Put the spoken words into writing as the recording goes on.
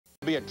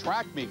Be a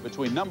track meet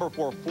between number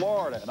 4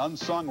 Florida, an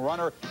unsung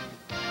runner,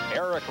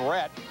 Eric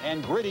Rett,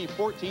 and gritty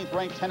 14th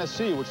ranked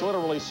Tennessee, which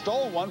literally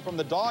stole one from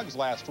the Dogs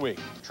last week.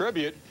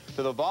 Tribute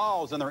to the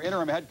Vols and their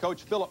interim head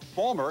coach Philip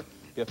Fulmer.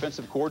 The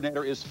offensive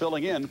coordinator is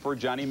filling in for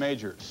Johnny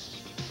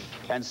Majors.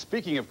 And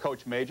speaking of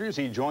Coach Majors,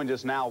 he joined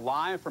us now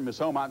live from his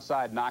home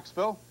outside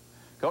Knoxville.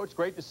 Coach,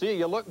 great to see you.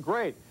 You look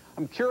great.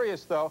 I'm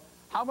curious, though,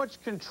 how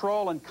much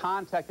control and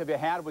contact have you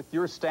had with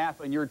your staff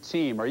and your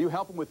team? Are you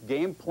helping with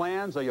game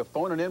plans? Are you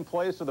phoning in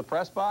plays to the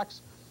press box?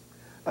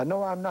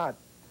 No, I'm not.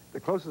 The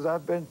closest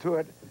I've been to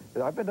it,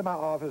 I've been to my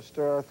office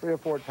 3 or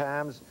 4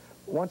 times,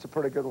 once a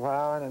pretty good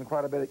while, and then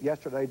quite a bit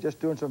yesterday, just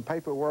doing some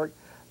paperwork.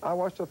 I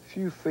watched a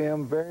few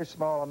film, very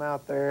small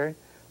amount there,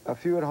 a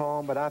few at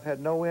home, but I've had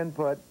no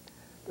input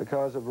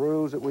because of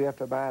rules that we have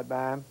to abide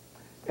by.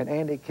 And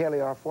Andy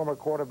Kelly, our former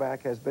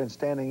quarterback, has been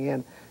standing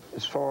in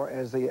as far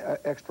as the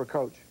extra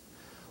coach.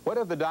 What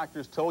have the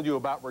doctors told you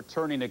about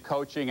returning to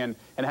coaching, and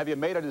have you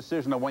made a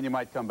decision on when you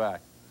might come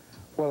back?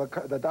 Well,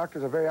 the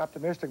doctors are very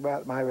optimistic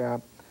about my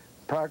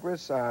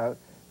progress.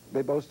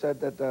 They both said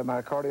that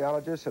my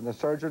cardiologist and the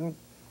surgeon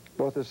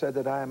both have said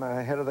that I am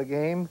ahead of the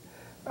game.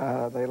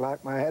 They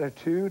like my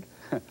attitude.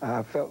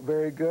 I felt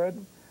very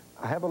good.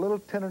 I have a little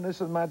tenderness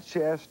in my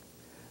chest.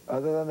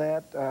 Other than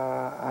that,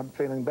 I'm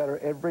feeling better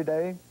every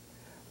day.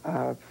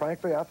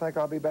 Frankly, I think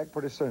I'll be back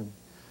pretty soon.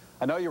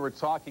 I know you were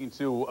talking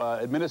to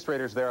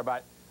administrators there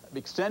about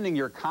extending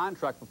your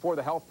contract before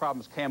the health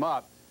problems came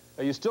up.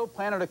 Are you still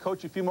planning to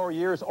coach a few more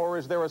years, or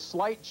is there a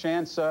slight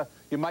chance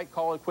you might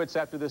call it quits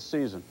after this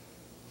season?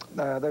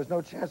 There's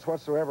no chance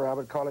whatsoever I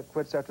would call it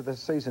quits after this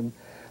season.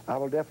 I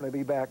will definitely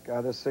be back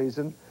this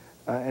season,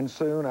 and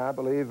soon, I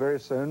believe, very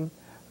soon,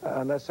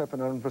 unless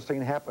something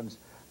unforeseen happens.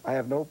 I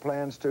have no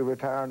plans to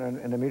retire in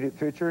the immediate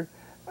future.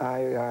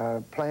 I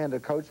plan to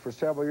coach for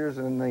several years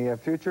in the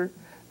future,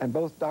 and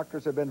both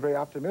doctors have been very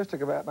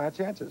optimistic about my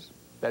chances.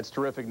 That's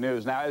terrific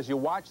news. Now, as you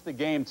watch the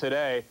game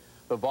today,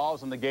 the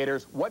Vols and the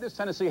Gators, what does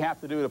Tennessee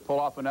have to do to pull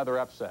off another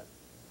upset?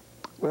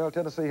 Well,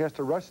 Tennessee has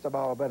to rush the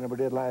ball better than we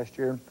did last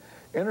year.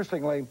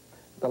 Interestingly,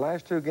 the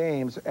last 2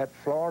 games at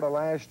Florida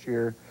last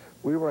year,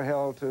 we were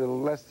held to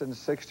less than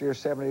 60 or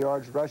 70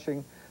 yards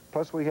rushing,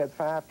 plus we had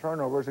 5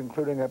 turnovers,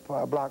 including a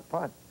block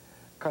punt.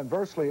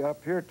 Conversely,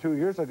 up here 2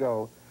 years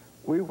ago,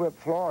 we whipped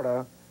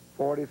Florida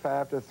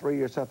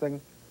 45-3 or something.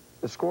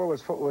 The score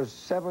was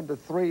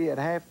 7-3 at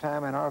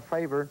halftime in our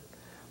favor,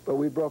 but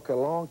we broke a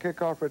long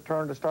kickoff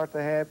return to start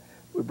the half.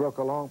 We broke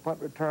a long punt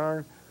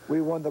return.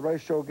 We won the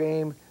ratio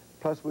game,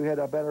 plus we had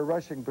a better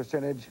rushing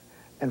percentage,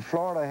 and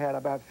Florida had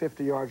about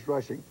 50 yards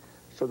rushing.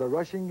 So the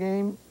rushing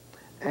game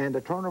and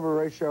the turnover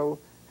ratio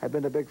have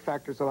been the big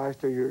factors the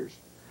last 2 years.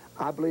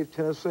 I believe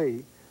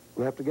Tennessee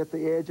will have to get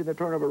the edge in the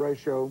turnover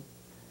ratio,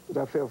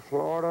 because I feel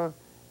Florida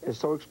is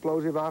so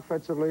explosive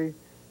offensively.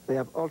 They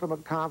have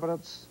ultimate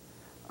confidence,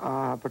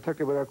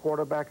 particularly with their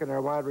quarterback and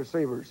their wide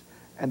receivers.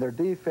 And their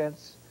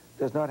defense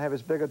does not have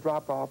as big a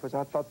drop-off as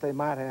I thought they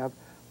might have,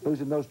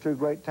 losing those 2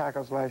 great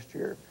tackles last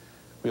year.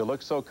 You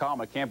look so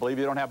calm. I can't believe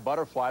you don't have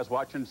butterflies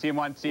watching him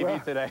on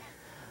TV today.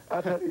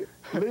 I'll tell you,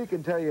 Lee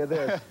can tell you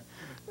this.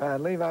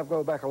 Lee and I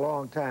go back a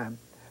long time.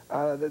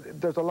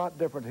 There's a lot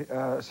different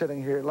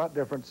sitting here, a lot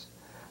difference.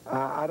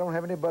 I don't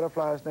have any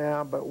butterflies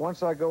now, but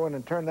once I go in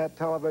and turn that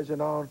television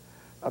on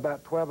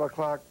about 12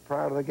 o'clock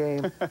prior to the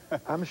game,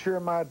 I'm sure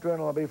my adrenaline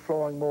will be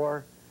flowing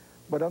more.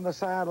 But on the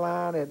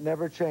sideline, it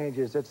never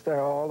changes. It's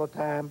there all the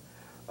time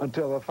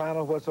until the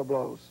final whistle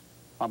blows.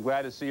 I'm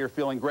glad to see you're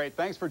feeling great.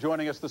 Thanks for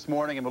joining us this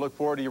morning, and we look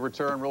forward to your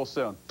return real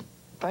soon.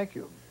 Thank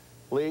you.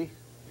 Lee,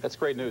 that's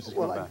great news.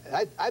 Well,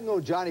 I've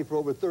known Johnny for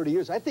over 30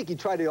 years. I think he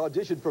tried to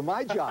audition for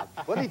my job.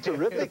 Wasn't he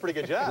terrific? He did a pretty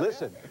good job.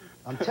 Listen,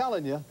 I'm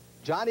telling you,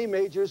 Johnny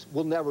Majors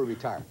will never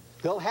retire.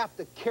 They'll have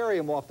to carry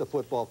him off the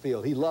football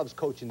field. He loves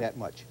coaching that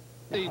much.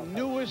 The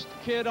newest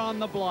kid on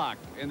the block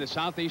in the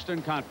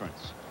Southeastern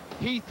Conference,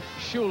 Heath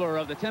Shuler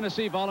of the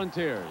Tennessee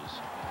Volunteers.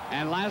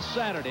 And last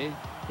Saturday,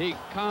 he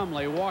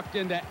calmly walked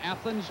into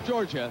Athens,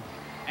 Georgia,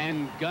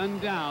 and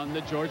gunned down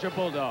the Georgia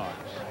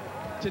Bulldogs.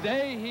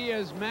 Today, he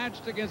is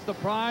matched against the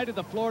pride of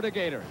the Florida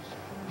Gators,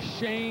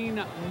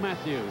 Shane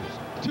Matthews,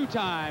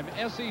 2-time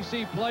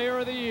SEC Player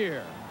of the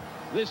Year.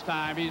 This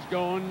time, he's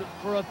going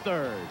for a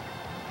 3rd.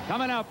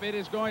 Coming up, it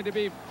is going to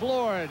be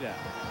Florida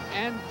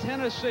and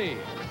Tennessee.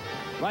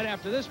 Right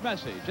after this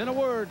message and a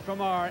word from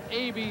our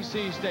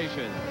ABC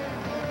station.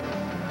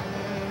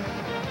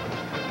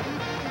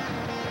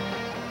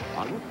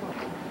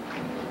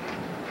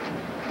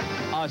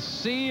 A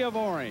sea of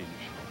orange,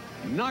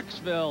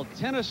 Knoxville,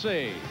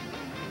 Tennessee,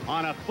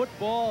 on a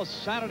football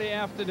Saturday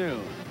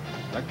afternoon.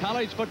 The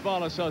College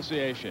Football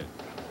Association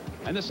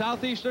and the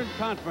Southeastern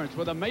Conference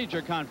with a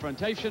major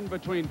confrontation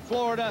between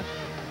Florida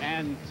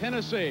and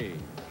Tennessee.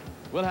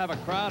 We'll have a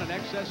crowd in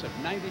excess of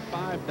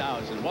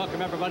 95,000.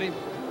 Welcome, everybody.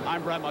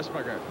 I'm Brent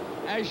Musburger.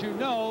 As you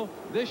know,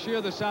 this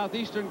year the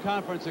Southeastern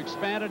Conference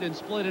expanded and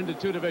split into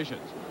 2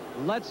 divisions.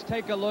 Let's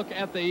take a look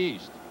at the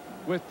East.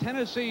 With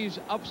Tennessee's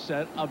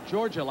upset of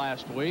Georgia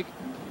last week,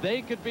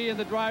 they could be in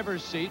the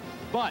driver's seat,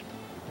 but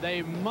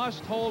they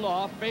must hold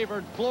off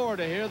favored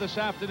Florida here this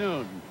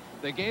afternoon.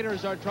 The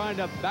Gators are trying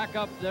to back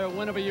up their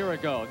win of a year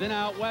ago. Then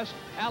out west,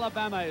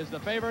 Alabama is the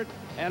favorite.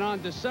 And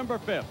on December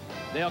 5th,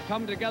 they'll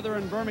come together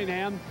in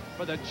Birmingham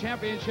for the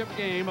championship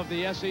game of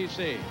the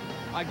SEC.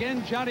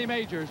 Again, Johnny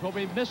Majors will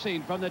be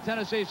missing from the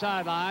Tennessee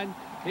sideline.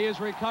 He is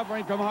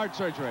recovering from heart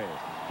surgery.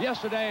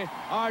 Yesterday,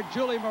 our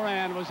Julie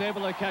Moran was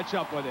able to catch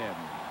up with him.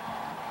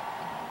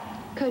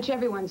 Coach,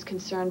 everyone's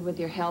concerned with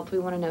your health. We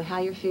want to know how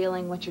you're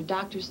feeling, what your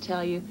doctors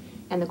tell you,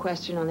 and the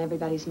question on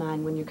everybody's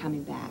mind when you're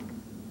coming back.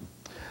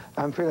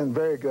 I'm feeling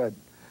very good,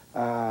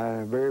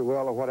 very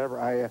well or whatever.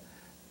 I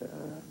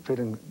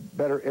feeling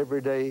better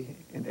every day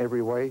in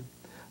every way.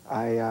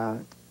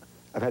 I've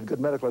had good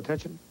medical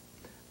attention.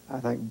 I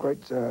think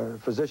great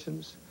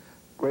physicians,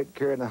 great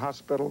care in the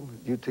hospital,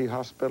 UT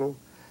Hospital,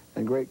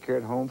 and great care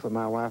at home for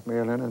my wife,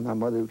 Marilyn, and my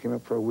mother who came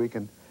up for a week,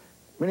 and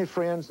many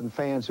friends and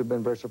fans who've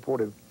been very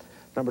supportive.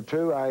 Number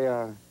two,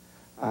 I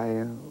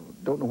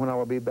don't know when I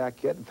will be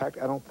back yet. In fact,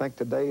 I don't think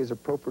today is an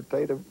appropriate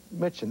day to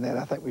mention that.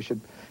 I think we should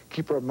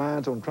keep our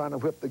minds on trying to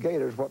whip the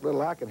Gators, what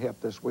little I can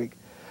help this week.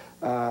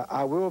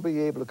 I will be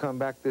able to come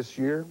back this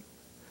year.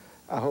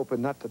 I hope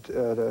in not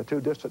the too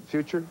distant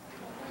future.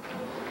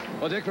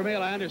 Well, Dick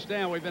Vermeil, I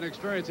understand we've been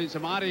experiencing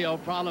some audio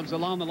problems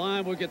along the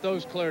line. We'll get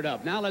those cleared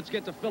up. Now let's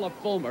get to Philip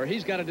Fulmer.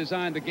 He's got to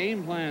design the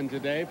game plan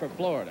today for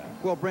Florida.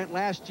 Well, Brent,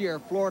 last year,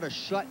 Florida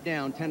shut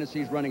down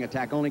Tennessee's running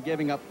attack, only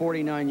giving up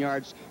 49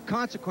 yards.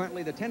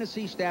 Consequently, the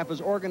Tennessee staff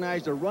has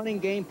organized a running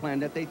game plan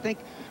that they think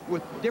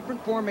with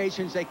different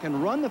formations, they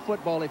can run the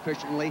football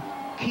efficiently,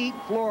 keep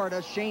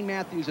Florida, Shane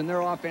Matthews, and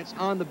their offense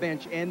on the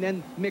bench, and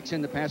then mix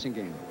in the passing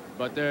game.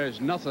 But there's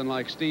nothing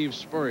like Steve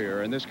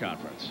Spurrier in this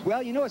conference.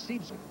 Well, you know what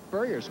Steve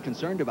Spurrier is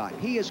concerned about?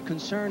 He is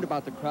concerned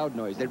about the crowd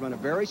noise. They run a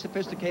very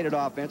sophisticated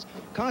offense.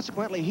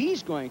 Consequently,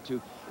 he's going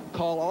to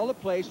call all the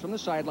plays from the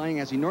sideline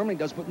as he normally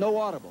does, but no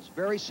audibles.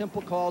 Very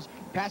simple calls.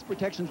 Pass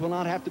protections will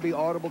not have to be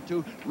audible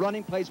to.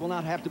 Running plays will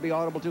not have to be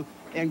audible to.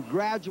 And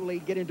gradually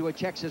get into a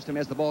check system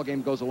as the ball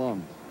game goes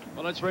along.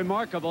 Well, it's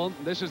remarkable.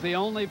 This is the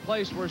only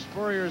place where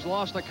Spurrier's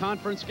lost a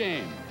conference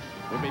game.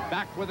 We'll be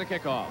back with the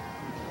kickoff.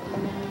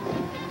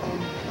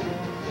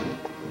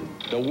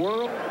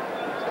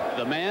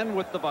 The man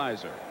with the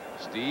visor,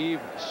 Steve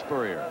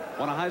Spurrier,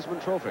 won a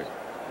Heisman Trophy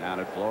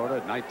down at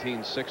Florida in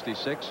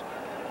 1966,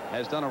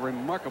 has done a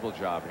remarkable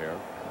job here.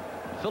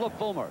 Philip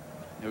Fulmer,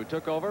 who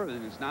took over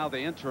and is now the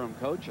interim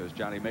coach as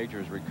Johnny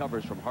Majors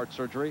recovers from heart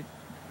surgery.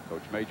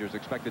 Coach Majors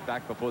expected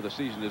back before the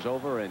season is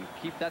over, and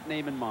keep that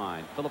name in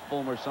mind. Philip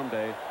Fulmer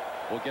someday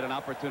will get an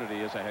opportunity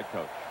as a head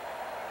coach.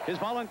 His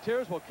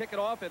Volunteers will kick it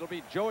off. It'll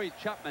be Joey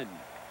Chapman,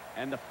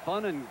 and the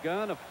fun and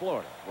gun of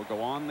Florida will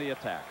go on the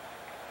attack.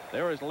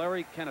 There is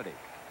Larry Kennedy,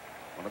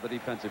 one of the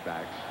defensive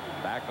backs,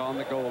 back on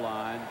the goal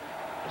line.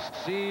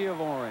 A sea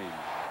of orange.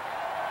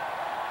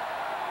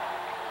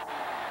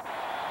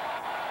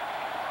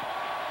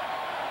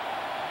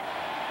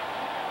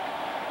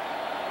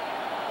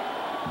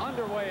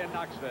 Underway in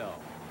Knoxville.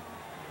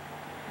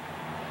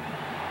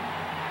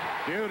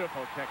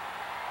 Beautiful kick.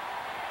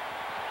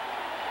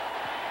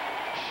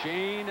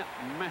 Shane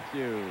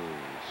Matthews.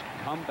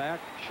 Comeback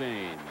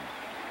Shane.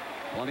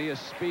 Plenty of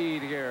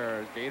speed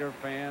here. Gator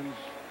fans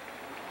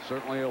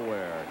certainly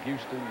aware.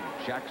 Houston,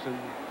 Jackson,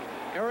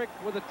 Eric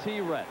with a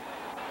T-Ret,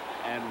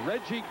 and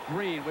Reggie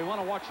Green. We want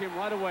to watch him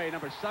right away.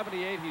 Number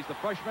 78, he's the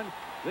freshman.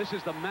 This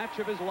is the match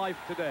of his life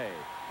today.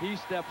 He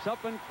steps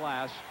up in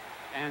class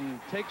and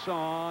takes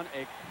on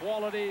a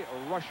quality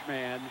rush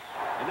man.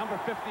 And number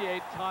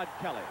 58, Todd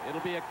Kelly.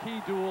 It'll be a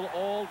key duel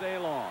all day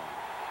long.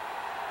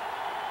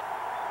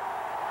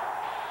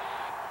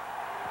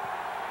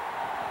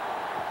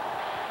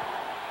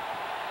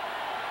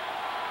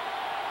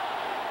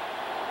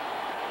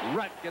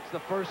 Rhett gets the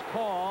first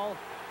call,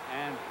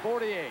 and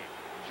 48,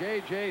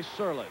 J.J.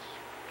 Surlis,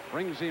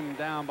 brings him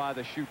down by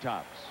the shoe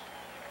tops.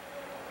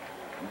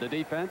 The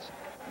defense,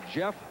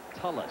 Jeff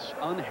Tullis,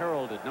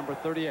 unheralded, number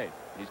 38.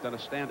 He's done a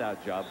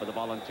standout job for the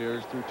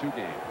Volunteers through 2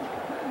 games.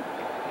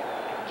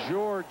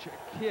 George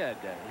Kidd,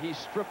 he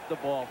stripped the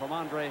ball from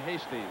Andre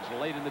Hastings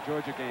late in the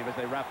Georgia game as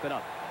they wrapped it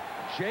up.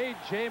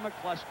 J.J.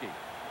 McCluskey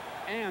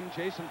and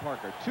Jason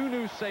Parker, 2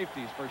 new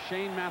safeties for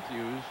Shane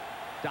Matthews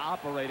to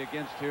operate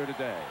against here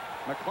today.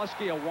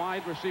 McCluskey, a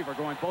wide receiver,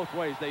 going both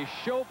ways. They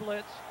show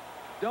blitz,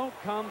 don't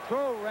come,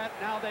 throw Rhett.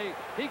 Now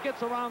he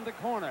gets around the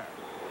corner.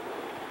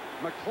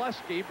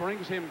 McCluskey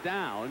brings him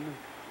down,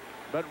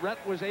 but Rhett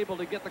was able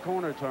to get the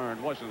corner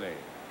turned, wasn't he?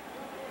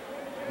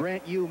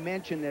 Brent, you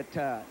mentioned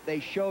that they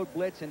showed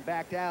blitz and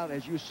backed out,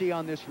 as you see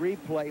on this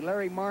replay.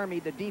 Larry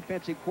Marmee, the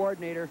defensive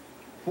coordinator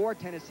for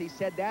Tennessee,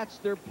 said that's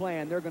their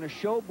plan. They're going to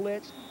show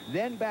blitz,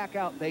 then back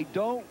out. They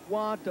don't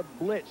want to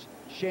blitz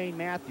Shane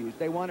Matthews.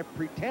 They want to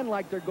pretend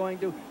like they're going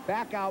to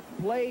back out,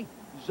 play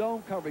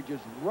zone coverages,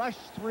 rush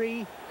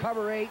 3,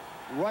 cover 8,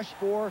 rush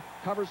 4,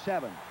 cover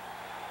 7.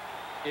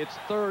 It's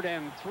 3rd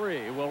and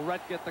 3. Will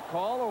Rhett get the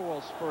call, or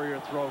will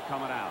Spurrier throw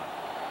coming out?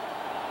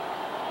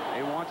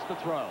 He wants to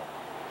throw.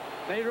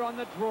 They run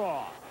the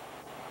draw,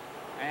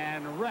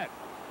 and Rhett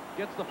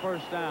gets the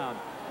first down.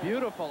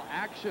 Beautiful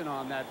action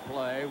on that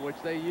play, which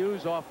they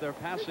use off their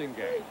passing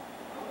game.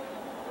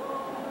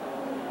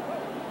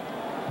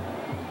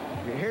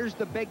 Here's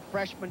the big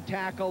freshman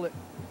tackle that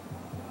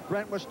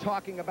Brent was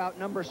talking about,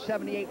 number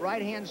 78,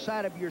 right-hand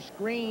side of your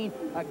screen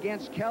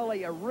against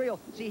Kelly.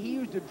 See, he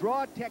used a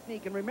draw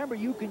technique, and remember,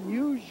 you can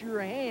use your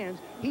hands.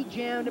 He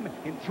jammed him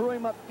and threw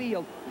him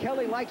upfield.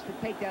 Kelly likes to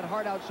take that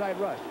hard outside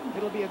rush.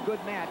 It'll be a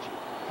good match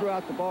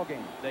throughout the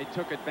ballgame. They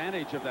took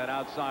advantage of that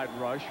outside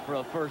rush for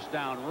a first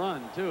down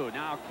run, too.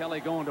 Now Kelly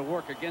going to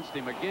work against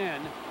him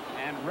again,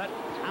 and Rhett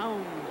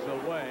pounds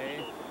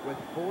away with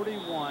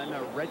 41,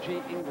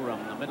 Reggie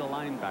Ingram, the middle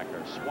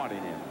linebacker,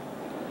 swatting him.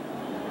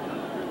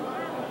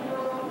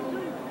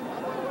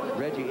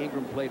 Reggie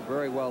Ingram played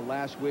very well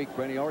last week.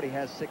 Brent, he already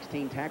has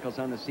 16 tackles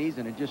on the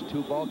season in just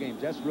 2 ball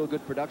games. That's real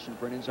good production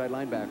for an inside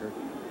linebacker.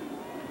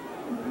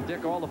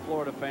 Dick, all the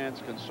Florida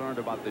fans concerned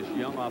about this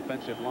young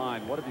offensive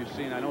line. What have you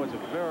seen? I know it's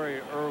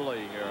very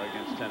early here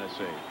against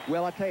Tennessee.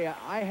 Well, I'll tell you,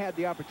 I had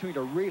the opportunity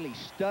to really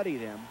study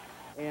them,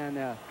 and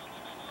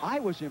I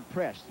was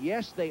impressed.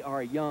 Yes, they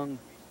are young,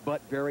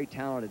 but very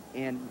talented.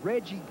 And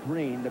Reggie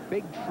Green, the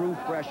big true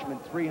freshman,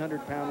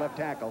 300-pound left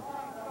tackle,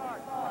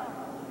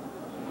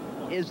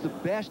 is the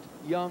best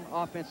young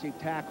offensive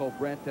tackle,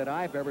 Brent, that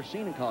I've ever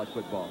seen in college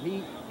football.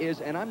 He is,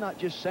 and I'm not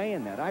just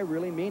saying that. I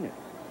really mean it.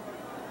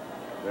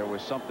 There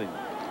was something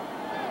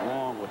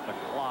wrong with the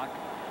clock,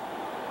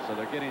 so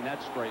they're getting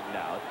that straightened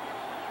out.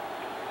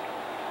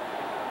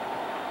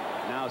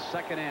 Now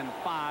 2nd and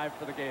 5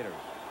 for the Gators.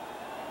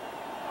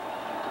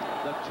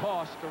 The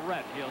toss to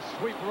Rhett. He'll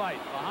sweep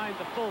right behind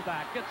the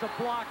fullback. Gets a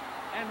block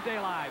and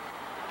daylight.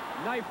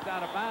 Knifed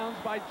out of bounds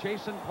by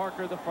Jason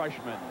Parker, the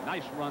freshman.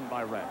 Nice run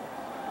by Rhett.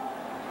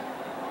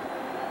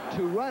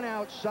 To run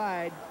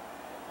outside,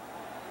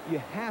 you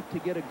have to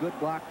get a good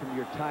block from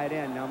your tight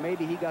end. Now,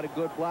 maybe he got a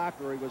good block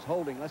or he was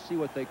holding. Let's see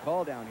what they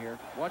call down here.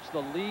 Watch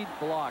the lead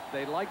block.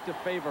 They like to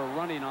favor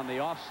running on the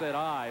offset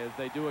eye, as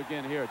they do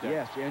again here, Dick.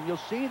 Yes, and you'll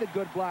see the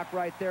good block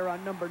right there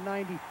on number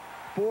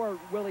 94,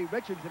 Willie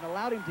Richardson,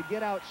 allowed him to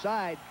get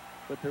outside,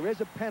 but there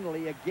is a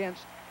penalty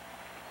against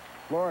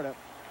Florida.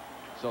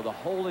 So the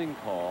holding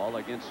call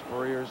against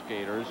Spurrier's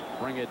Gators,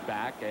 bring it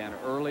back, an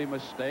early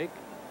mistake.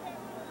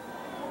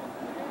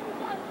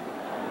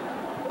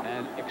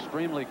 And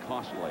extremely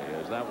costly,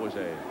 as that was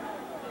a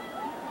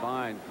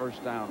fine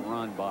first down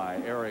run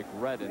by Eric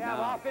Rhett. And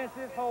now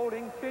offensive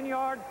holding,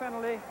 10-yard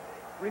penalty,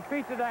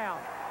 repeat the down.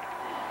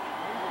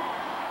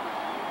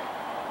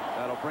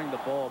 That'll bring the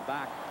ball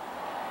back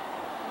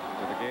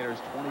to the Gators'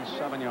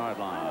 27-yard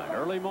line.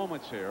 Early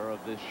moments here of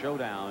this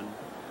showdown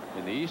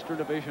in the Eastern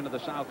Division of the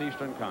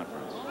Southeastern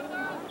Conference.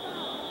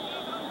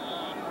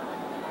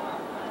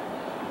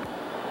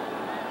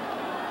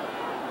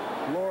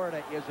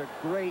 Florida is a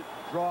great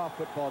draw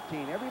football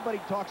team. Everybody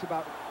talks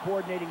about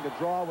coordinating the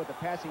draw with the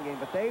passing game,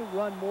 but they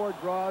run more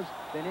draws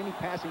than any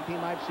passing team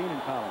I've seen in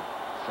college.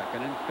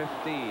 2nd and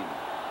 15.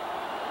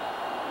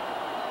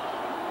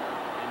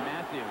 And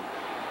Matthews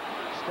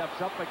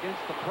steps up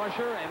against the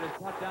pressure and is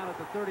brought down at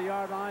the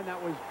 30-yard line.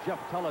 That was Jeff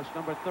Tullis,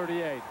 number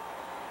 38.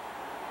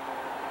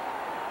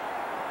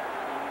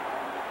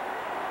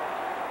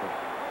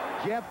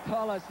 Jeff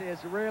Tullis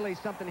is really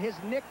something. His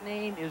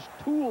nickname is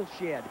Tool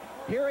Shed.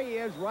 Here he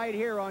is right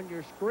here on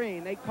your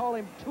screen. They call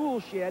him Tool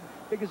Shed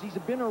because he's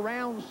been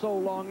around so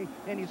long,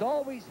 and he's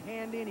always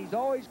handy, and he's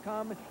always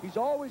coming, he's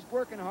always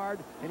working hard.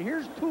 And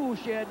here's Tool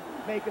Shed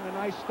making a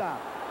nice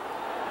stop.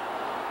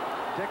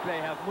 Dick, they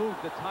have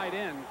moved the tight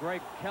end,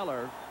 Greg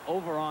Keller,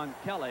 over on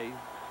Kelly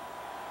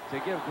to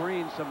give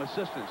Green some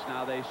assistance.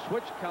 Now they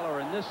switch Keller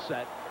in this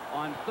set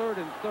on 3rd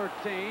and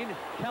 13.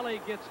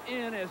 Kelly gets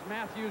in as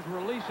Matthews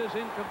releases,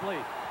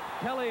 incomplete.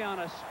 Kelly on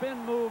a spin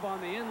move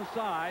on the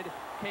inside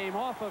came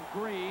off of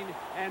Green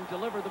and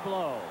delivered the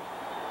blow.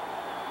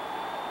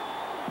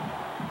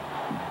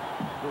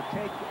 We'll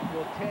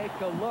take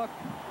a look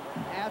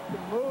at the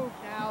move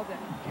now that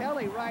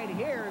Kelly right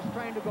here is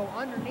trying to go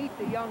underneath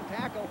the young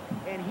tackle,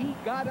 and he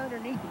got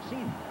underneath him.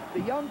 See,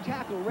 the young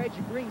tackle,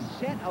 Reggie Green,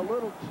 sent a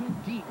little too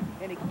deep,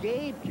 and it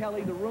gave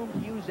Kelly the room to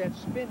use that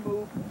spin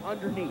move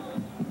underneath.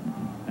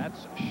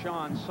 That's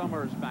Sean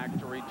Summers back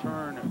to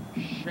return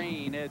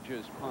Shane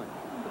Edge's punt.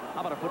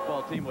 How about a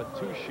football team with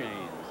 2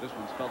 Shanes? This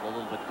one's spelled a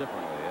little bit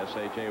differently,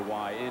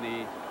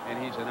 S-H-A-Y-N-E,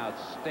 and he's an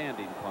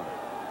outstanding punter.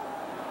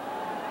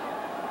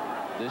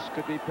 This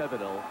could be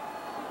pivotal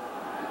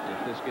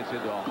if this gets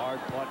into a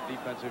hard-fought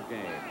defensive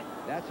game.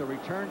 That's a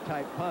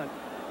return-type punt.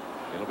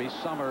 It'll be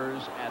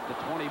Summers at the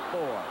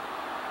 24.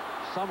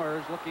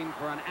 Summers looking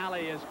for an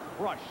alley is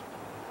crushed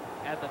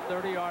at the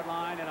 30-yard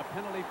line, and a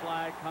penalty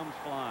flag comes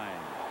flying.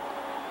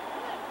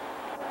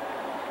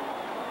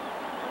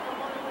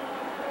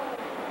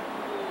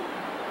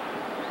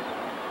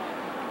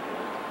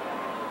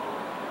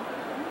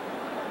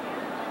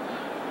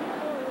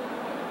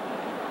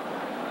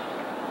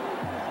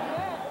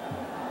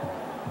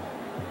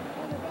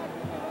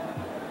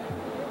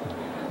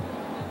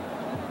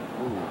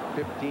 Ooh,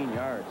 15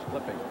 yards,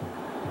 flipping.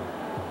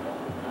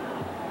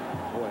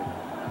 Boy.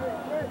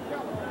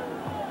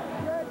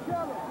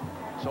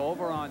 So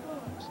over on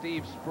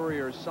Steve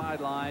Spurrier's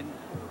sideline,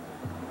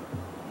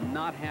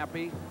 not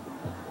happy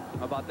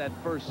about that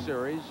first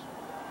series.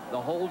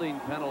 The holding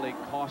penalty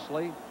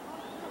costly.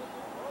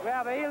 We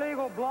have an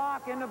illegal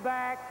block in the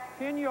back,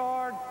 10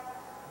 yards.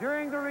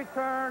 During the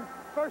return,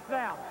 first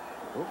down.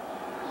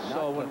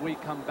 So when we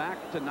come back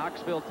to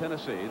Knoxville,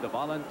 Tennessee, the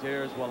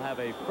Volunteers will have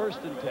a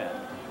 1st and 10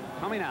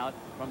 coming out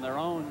from their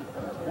own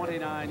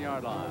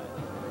 29-yard line.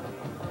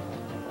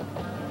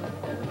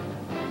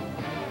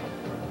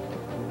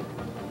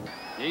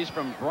 He's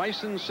from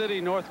Bryson City,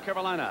 North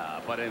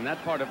Carolina, but in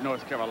that part of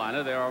North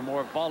Carolina there are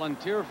more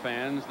Volunteer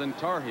fans than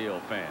Tar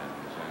Heel fans,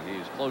 and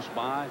he's close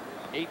by.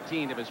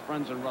 18 of his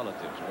friends and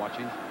relatives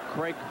watching.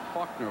 Craig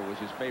Faulkner was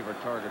his favorite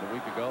target a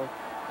week ago.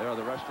 There are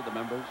the rest of the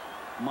members.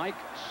 Mike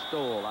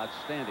Stoll,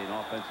 outstanding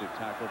offensive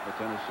tackle for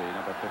Tennessee,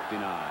 number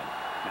 59.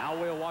 Now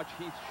we'll watch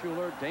Heath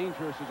Shuler,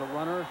 dangerous as a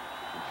runner.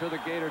 I'm sure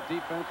the Gator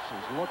defense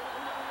has looked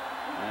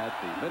at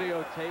the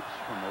videotapes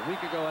from a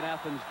week ago in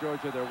Athens,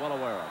 Georgia. They're well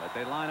aware of it.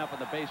 They line up in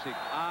the basic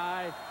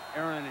I.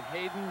 Aaron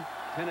Hayden.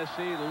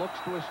 Tennessee looks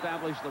to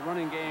establish the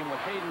running game with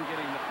Hayden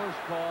getting the first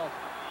call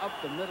up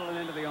the middle and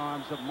into the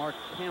arms of Mark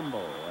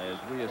Campbell as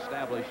we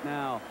establish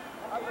now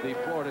the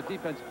Florida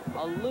defense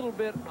a little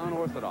bit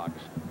unorthodox.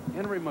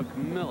 Henry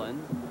McMillan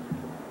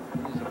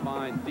is a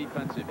fine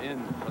defensive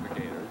end for the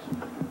Gators.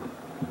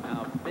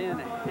 Now Ben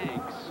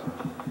Hanks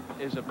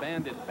is a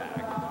bandit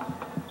back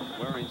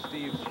wearing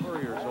Steve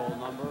Spurrier's old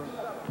number.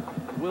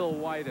 Will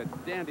White a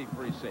dandy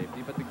free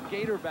safety, but the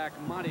Gator back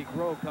Monty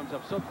Grove comes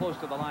up so close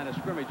to the line of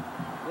scrimmage.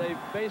 They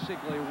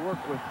basically work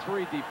with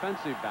 3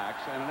 defensive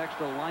backs and an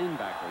extra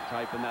linebacker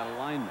type in that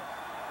alignment.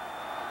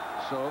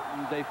 So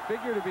they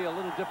figure to be a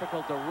little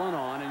difficult to run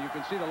on, and you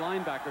can see the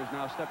linebackers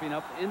now stepping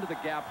up into the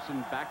gaps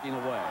and backing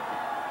away.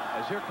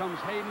 As here comes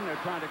Hayden, they're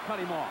trying to cut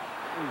him off.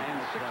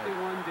 And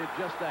 61 did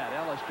just that,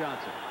 Ellis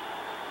Johnson.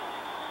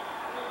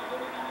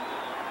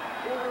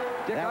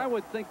 Dick, I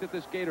would think that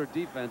this Gator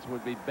defense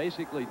would be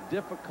basically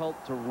difficult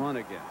to run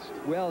against.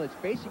 Well, it's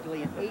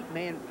basically an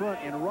 8-man front,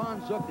 and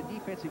Ron Zook, the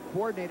defensive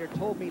coordinator,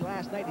 told me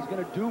last night he's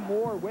going to do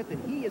more with it.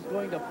 He is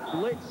going to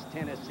blitz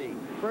Tennessee.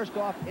 First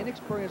off,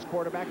 inexperienced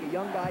quarterback, a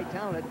young guy,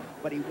 talented,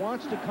 but he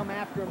wants to come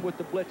after him with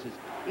the blitzes.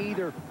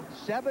 Either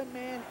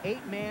 7-man,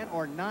 8-man,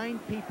 or 9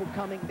 people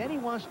coming. Then he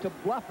wants to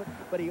bluff it,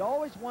 but he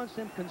always wants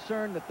them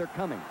concerned that they're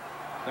coming.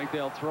 Think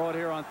they'll throw it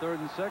here on 3rd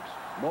and 6?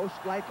 Most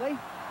likely.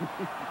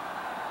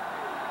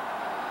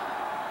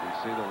 You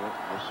see the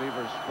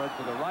receivers spread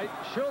to the right.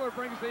 Shuler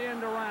brings the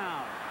end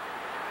around.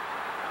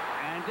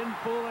 And didn't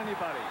fool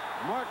anybody.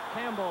 Mark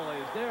Campbell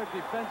is there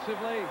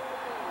defensively.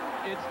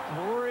 It's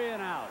 3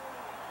 and out.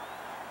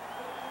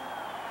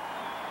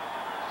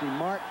 See,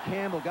 Mark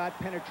Campbell got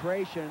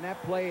penetration, and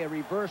that play, a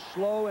reverse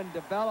slow and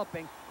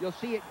developing. You'll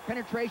see it,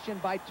 penetration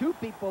by 2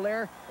 people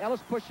there.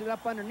 Ellis pushed it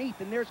up underneath,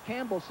 and there's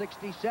Campbell,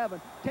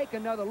 67. Take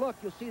another look.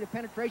 You'll see the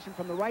penetration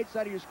from the right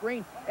side of your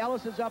screen.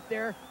 Ellis is up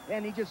there,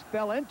 and he just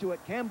fell into it.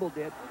 Campbell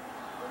did.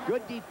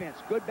 Good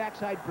defense, good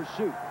backside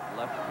pursuit.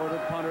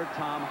 Left-footed punter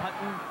Tom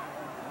Hutton.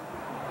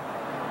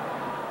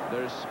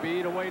 There's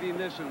speed awaiting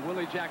this, and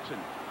Willie Jackson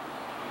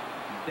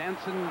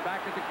dancing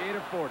back at the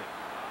Gator 40.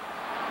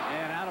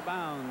 And out of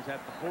bounds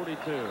at the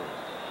 42.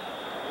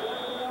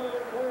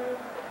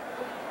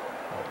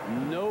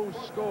 No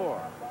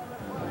score.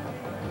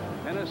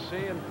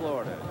 Tennessee and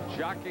Florida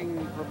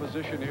jockeying for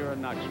position here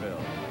in Knoxville.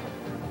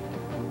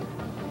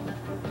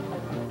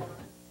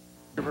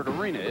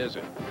 Arena, is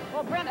it?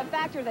 Well, Brent, a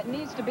factor that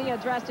needs to be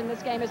addressed in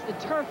this game is the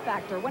turf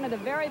factor. One of the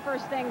very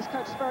first things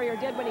Coach Spurrier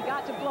did when he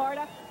got to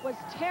Florida was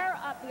tear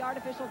up the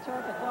artificial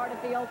turf at Florida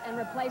Field and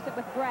replace it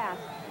with grass.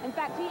 In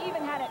fact, he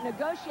even had it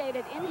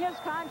negotiated in his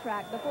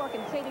contract before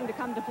conceding to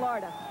come to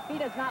Florida. He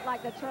does not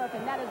like the turf,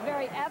 and that is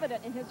very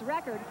evident in his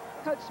record.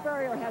 Coach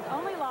Spurrier has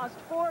only lost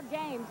 4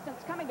 games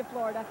since coming to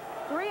Florida.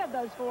 3 of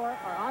those 4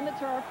 are on the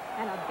turf,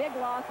 and a big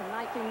loss in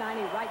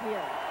 1990 right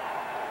here.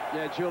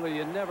 Yeah, Julie,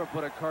 you never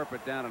put a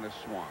carpet down in a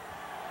swamp.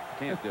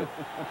 Can't do it.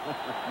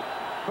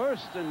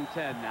 1st and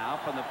 10 now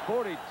from the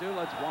 42.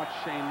 Let's watch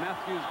Shane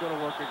Matthews go to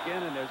work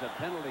again, and there's a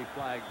penalty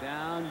flag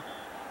down.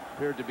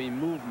 Appeared to be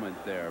movement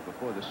there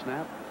before the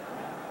snap.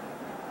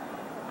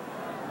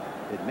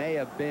 It may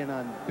have been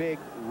on big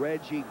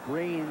Reggie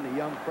Green, the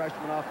young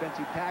freshman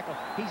offensive tackle.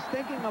 He's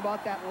thinking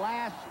about that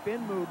last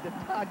spin move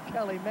that Todd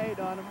Kelly made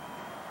on him.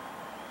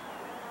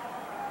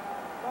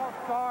 False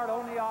start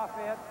on the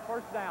offense,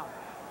 first down.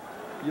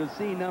 You'll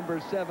see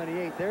number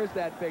 78. There's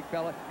that big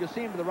fella. You'll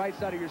see him to the right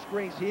side of your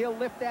screen. See, he'll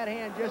lift that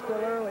hand just a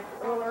little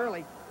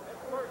early.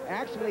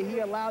 Actually, he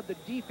allowed the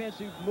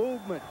defensive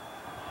movement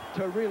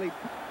to really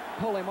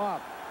pull him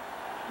off.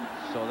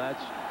 So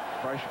that's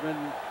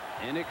freshman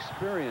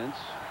inexperience.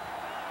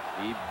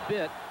 He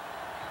bit.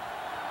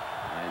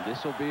 And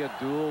this will be a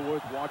duel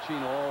worth watching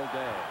all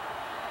day.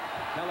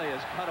 Kelly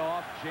is cut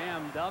off,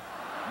 jammed up.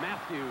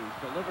 Matthews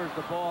delivers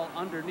the ball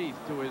underneath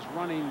to his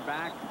running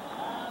back.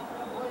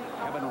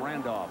 Kevin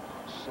Randolph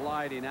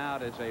sliding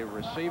out as a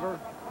receiver.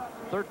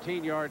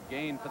 13-yard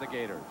gain for the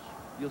Gators.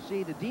 you'll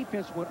see the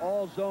defense went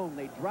all zone.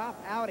 They drop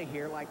out of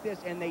here like this,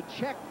 and they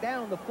check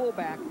down the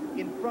fullback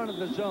in front of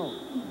the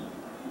zone.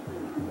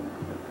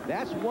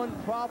 That's one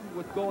problem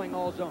with going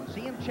all zone.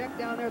 See him check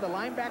down there? The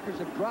linebackers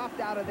have dropped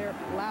out of there,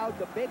 allowed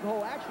the big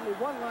hole. Actually,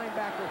 one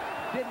linebacker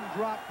didn't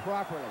drop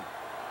properly.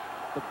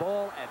 The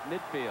ball at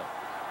midfield.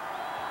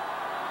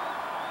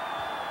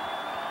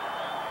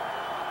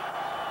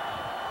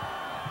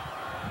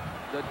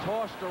 The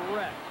toss to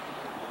Rhett.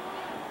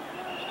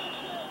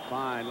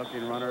 Fine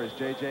looking runner is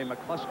J.J.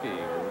 McCluskey,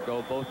 who will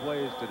go both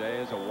ways today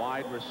as a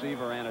wide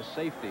receiver and a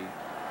safety.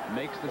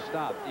 Makes the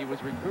stop. He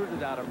was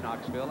recruited out of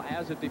Knoxville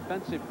as a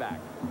defensive back.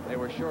 They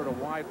were short of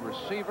wide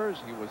receivers.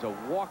 He was a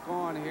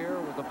walk-on here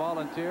with the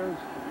Volunteers.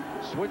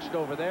 Switched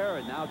over there,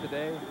 and now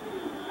today,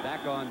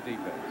 back on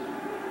defense.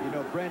 You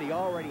know, Brent, he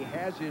already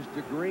has his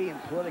degree in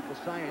political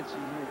science.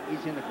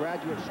 He's in the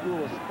Graduate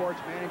School of Sports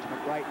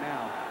Management right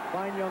now.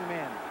 Fine young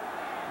man.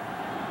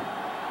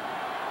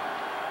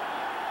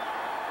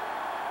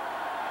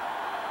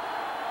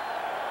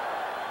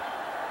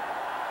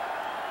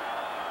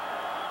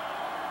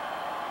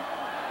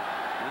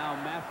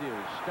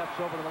 Matthews steps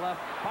over to the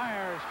left,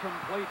 fires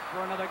complete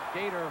for another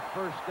Gator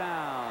first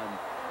down.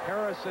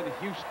 Harrison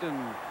Houston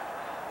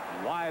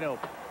wide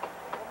open.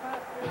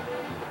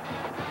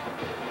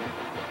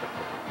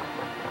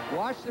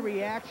 Watch the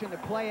reaction the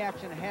play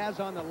action has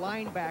on the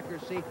linebacker.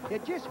 See,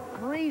 it just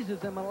freezes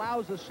them,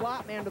 allows the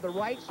slot man to the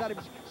right side of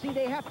his. See,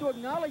 they have to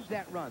acknowledge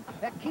that run.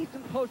 That keeps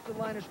them close to the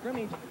line of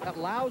scrimmage. That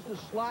allows the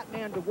slot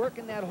man to work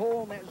in that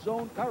hole in that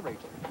zone coverage.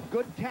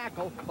 Good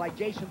tackle by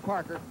Jason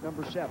Parker,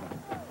 number 7.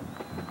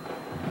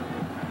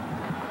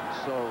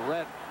 So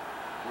Rhett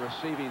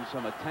receiving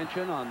some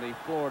attention on the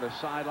Florida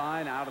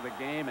sideline, out of the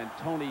game, and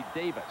Tony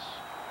Davis,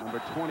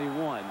 number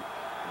 21,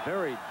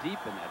 very deep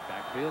in that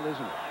backfield,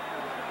 isn't it?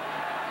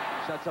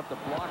 Sets up the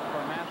block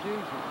for Matthews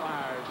and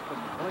fires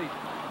complete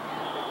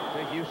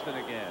to Houston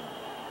again.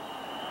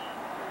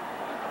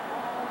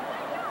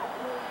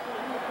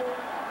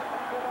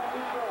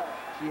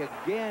 See,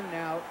 again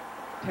now,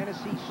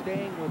 Tennessee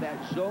staying with that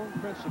zone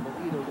principle,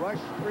 either rush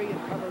 3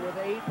 and cover with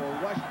 8 or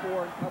rush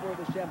 4 and cover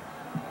with a 7.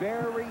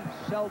 Very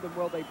seldom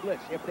will they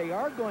blitz. If they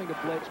are going to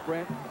blitz,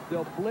 Brent,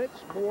 they'll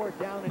blitz more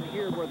down in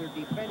here where their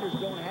defenders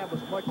don't have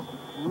as much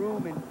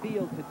room and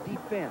field to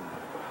defend.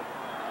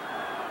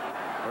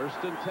 First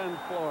and 10,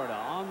 Florida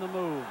on the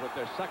move with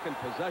their second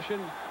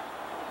possession.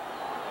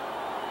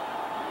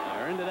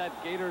 They're into that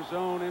Gator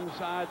zone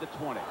inside the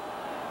 20.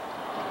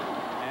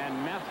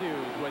 And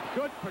Matthews with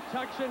good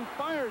protection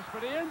fires for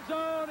the end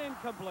zone,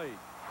 incomplete.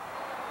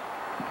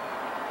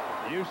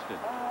 Houston.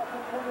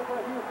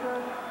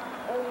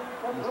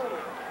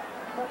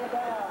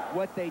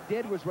 What they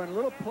did was run a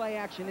little play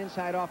action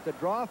inside off the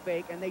draw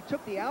fake, and they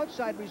took the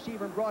outside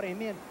receiver and brought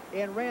him in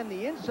and ran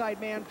the inside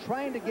man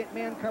trying to get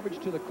man coverage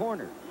to the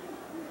corner.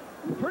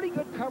 Pretty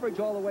good coverage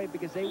all the way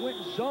because they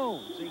went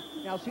zone.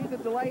 See the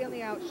delay on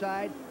the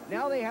outside.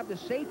 Now they have the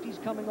safeties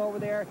coming over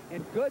there,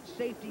 and good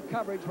safety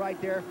coverage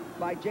right there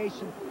by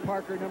Jason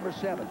Parker, number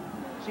 7.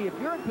 See, if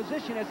you're in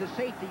position as a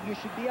safety, you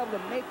should be able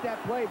to make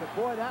that play, but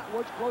boy, that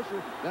was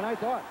closer than I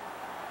thought.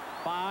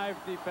 5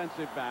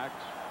 defensive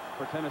backs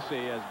for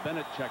Tennessee as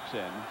Bennett checks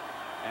in,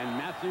 and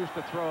Matthews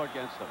to throw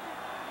against them.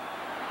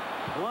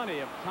 Plenty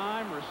of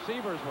time.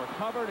 Receivers were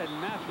covered, and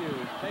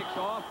Matthews takes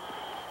off.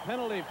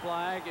 Penalty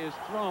flag is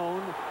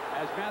thrown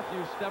as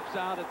Matthews steps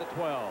out at the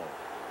 12.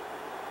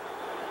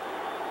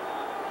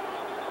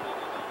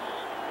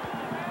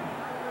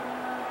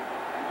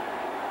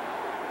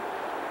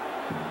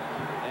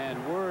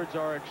 And words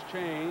are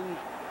exchanged,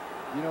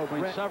 you know,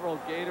 between several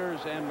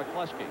Gators and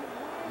McCluskey.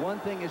 One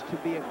thing is to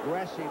be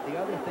aggressive. The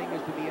other thing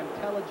is to be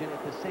intelligent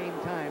at the same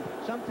time.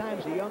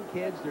 Sometimes the young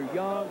kids, they're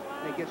young,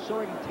 they get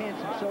so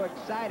intense and so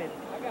excited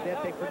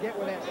that they forget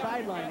where that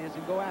sideline is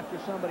and go after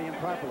somebody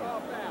improperly.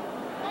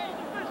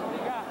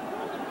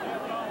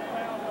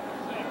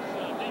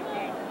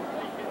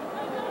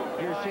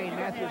 Here's Shane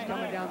Matthews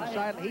coming down the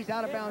sideline. He's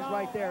out of bounds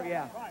right there,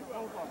 yeah.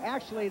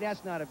 Actually,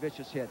 that's not a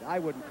vicious hit. I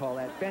wouldn't call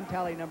that. Ben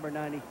Talley, number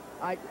 90.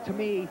 To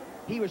me,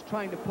 he was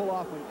trying to pull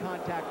off when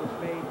contact was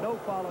made. No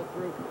follow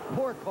through.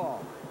 Poor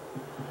call.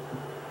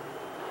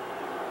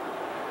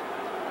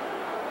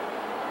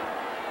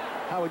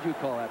 How would you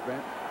call that,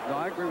 Brent? No,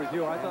 I agree with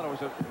you. I thought it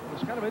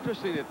was kind of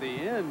interesting at the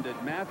end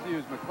that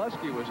Matthews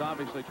McCluskey was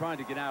obviously trying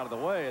to get out of the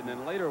way, and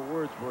then later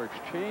words were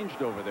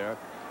exchanged over there.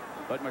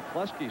 But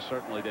McCluskey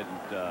certainly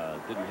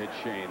didn't hit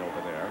Shane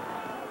over there.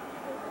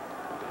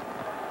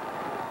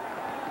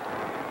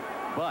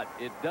 But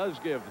it does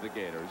give the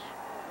Gators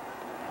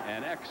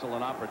an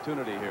excellent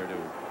opportunity here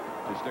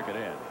to stick it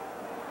in.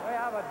 We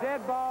have a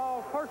dead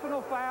ball,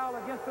 personal foul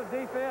against the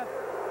defense,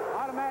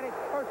 automatic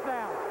first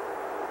down.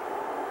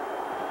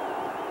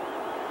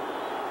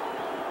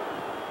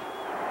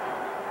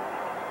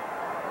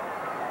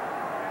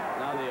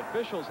 Now the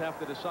officials have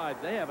to decide.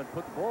 They haven't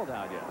put the ball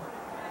down yet.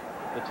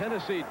 The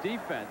Tennessee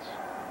defense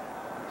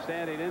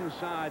standing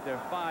inside their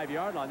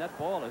 5-yard line. That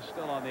ball is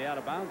still on the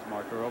out-of-bounds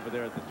marker over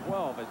there at the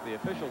 12 as the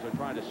officials are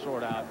trying to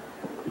sort out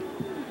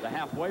the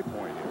halfway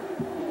point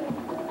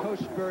here.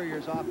 Coach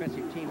Spurrier's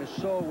offensive team is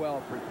so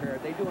well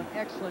prepared. They do an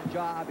excellent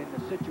job in the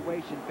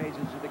situation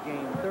phases of the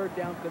game. Third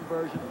down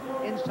conversion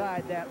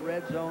inside that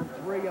red zone,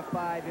 3 of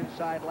 5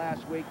 inside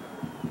last week.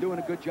 Doing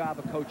a good job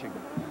of coaching.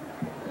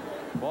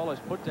 Ball is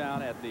put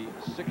down at the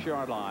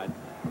 6-yard line.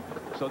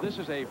 So this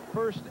is a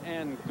 1st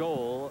and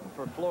goal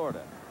for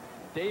Florida.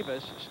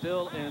 Davis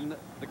still in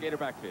the Gator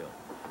backfield.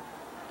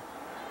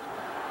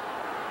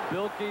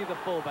 Bilkey, the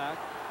fullback.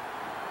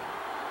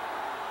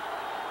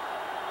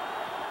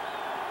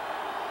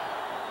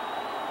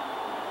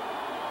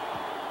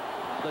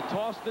 The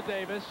toss to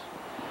Davis.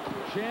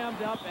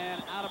 Jammed up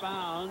and out of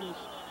bounds.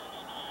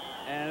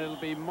 And it'll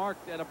be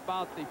marked at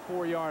about the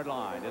 4-yard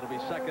line. It'll be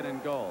 2nd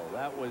and goal.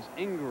 That was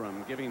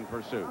Ingram giving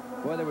pursuit.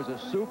 Well, there was a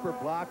super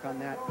block on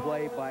that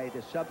play by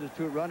the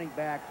substitute running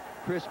back,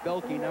 Chris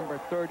Bilkey, number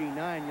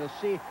 39. You'll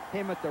see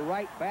him at the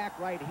right back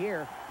right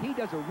here. He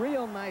does a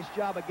real nice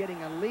job of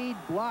getting a lead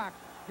block.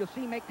 You'll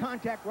see him make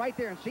contact right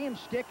there and see him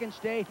stick and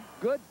stay.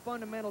 Good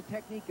fundamental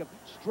technique of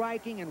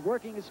striking and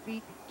working his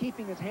feet,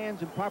 keeping his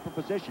hands in proper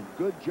position.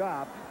 Good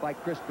job by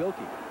Chris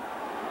Bilkey.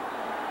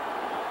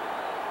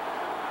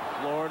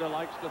 Florida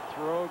likes to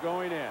throw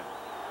going in.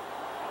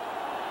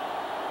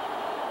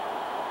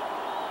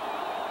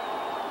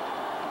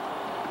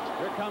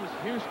 Here comes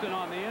Houston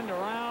on the end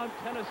around.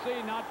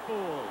 Tennessee not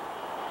fooled.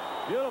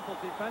 Beautiful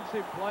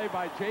defensive play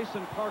by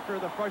Jason Parker,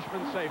 the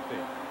freshman safety.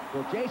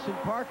 Well, Jason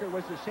Parker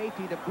was the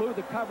safety that blew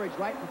the coverage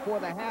right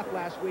before the half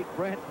last week,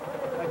 Brent,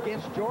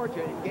 against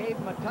Georgia, and gave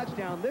him a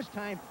touchdown. This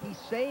time, he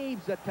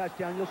saves a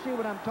touchdown. You'll see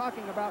what I'm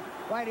talking about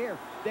right here.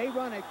 They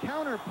run a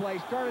counter play,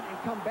 started and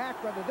come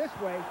back rather this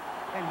way,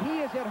 and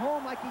he is at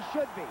home like he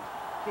should be.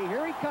 See,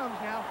 here he comes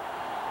now.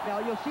 Now,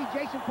 you'll see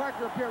Jason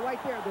Parker appear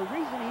right there. The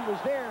reason he was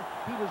there,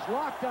 he was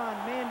locked on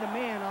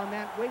man-to-man on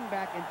that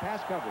wingback in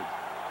pass coverage.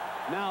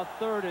 Now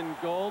 3rd and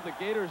goal. The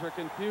Gators are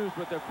confused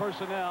with their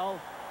personnel,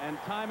 and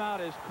timeout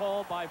is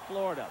called by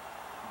Florida.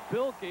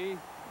 Bilkey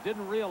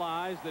didn't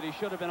realize that he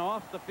should have been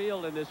off the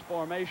field in this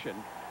formation,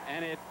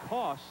 and it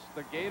costs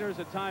the Gators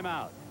a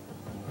timeout.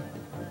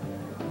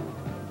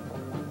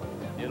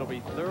 It'll be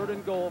 3rd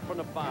and goal from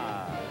the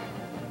 5.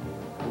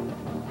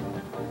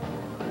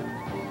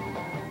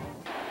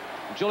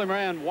 Julie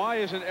Moran, why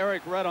isn't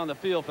Eric Redd on the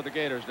field for the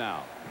Gators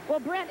now? Well,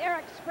 Brent,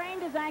 Eric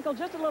sprained his ankle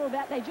just a little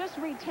bit. They just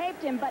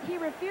retaped him, but he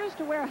refused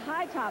to wear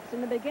high tops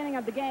in the beginning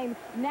of the game.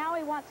 Now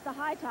he wants the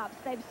high tops.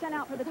 They've sent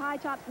out for the high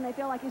tops, and they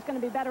feel like he's going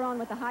to be better on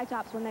with the high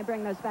tops when they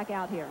bring those back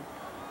out here.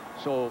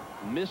 So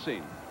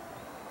missing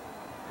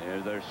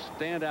their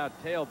standout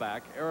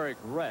tailback, Eric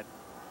Redd,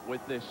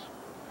 with this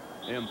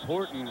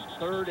important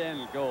 3rd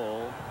and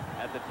goal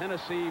at the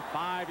Tennessee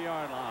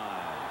 5-yard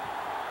line.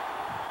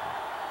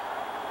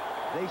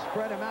 They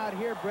spread him out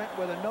here, Brent,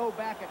 with a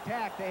no-back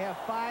attack. They have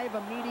 5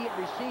 immediate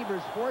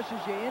receivers, forces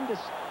you into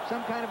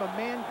some kind of a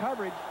man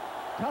coverage.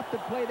 Tough to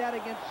play that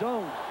against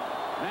zone.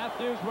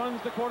 Matthews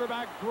runs the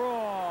quarterback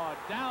draw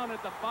down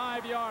at the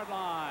 5-yard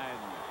line.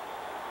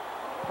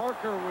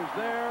 Parker was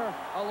there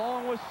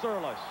along with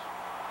Surlis.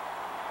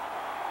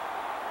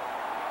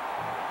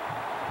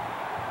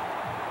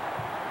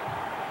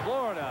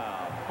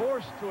 Florida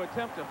forced to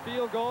attempt a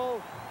field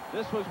goal.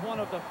 This was one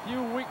of the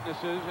few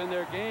weaknesses in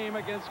their game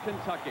against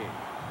Kentucky.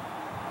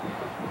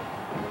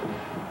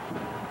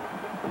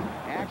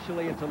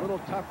 Actually, it's a little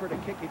tougher to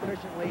kick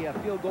efficiently a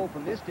field goal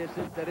from this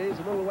distance that is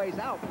a little ways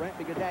out, Brent,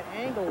 because that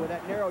angle with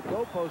that narrow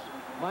goalpost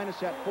minus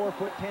that 4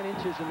 foot 10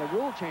 inches in the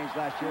rule change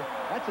last year,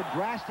 that's a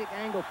drastic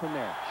angle from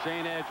there.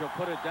 Shane Edge will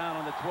put it down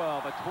on the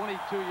 12. A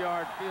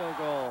 22-yard field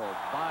goal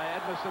by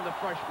Edmondson, the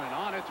freshman,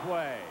 on its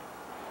way.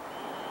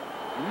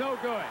 No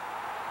good.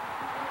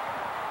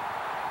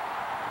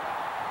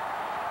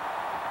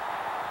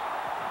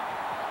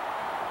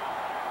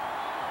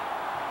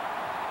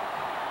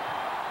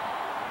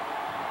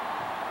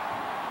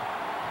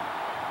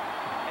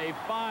 A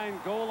fine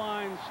goal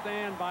line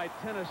stand by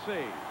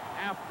Tennessee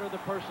after the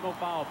personal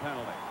foul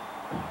penalty.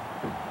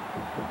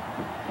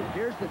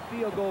 Here's the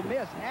field goal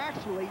miss.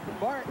 Actually,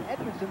 Bart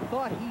Edmondson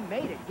thought he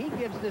made it. He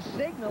gives the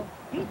signal.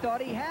 He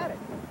thought he had it.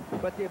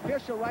 But the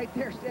official right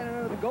there standing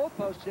under the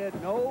goalpost said,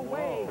 no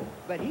way.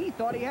 But he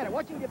thought he had it.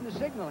 Watch him give him the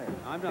signal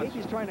here. Maybe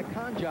he's trying to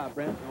con job,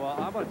 Brent. Well,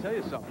 I'm going to tell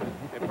you something.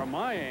 From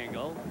my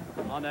angle,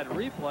 on that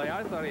replay,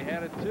 I thought he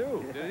had it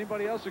too. Did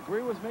anybody else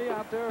agree with me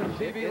out there in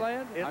TV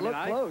land? It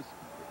looked close.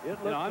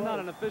 I'm not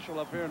an official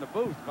up here in the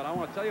booth, but I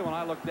want to tell you when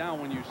I looked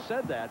down when you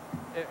said that.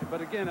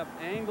 But again, an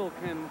angle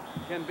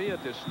can be a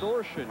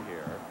distortion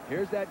here.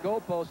 Here's that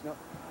goalpost. No.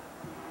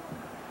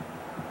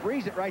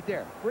 Freeze it right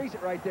there. Freeze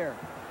it right there.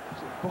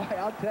 Boy,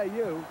 I'll tell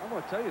you. I'm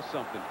going to tell you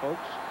something, folks.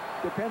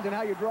 Depends on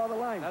how you draw the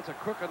line. That's a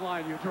crooked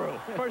line you drew.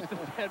 First and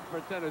 10 for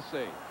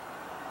Tennessee.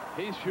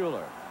 Heath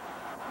Shuler.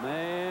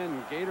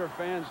 Man, Gator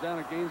fans down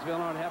at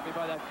Gainesville aren't happy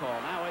by that call.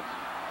 Now it's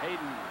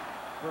Hayden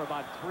for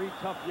about 3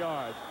 tough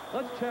yards.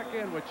 Let's check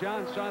in with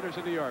John Saunders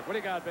in New York. What do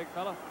you got, big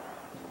fella?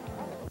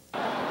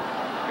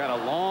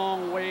 Got a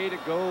long way to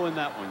go in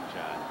that one,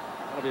 John.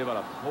 That'll be about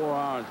a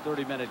 4-hour and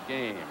 30-minute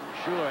game.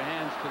 Shuler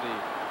hands to the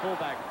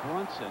fullback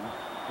Brunson.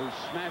 who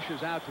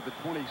smashes out to the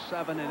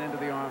 27 and into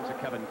the arms of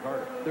Kevin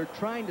Carter. They're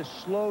trying to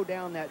slow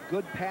down that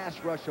good pass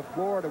rush of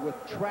Florida with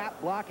trap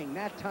blocking.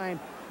 That time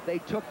they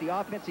took the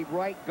offensive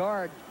right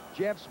guard,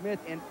 Jeff Smith,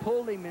 and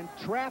pulled him and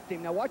trapped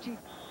him. Now watch him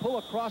pull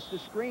across the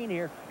screen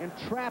here and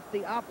trap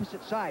the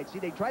opposite side. See,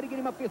 they try to get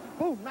him upfield.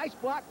 Boom, nice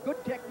block,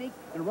 good technique,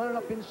 and run it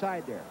up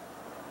inside there.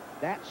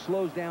 That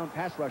slows down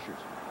pass rushers.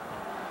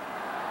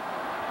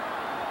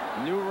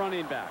 New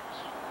running backs.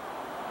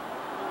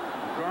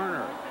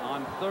 Garner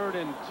on 3rd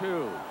and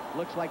 2.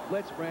 Looks like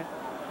blitz, Brent.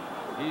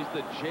 He's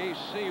the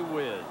JC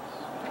Wiz.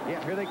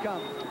 Yeah, here they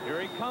come. Here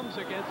he comes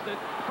against it.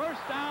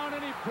 First down,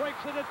 and he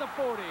breaks it at the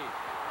 40.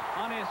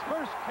 On his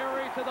first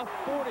carry to the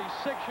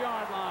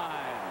 46-yard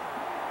line.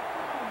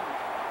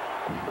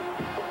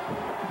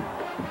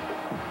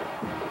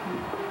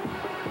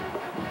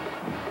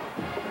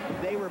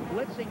 They were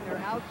blitzing their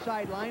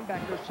outside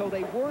linebackers, so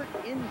they weren't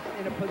in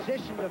a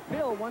position to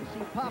fill once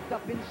he popped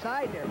up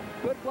inside there.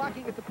 Good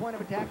blocking at the point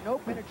of attack, no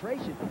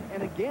penetration.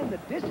 And again, the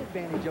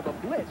disadvantage of a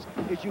blitz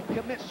is you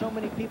commit so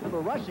many people to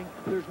rushing,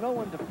 there's no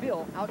one to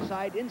fill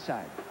outside,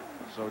 inside.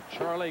 So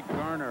Charlie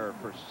Garner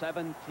for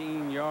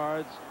 17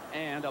 yards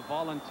and a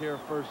volunteer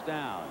first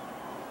down.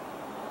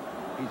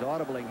 He's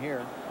audibling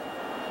here.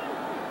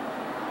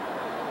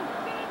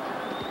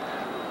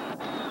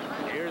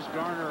 Here's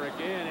Garner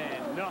again,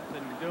 and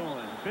nothing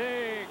doing.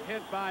 Big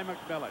hit by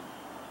McMillan.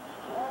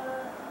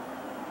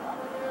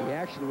 He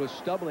actually was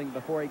stumbling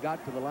before he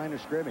got to the line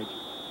of scrimmage.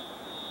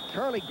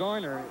 Charlie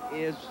Garner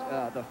is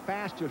the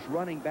fastest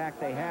running back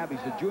they have. He's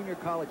a junior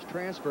college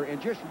transfer and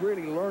just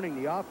really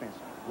learning the offense.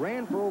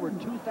 Ran for over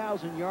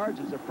 2,000 yards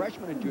as a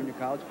freshman in junior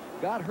college.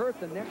 Got hurt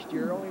the next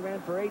year, only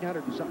ran for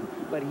 800 and something.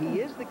 But he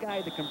is the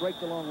guy that can break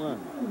the long run.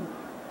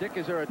 Dick,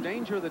 is there a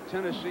danger that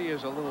Tennessee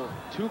is a little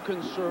too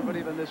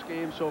conservative in this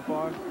game so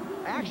far?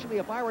 Actually,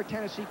 if I were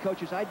Tennessee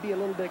coaches, I'd be a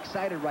little bit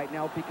excited right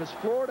now because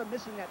Florida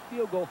missing that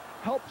field goal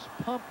helps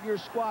pump your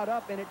squad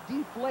up and it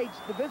deflates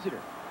the visitor.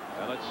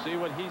 Now let's see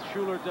what Heath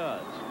Shuler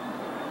does.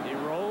 He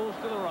rolls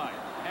to the right,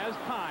 has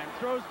time,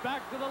 throws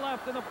back to the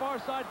left, and the far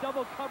side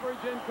double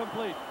coverage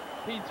incomplete.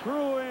 He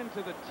threw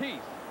into the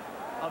teeth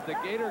of the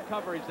Gator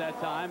coverage that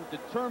time,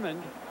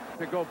 determined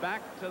to go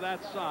back to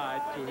that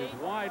side to his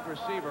wide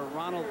receiver,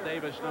 Ronald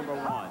Davis, number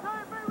 1.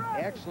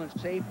 Excellent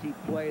safety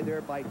play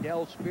there by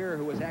Del Spear,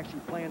 who was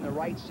actually playing the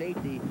right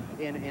safety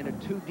in a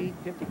 2-deep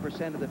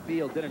 50% of the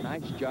field. Did a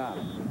nice job.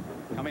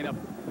 Coming up,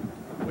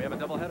 we have a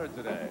doubleheader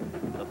today.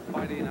 The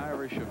Fighting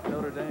Irish of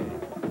Notre Dame.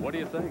 What do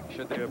you think?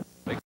 Should they have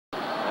big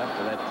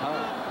after that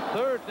time?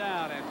 3rd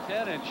down and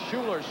 10, and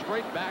Shuler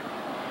straight back.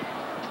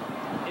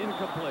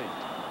 Incomplete.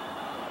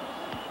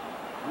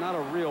 Not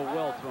a real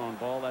well-thrown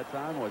ball that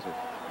time, was it?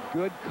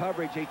 Good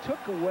coverage. They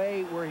took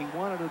away where he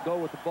wanted to go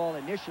with the ball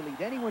initially.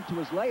 Then he went to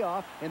his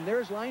layoff, and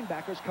there's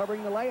linebackers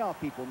covering the layoff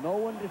people. No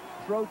one to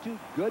throw to.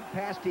 Good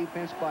pass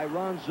defense by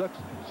Ron Zook's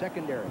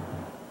secondary.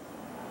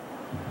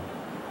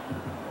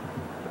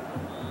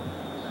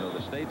 So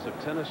the states of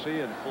Tennessee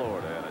and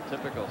Florida in a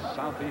typical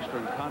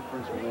Southeastern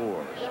Conference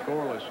war.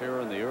 Scoreless here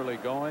in the early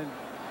going.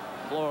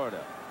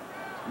 Florida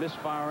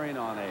misfiring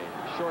on a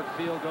short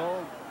field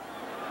goal.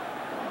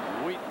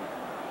 Wheaton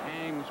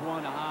hangs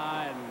one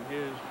high, and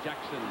here's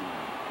Jackson.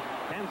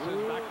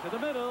 Dances back to the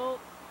middle.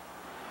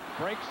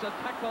 Breaks a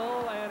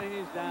tackle, and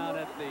he's down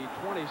at the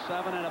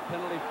 27, and a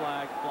penalty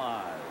flag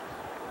flies.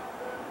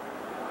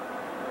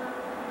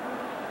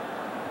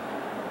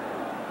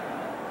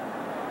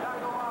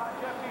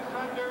 Jesse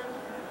Sanders,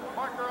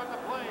 marker on the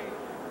play.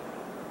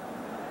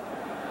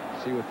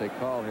 See what they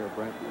call here,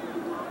 Brent.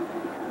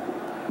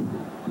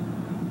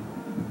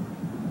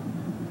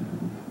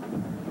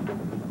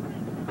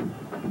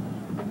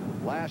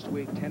 Last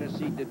week,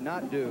 Tennessee did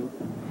not do.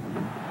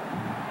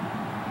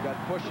 Got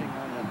pushing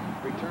on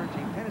the return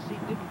team. Tennessee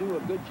didn't do a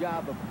good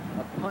job of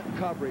punt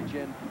coverage,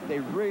 and they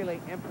really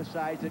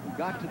emphasized it and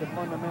got to the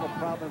fundamental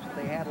problems that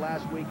they had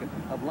last week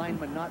of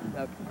linemen not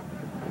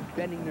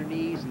bending their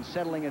knees and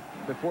settling it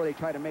before they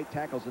try to make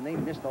tackles, and they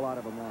missed a lot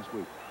of them last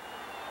week.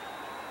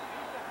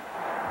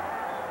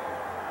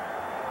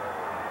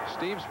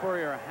 Steve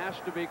Spurrier has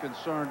to be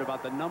concerned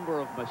about the number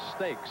of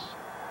mistakes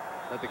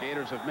that the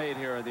Gators have made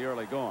here in the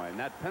early going.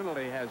 That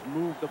penalty has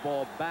moved the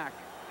ball back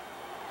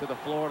to the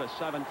Florida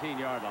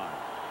 17-yard line.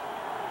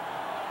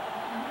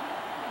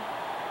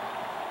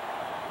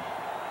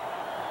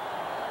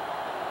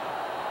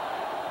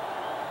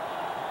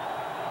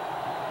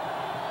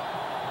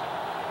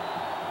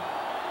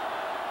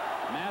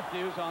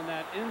 Matthews on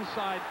that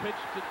inside pitch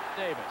to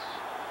Davis,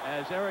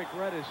 as Eric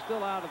Redd is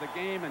still out of the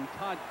game and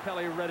Todd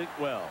Kelly read it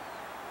well.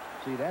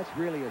 See, that's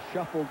really a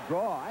shuffled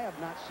draw. I have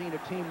not seen a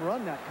team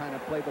run that kind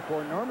of play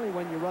before. Normally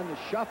when you run the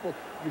shuffle,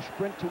 you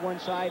sprint to one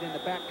side and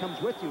the back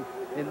comes with you.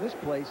 In this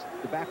place,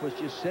 the back was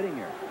just sitting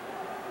there.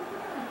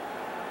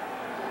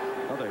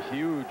 Another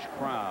huge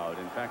crowd.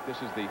 In fact, this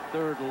is the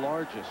 3rd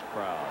largest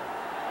crowd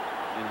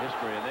in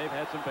history, and they've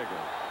had some bigger.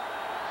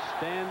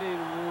 Standing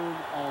room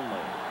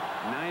only.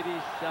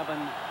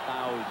 97,000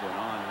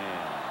 on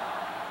hand.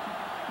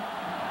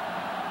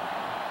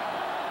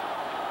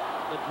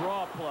 The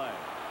draw play.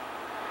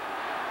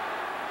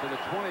 to the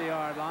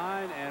 20-yard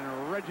line,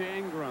 and Reggie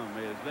Ingram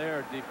is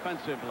there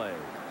defensively.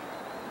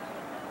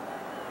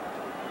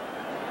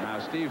 Now,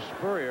 Steve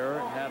Spurrier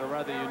had a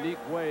rather unique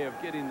way of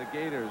getting the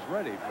Gators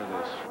ready for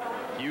this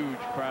huge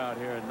crowd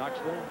here in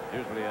Knoxville.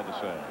 Here's what he had to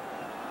say.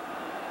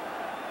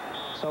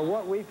 So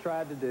what we've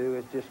tried to do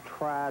is just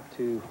try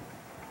to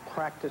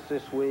practice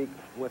this week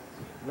with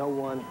no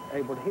one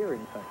able to hear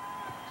anything.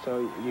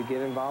 So you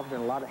get involved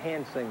in a lot of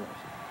hand signals.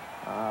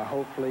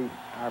 Hopefully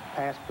our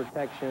pass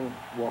protection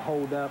will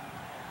hold up,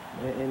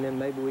 and then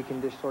maybe we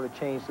can just sort of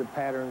change the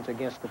patterns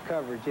against the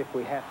coverage if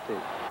we have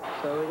to.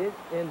 So it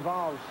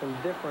involves some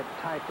different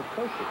type of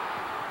coaching.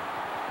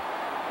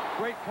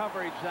 Great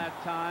coverage that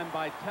time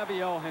by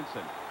Tavio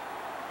Henson.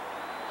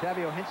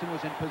 Tavio Henson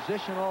was in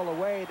position all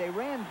the way. They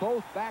ran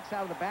both backs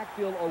out of the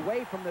backfield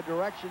away from the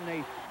direction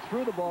they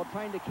threw the ball,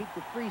 trying to keep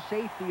the free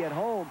safety at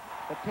home.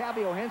 But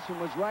Tavio Henson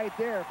was right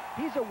there.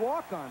 He's a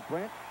walk-on,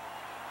 Brent.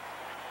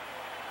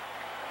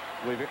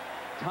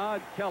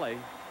 Todd Kelly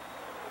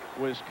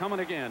was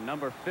coming again,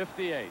 number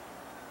 58.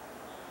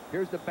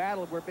 Here's the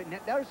battle.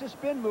 There's the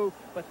spin move,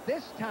 but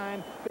this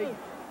time, big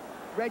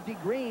Reggie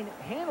Green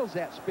handles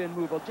that spin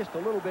move just a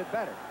little bit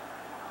better.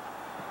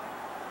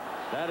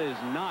 That is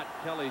not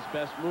Kelly's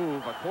best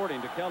move,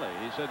 according to Kelly.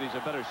 He said he's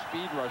a better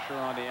speed rusher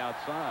on the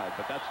outside,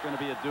 but that's going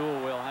to be a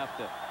duel we'll have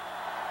to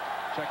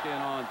check in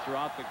on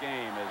throughout the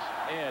game, as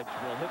Edge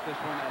will hit this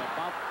one at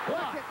about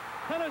block.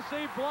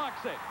 Tennessee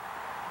blocks it.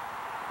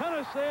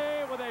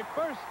 Tennessee with a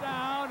first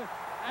down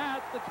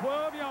at the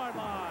 12-yard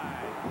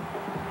line.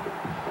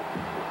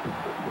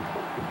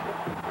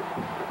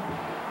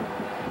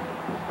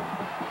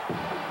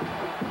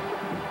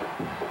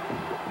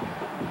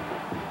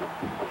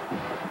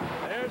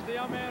 There's the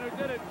young man who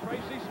did it,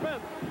 Tracy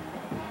Smith.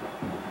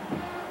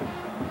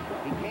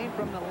 He came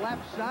from the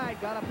left side,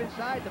 got up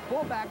inside. The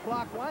fullback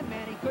blocked one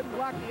man. He couldn't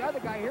block the other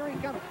guy. Here he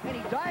comes, and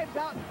he dives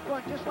out in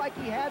front just like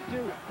he had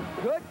to.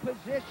 Good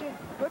position,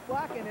 good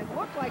block, and it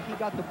looked like he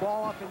got the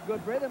ball off in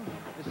good rhythm.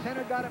 The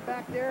center got it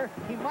back there.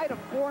 He might have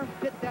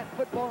hit that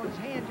football in his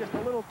hand just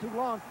a little too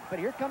long, but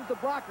here comes the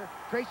blocker,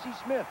 Tracy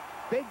Smith.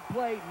 Big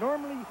play.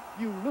 Normally,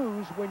 you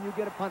lose when you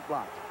get a punt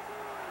block.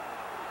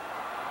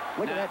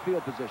 Look at that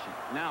field position.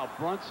 Now,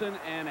 Brunson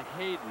and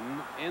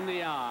Hayden in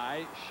the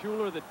eye.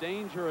 Schuler, the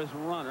dangerous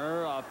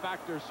runner, a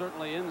factor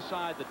certainly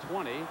inside the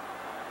 20.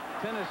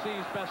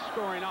 Tennessee's best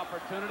scoring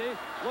opportunity.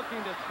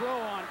 Looking to throw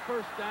on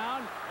first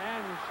down,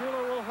 and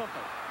Schuler will hoof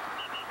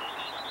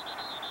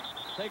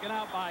it. Taken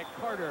out by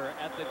Carter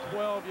at the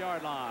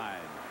 12-yard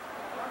line.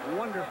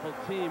 Wonderful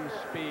team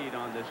speed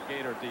on this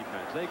Gator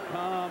defense. They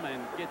come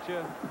and get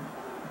you.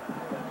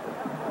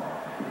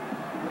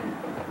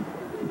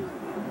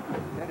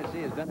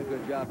 Tennessee has done a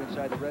good job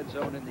inside the red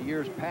zone in the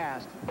years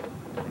past.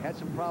 They had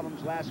some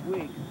problems last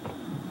week.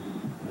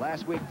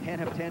 Last week,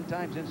 10 of 10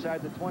 times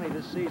inside the 20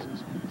 this season.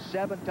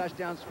 7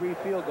 touchdowns, 3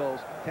 field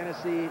goals.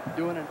 Tennessee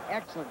doing an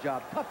excellent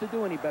job. Tough to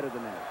do any better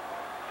than that.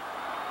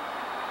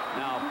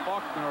 Now,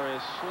 Faulkner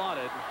is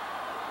slotted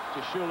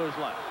to Schuler's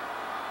left.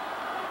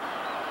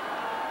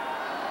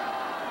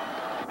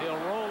 He'll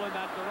roll in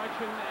that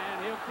direction,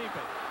 and he'll keep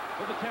it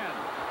to the 10,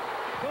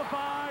 to the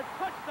 5,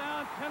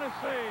 touchdown,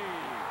 Tennessee.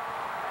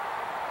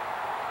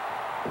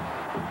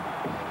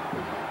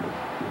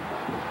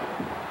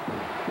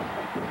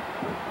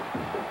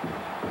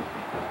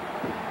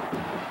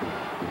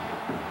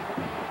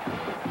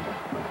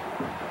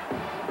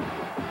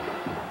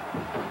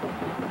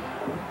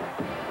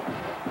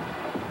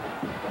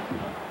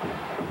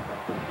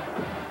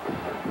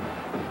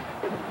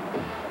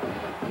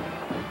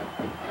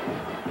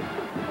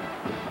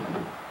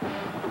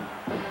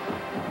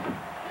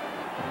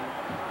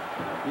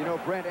 You know,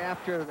 Brent,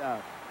 after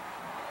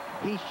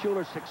Heath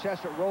Schuler's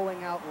success at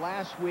rolling out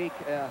last week,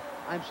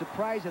 I'm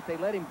surprised that they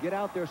let him get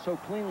out there so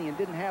cleanly and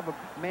didn't have a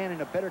man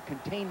in a better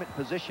containment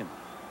position.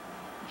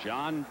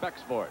 John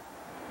Bexford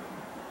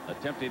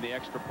attempting the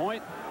extra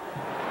point.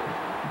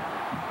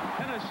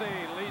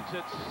 Tennessee leads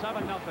it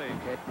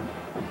 7-0.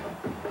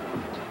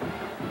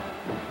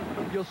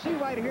 You'll see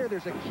right here,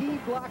 there's a key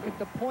block at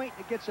the point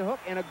that gets a hook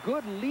and a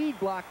good lead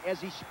block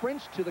as he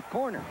sprints to the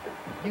corner.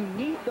 You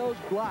need those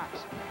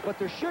blocks, but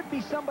there should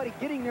be somebody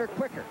getting there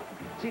quicker.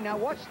 See, now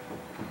watch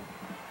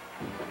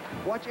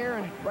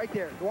Aaron right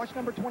there. Watch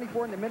number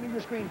 24 in the middle of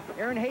your screen,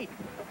 Aaron Hayden.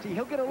 See,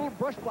 he'll get a little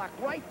brush block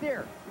right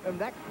there. And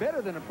that's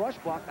better than a brush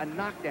block, a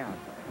knockdown.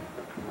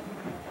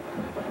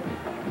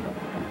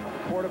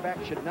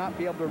 Quarterback should not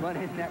be able to run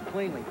in that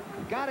cleanly.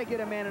 Got to get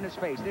a man in his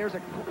face. There's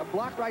a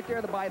block right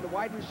there by the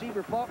wide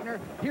receiver, Faulkner.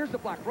 Here's the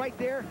block right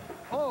there.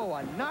 Oh,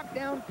 a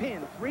knockdown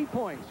pin, 3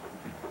 points.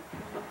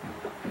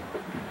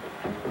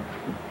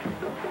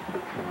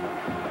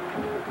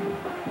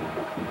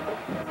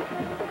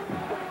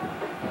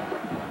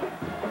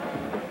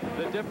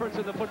 The difference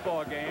in the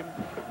football game,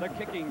 the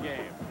kicking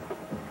game.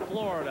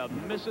 Florida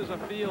misses a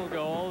field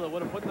goal that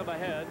would have put them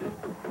ahead.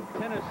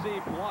 Tennessee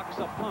blocks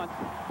a punt,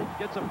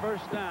 gets a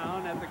first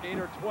down at the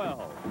Gator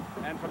 12.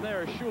 And from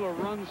there, Shuler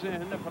runs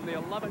in from the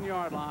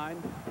 11-yard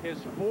line, his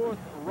 4th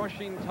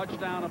rushing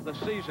touchdown of the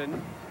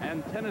season,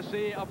 and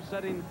Tennessee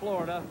upsetting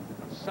Florida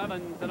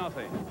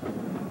 7-0.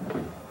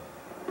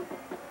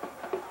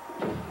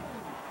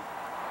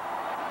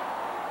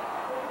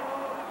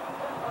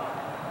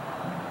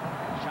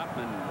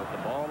 Chapman with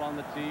the ball on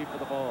the tee for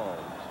the Vols.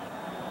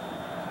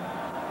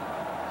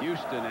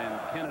 Houston and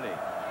Kennedy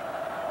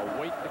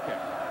await the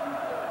kick.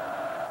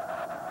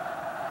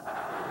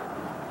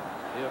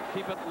 He'll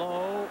keep it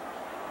low,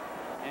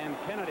 and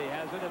Kennedy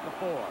has it at the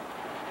 4.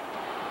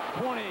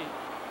 20.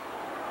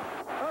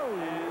 Oh,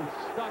 and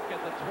stuck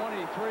at the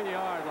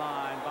 23-yard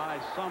line by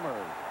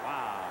Summers.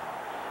 Wow.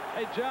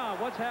 Hey, John,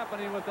 what's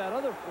happening with that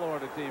other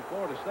Florida team,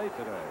 Florida State,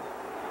 today?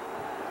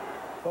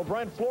 Well,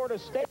 Brent, Florida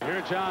State.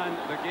 Here, John,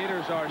 the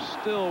Gators are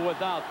still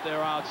without their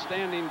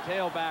outstanding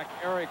tailback,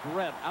 Eric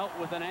Rett, out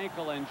with an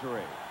ankle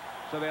injury.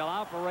 So they'll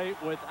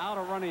operate without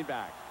a running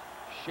back.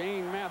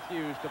 Shane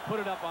Matthews to put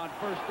it up on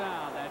first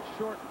down. That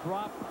short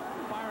drop,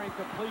 firing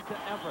complete to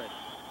Everett.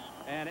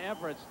 And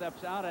Everett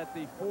steps out at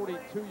the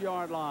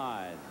 42-yard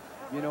line.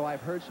 You know,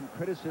 I've heard some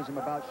criticism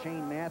about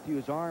Shane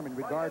Matthews' arm in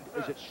regard,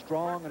 is it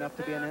strong enough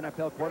to be an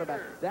NFL quarterback?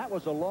 That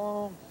was a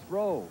long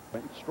throw,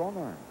 but strong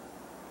arm.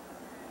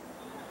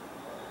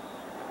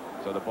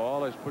 So the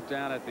ball is put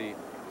down at the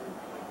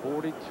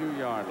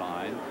 42-yard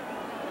line.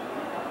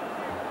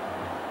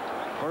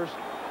 First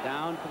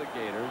down for the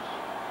Gators.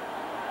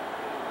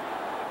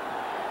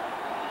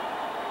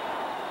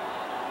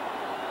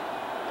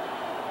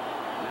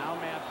 Now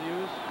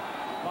Matthews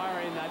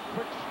firing that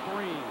quick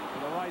screen to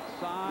the right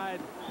side,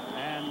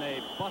 and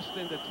they bust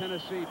into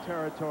Tennessee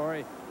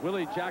territory.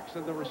 Willie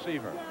Jackson, the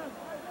receiver.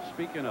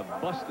 Speaking of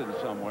busting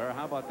somewhere,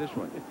 how about this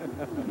one?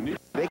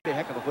 Make a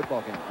heck of a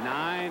football game.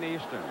 9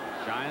 Eastern.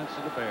 Giants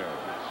and the Bears.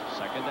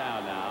 Second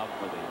down now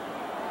for the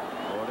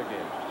Florida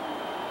Gators.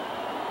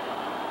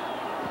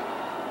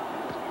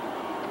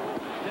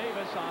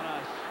 Davis on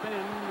a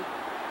spin.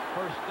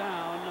 First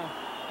down.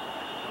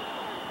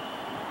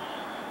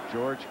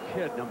 George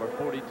Kidd, number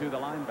 42, the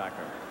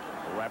linebacker,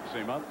 wraps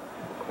him up.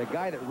 The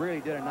guy that really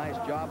did a nice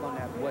job on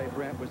that play,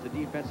 Brent, was the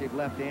defensive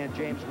left end,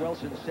 James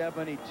Wilson,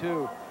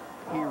 72.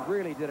 He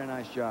really did a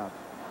nice job.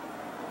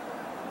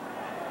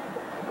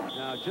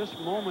 Now, just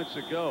moments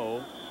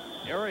ago,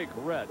 Eric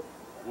Rett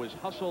was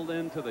hustled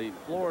into the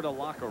Florida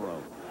locker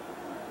room.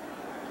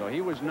 So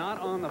he was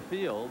not on the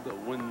field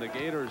when the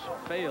Gators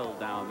failed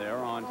down there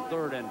on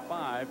 3rd and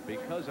 5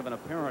 because of an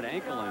apparent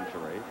ankle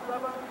injury.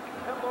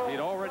 He'd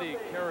already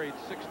carried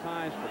 6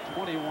 times for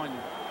 21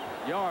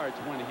 yards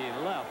when he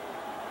left,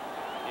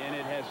 and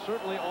it has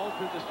certainly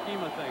altered the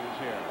scheme of things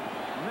here.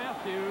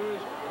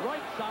 Matthews,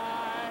 right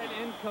side,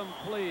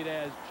 incomplete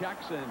as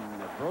Jackson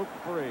broke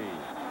free.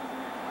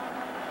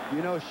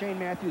 You know, Shane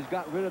Matthews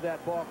got rid of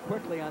that ball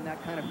quickly on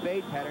that kind of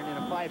fade pattern in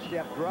a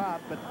 5-step drop,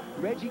 but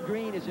Reggie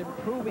Green is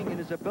improving in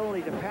his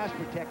ability to pass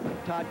protect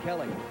Todd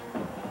Kelly.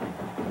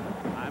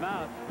 I'm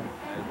out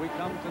as we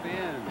come to the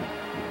end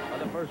of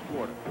the first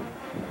quarter.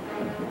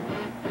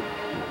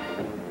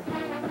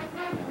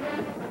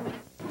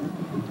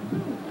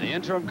 The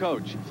interim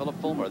coach, Philip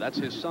Fulmer, that's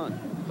his son,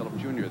 Philip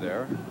Jr.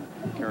 there,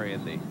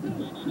 carrying the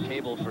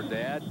cable for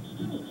Dad.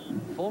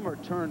 Fulmer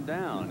turned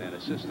down an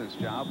assistant's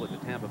job with the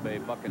Tampa Bay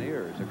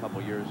Buccaneers a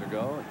couple years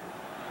ago.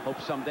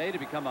 Hopes someday to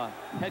become a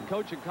head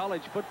coach in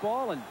college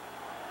football, and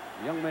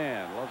the young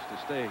man loves to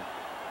stay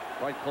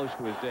right close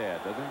to his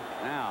dad, doesn't he?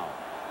 Now,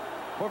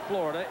 for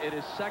Florida, it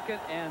is 2nd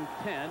and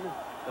 10.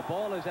 The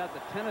ball is at the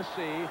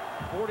Tennessee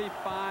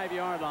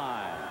 45-yard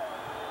line.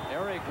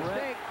 Eric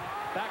Rett,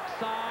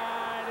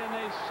 backside, and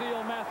they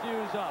seal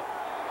Matthews up.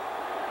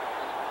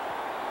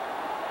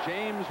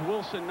 James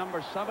Wilson,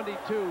 number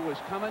 72, was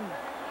coming,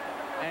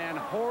 and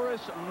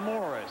Horace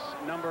Morris,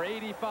 number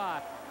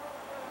 85.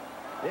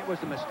 It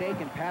was a mistake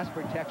in pass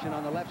protection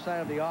on the left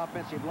side of the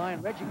offensive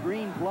line. Reggie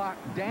Green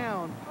blocked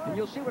down, and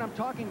you'll see what I'm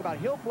talking about.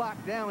 He'll block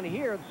down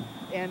here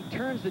and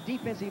turns the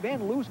defensive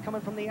end loose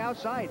coming from the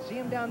outside. See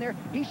him down there?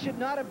 He should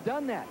not have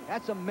done that.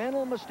 That's a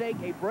mental mistake,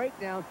 a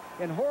breakdown,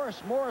 and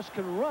Horace Morris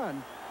can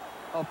run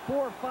a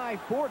 4.5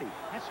 40.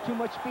 That's too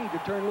much speed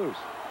to turn loose.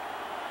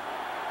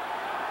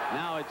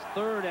 Now it's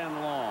 3rd and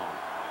long.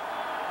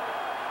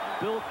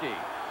 Bilkey,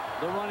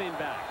 the running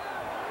back.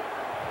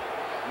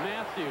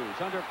 Matthews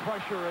under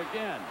pressure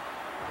again.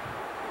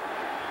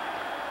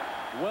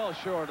 Well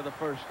short of the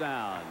first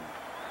down.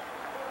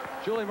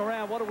 Julie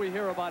Moran, what do we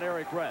hear about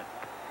Eric Rett?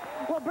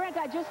 Well, Brent,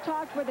 I just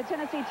talked with the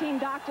Tennessee team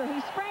doctor. He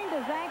sprained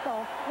his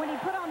ankle when he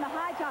put on the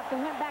high tops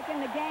and went back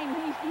in the game.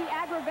 He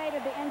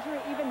aggravated the injury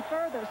even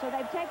further. So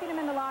they've taken him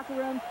in the locker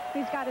room.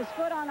 He's got his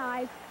foot on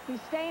ice.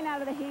 He's staying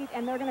out of the heat,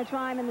 and they're going to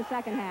try him in the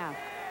second half.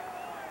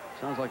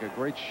 Sounds like a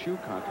great shoe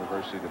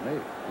controversy to me.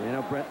 You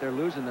know, Brent, they're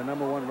losing the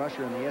 #1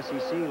 rusher in the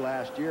SEC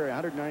last year,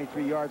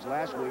 193 yards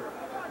last week.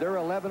 They're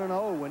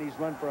 11-0 when he's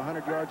run for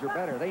 100 yards or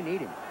better. They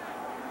need him.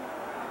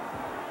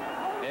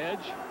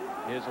 Edge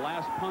His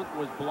last punt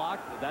was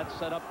blocked. That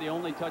set up the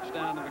only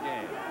touchdown of the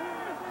game.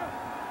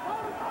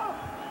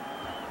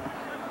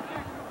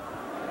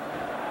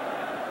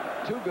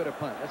 Too good a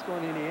punt. That's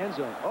going in the end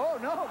zone. Oh,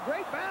 no.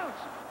 Great bounce.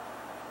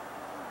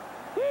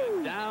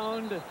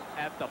 Downed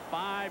at the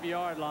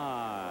 5-yard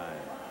line.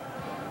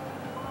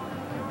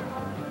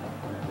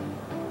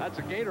 That's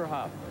a Gator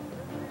hop.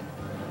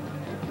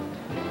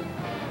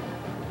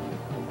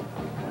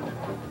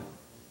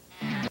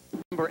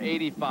 Number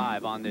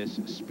 85 on this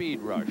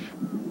speed rush.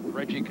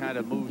 Reggie kind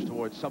of moves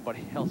towards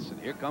somebody else, and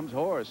here comes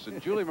Horace.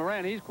 And Julie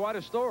Moran, he's quite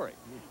a story.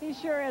 He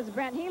sure is,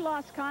 Brent. He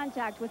lost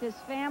contact with his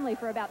family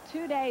for about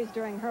 2 days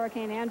during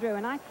Hurricane Andrew,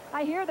 and I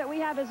hear that we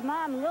have his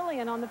mom,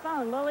 Lillian, on the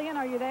phone. Lillian,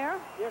 are you there?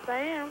 Yes, I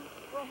am.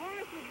 Well,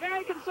 Horace was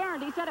very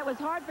concerned. He said it was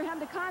hard for him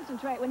to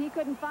concentrate when he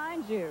couldn't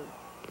find you.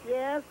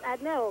 Yes, I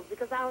know,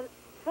 because our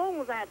phone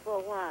was out for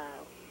a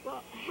while.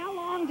 Well, how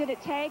long did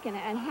it take, and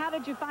how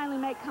did you finally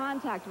make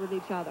contact with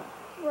each other?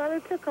 Well,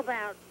 it took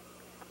about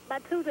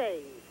 2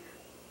 days.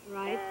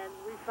 Right. And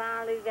we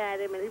finally got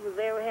him, and he was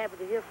very happy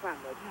to hear from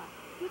us.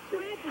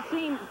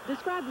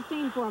 Describe the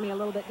scene for me a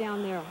little bit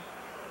down there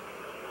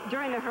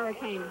during the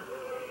hurricane.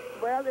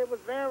 Well, it was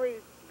very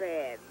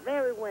bad,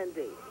 very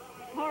windy.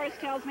 Horace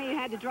tells me you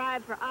had to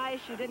drive for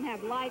ice. You didn't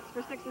have lights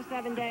for 6 or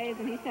 7 days,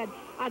 and he said,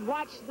 I'd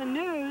watch the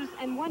news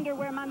and wonder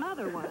where my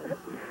mother was.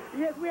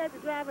 Yes, we had to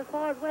drive as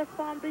far as West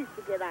Palm Beach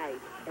to get ice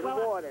and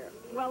water.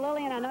 Well,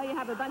 Lillian, I know you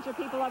have a bunch of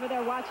people over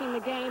there watching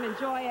the game.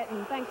 Enjoy it,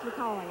 and thanks for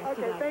calling us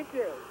Okay, tonight. thank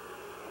you.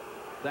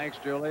 Thanks,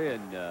 Julie,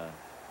 and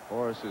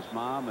Horace's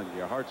mom, and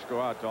your hearts go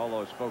out to all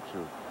those folks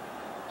who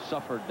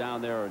suffered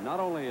down there,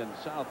 not only in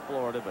South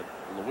Florida, but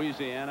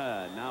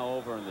Louisiana, and now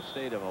over in the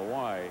state of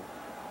Hawaii.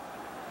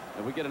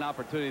 If we get an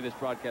opportunity in this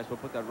broadcast, we'll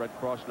put that Red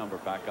Cross number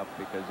back up,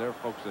 because there are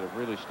folks that have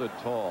really stood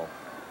tall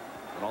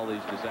in all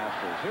these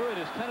disasters. Here it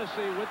is,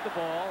 Tennessee with the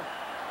ball,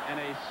 and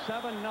a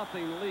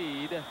 7-0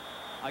 lead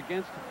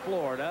against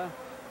Florida,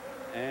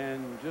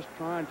 and just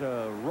trying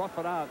to rough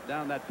it out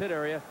down that pit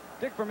area.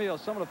 Dick Vermeil,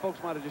 some of the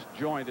folks might have just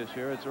joined us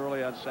here. It's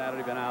early on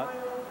Saturday, been out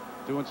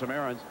doing some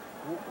errands.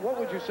 What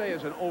would you say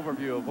is an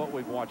overview of what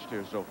we've watched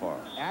here so far?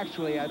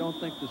 Actually, I don't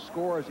think the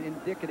score is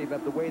indicative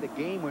of the way the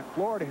game went.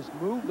 Florida has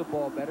moved the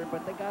ball better,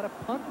 but they got a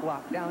punt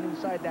block down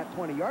inside that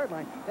 20-yard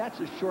line. That's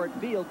a short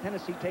field.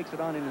 Tennessee takes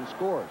it on in and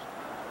scores.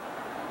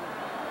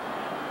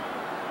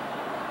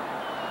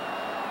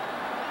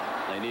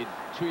 They need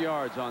 2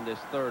 yards on this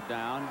 3rd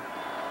down.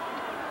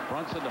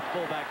 Brunson, the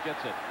fullback,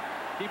 gets it.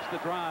 Keeps the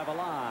drive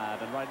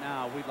alive, and right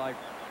now we'd like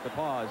to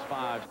pause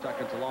 5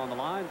 seconds along the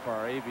line for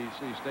our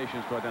ABC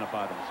stations to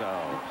identify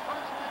themselves.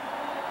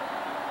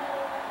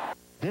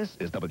 This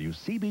is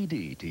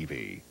WCBD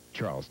TV,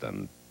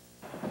 Charleston.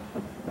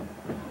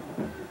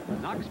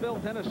 Knoxville,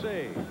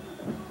 Tennessee.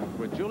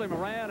 With Julie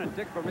Moran and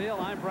Dick Vermeil,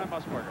 I'm Brent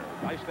Musburger.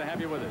 Nice to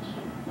have you with us.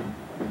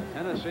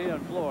 Tennessee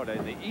and Florida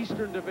in the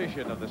Eastern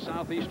Division of the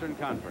Southeastern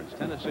Conference.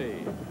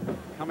 Tennessee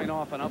coming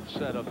off an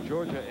upset of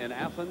Georgia in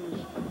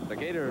Athens. The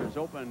Gators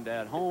opened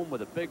at home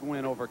with a big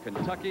win over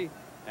Kentucky,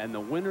 and the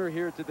winner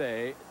here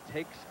today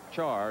takes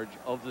charge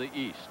of the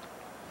East.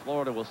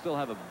 Florida will still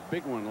have a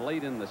big one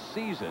late in the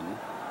season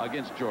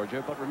against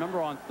Georgia, but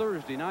remember, on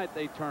Thursday night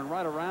they turn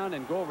right around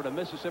and go over to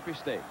Mississippi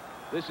State.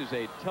 This is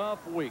a tough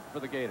week for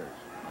the Gators.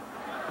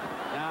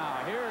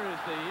 Now, here is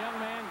the young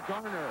man,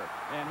 Garner,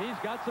 and he's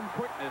got some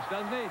quickness,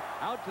 doesn't he?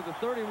 Out to the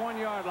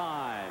 31-yard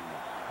line.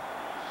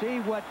 See,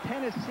 what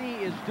Tennessee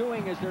is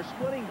doing is they're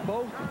splitting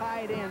both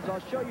tight ends. I'll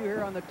show you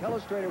here on the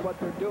telestrator what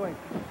they're doing.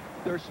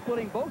 They're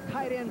splitting both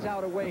tight ends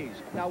out a ways.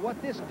 Now,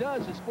 what this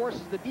does is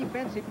forces the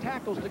defensive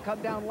tackles to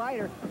come down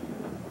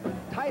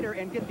tighter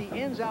and get the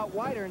ends out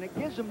wider, and it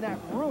gives them that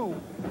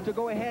room to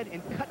go ahead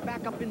and cut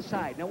back up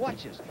inside. Now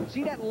watch this.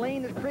 See that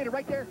lane that's created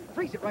right there?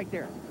 Freeze it right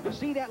there.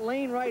 See that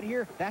lane right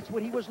here? That's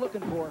what he was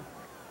looking for.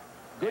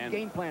 Good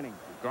game planning.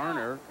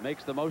 Garner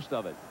makes the most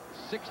of it.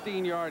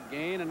 16-yard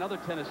gain, another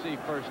Tennessee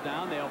 1st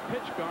down. They'll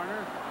pitch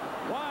Garner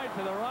wide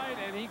to the right,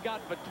 and he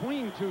got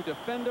between 2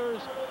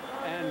 defenders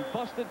and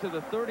busted to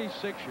the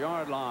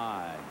 36-yard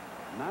line.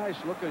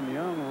 Nice-looking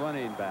young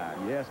running back.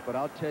 Yes, but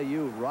I'll tell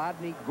you,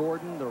 Rodney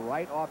Gordon, the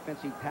right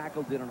offensive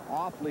tackle, did an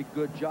awfully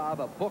good job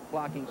of book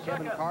blocking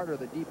Kevin Carter,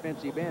 the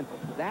defensive end.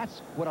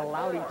 That's what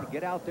allowed him to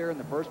get out there in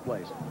the first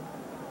place.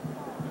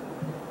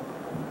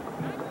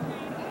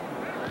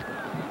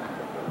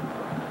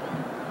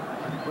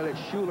 Well,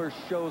 Schuler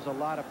shows a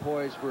lot of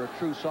poise for a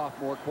true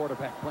sophomore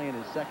quarterback playing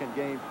his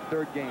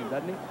 3rd game,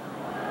 doesn't he?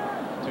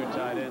 2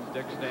 tight ends.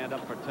 Dick stand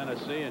up for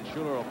Tennessee, and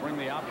Schuler will bring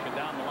the option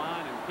down the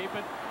line and keep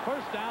it.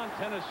 1st down,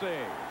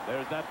 Tennessee.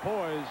 There's that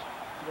poise.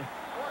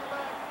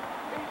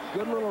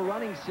 Good little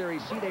running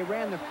series. See, they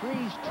ran the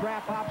freeze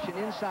trap option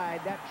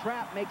inside. That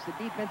trap makes the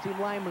defensive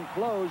lineman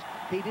close.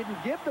 He didn't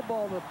give the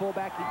ball to the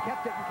fullback. He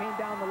kept it and came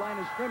down the line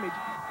of scrimmage.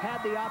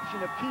 Had the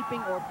option of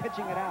keeping or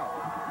pitching it out.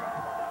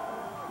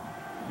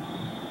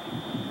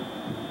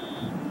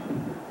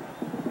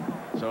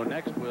 So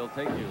next we'll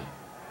take you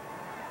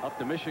up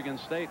to Michigan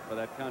State for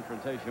that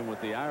confrontation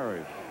with the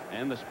Irish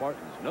and the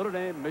Spartans. Notre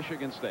Dame,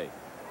 Michigan State.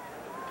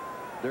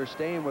 They're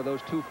staying with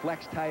those two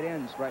flex tight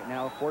ends right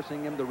now,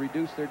 forcing them to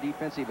reduce their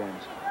defensive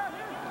ends.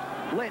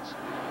 Blitz.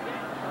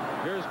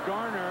 Here's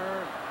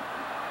Garner,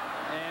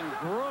 and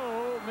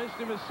Groh missed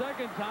him a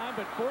second time,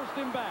 but forced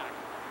him back.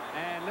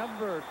 And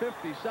number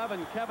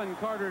 57, Kevin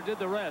Carter, did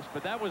the rest.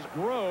 But that was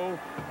Groh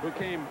who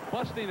came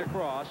busting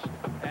across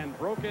and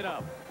broke it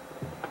up.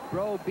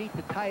 Groh beat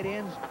the tight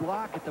end's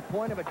block at the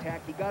point of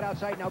attack. He got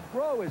outside. Now,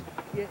 Groh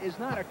is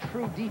not a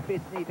true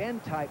defensive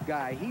end type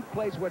guy. He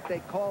plays what they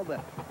call the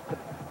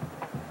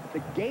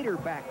gator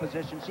back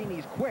position, seeing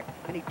he's quick,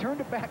 and he turned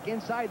it back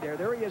inside there.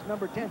 There he is,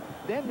 number 10.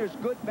 Then there's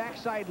good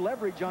backside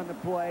leverage on the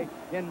play,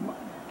 and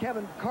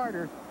Kevin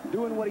Carter,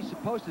 doing what he's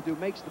supposed to do,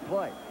 makes the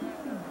play.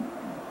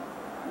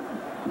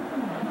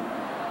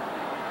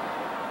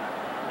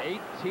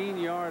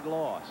 18-yard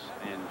loss,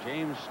 and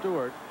James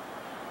Stewart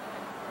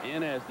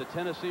in as the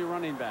Tennessee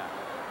running back.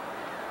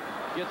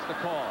 Gets the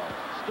call.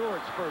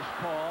 Stewart's first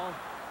call,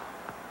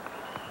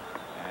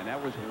 and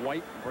that was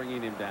White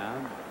bringing him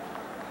down.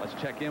 Let's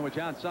check in with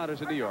John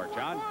Saunders in New York.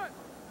 John?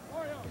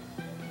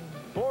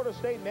 Florida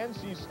State and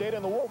NC State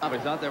in the Wolf. I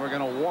thought they were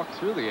going to walk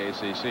through the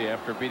ACC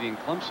after beating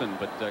Clemson,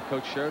 but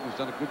Coach Sheridan's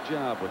done a good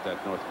job with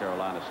that North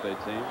Carolina State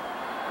team.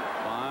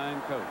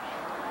 Fine coach.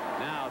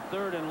 Now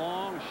 3rd and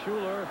long.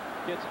 Schuler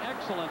gets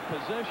excellent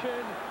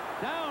position.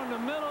 Down the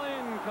middle,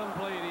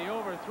 incomplete. He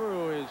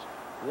overthrew his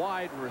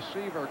wide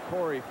receiver,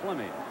 Corey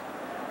Fleming.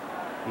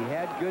 He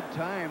had good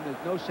time.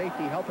 There's no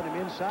safety helping him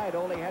inside.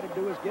 All he had to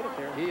do is get it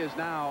there. He is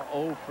now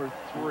 0 for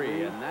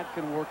 3, and that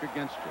can work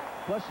against you.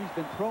 Plus, he's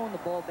been throwing the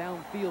ball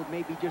downfield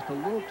maybe just a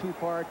little too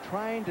far,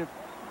 trying to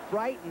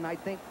frighten, I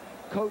think,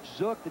 Coach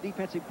Zook, the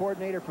defensive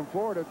coordinator from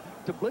Florida,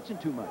 to blitzing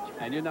too much.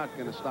 And you're not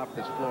going to stop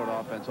this Florida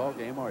offense all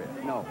game, are you?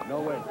 No, no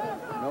way.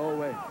 No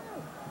way.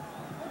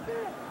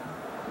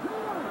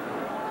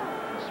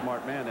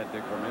 Smart man, that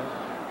Dick Vermeil.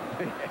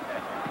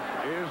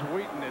 Here's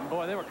Wheaton, and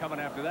boy, they were coming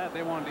after that.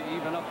 They wanted to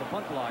even up the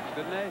punt blocks,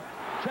 didn't they?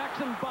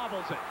 Jackson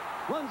bobbles it,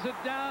 runs it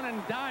down,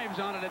 and dives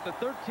on it at the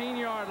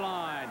 13-yard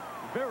line.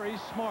 Very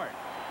smart.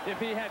 If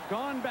he had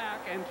gone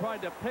back and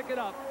tried to pick it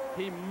up,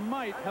 he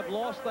might have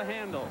lost the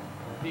handle.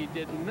 He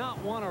did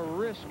not want to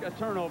risk a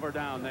turnover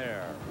down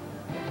there.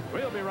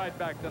 We'll be right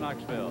back to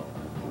Knoxville.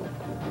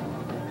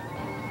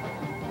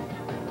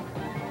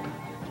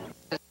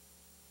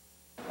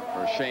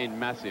 For Shane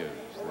Matthews,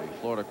 the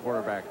Florida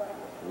quarterback,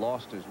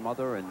 lost his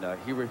mother, and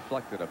he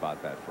reflected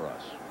about that for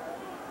us.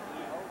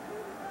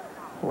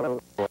 What a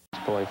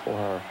play for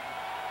her.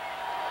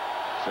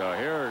 So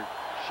here,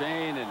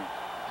 Shane and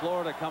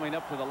Florida coming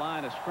up to the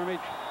line of scrimmage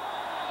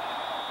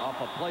off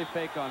a play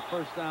fake on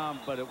 1st down,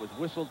 but it was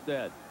whistled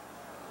dead.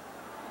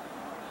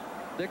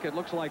 Dick, it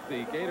looks like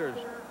the Gators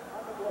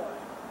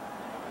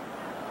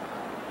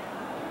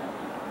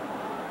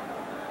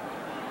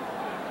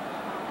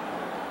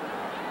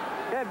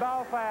dead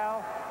ball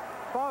foul.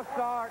 False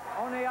start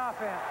on the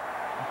offense.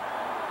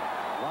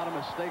 A lot of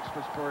mistakes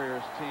for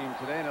Spurrier's team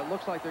today, and it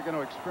looks like they're going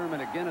to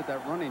experiment again at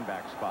that running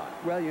back spot.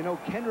 Well, you know,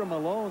 Kendra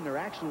Malone,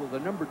 the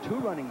number 2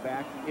 running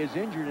back, is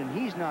injured, and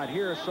he's not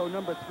here. So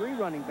number 3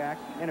 running back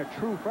and a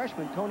true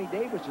freshman, Tony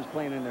Davis, is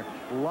playing in there.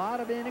 A lot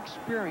of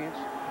inexperience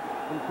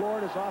in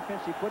Florida's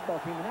offensive football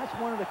team, and that's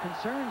one of the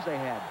concerns they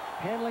had,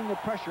 handling the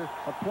pressure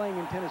of playing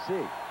in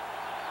Tennessee.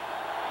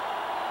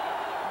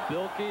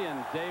 Bilkey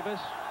and Davis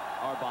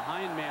are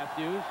behind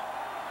Matthews.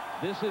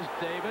 This is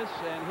Davis,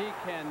 and he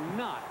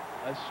cannot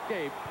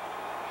escape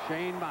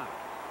Shane Bonham.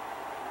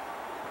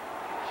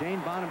 Shane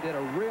Bonham did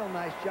a real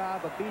nice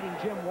job of beating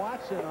Jim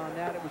Watson on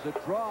that. It was a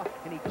draw,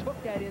 and he took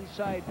that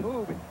inside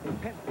move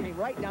and came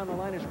right down the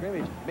line of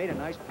scrimmage. Made a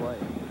nice play.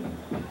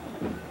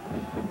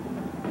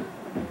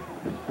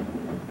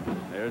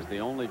 There's the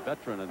only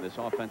veteran in this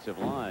offensive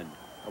line.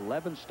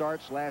 11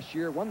 starts last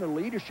year, won the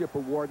leadership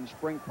award in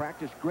spring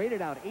practice,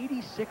 graded out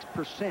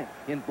 86%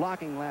 in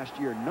blocking last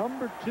year,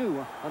 number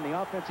 2 on the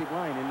offensive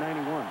line in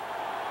 91.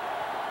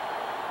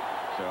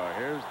 So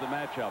here's the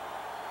matchup.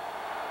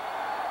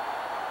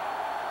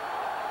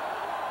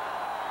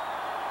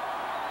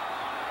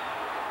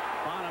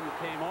 Bonham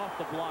came off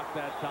the block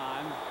that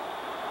time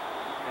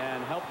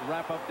and helped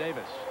wrap up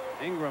Davis.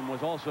 Ingram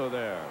was also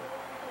there.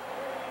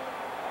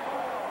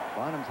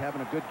 Bonham's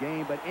having a good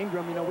game, but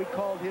Ingram, you know, we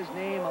called his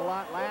name a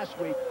lot last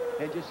week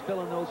and just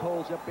filling those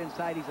holes up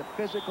inside. He's a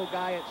physical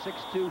guy at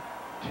 6'2",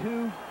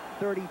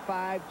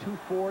 235,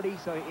 240,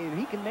 so and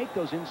he can make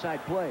those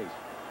inside plays.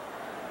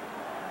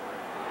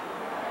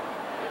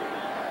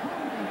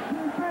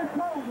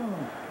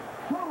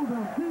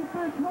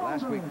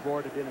 Last week,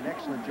 Florida did an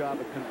excellent job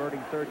of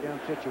converting 3rd down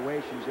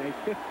situations, and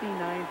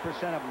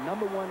 59% of them,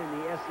 number 1 in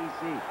the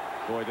SEC.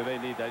 Boy, do they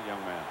need that young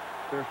man.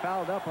 They're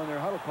fouled up on their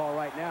huddle call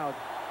right now.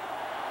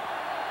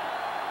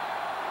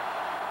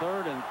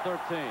 3rd and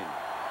 13.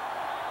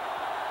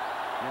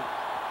 Yeah.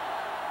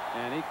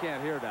 And he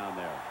can't hear down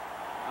there.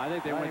 I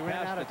think they went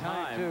past the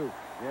time too.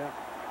 Yeah.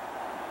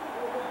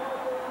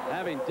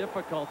 Having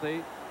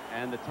difficulty,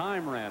 and the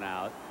time ran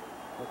out.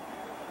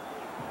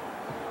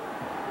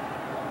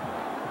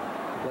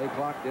 Play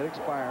clock did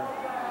expire.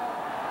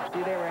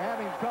 See, they were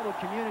having trouble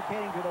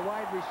communicating to the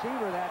wide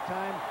receiver that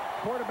time.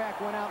 Quarterback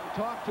went out and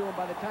talked to him.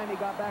 By the time he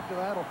got back to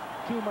the huddle,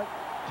 too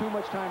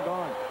much time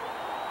gone.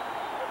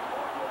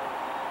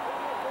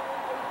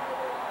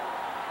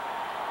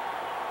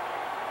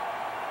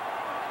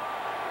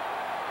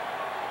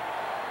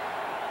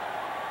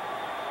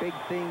 Big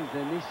things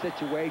in this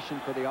situation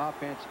for the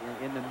offense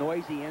in the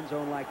noisy end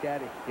zone like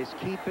that is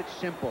keep it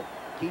simple.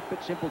 Keep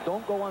it simple.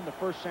 Don't go on the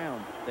first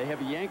sound. They have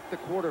yanked the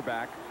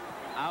quarterback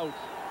out,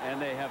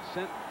 and they have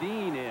sent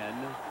Dean in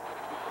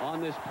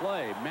on this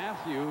play.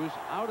 Matthews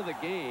out of the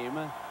game,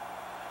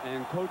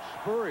 and Coach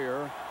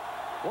Spurrier,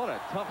 what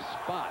a tough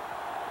spot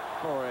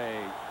for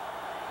a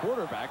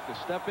quarterback to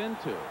step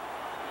into.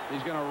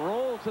 He's going to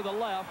roll to the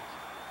left,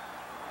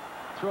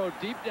 throw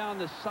deep down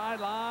the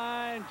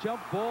sideline,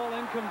 jump ball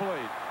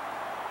incomplete.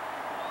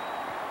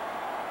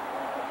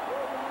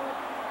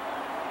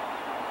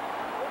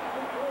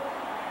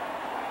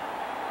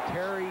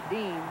 Terry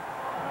Dean.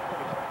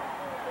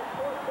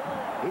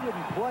 He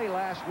didn't play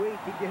last week.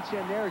 He gets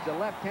in there as a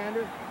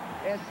left-hander,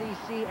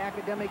 SEC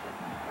academic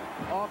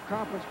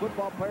all-conference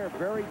football player,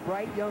 very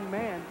bright young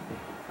man.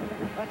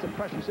 That's a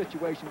pressure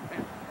situation,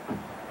 man.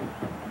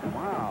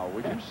 Wow,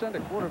 would you send a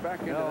quarterback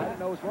into that? I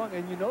know it's wrong.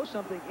 And you know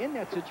something, in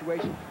that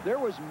situation, there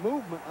was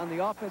movement on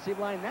the offensive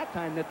line that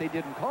time that they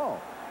didn't call.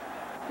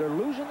 They're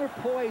losing their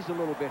poise a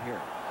little bit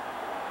here.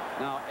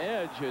 Now,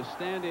 Edge is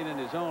standing in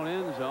his own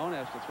end zone,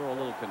 has to throw a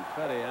little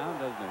confetti out,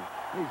 doesn't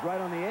he? He's right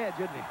on the edge,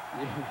 isn't he?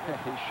 Yeah,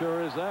 he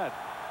sure is that.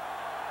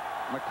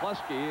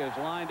 McCluskey is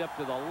lined up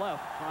to the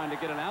left, trying to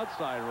get an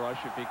outside rush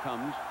if he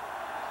comes.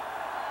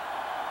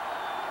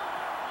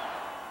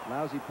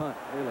 Lousy punt,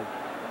 really.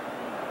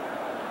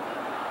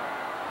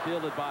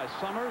 Fielded by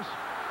Summers.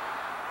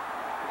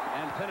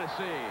 And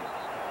Tennessee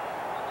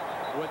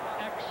with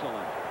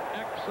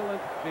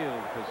excellent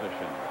field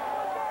position.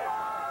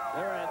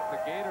 They're at the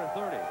Gator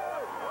 30.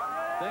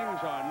 Things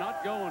are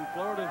not going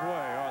Florida's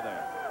way, are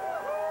they?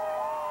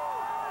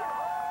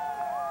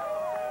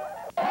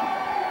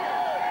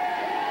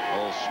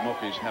 Old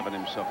Smokey's having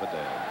himself a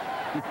day.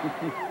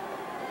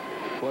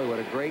 Boy, what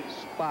a great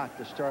spot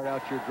to start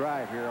out your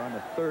drive here on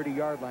the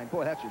 30-yard line.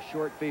 Boy, that's a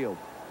short field.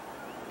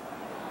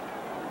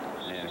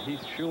 And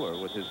Heath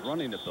Schuler, with his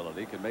running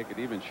ability, can make it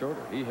even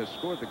shorter. He has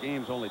scored the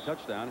game's only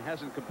touchdown,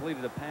 hasn't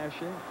completed a pass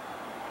yet.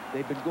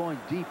 They've been going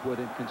deep with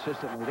him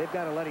consistently. They've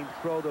got to let him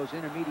throw those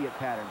intermediate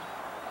patterns.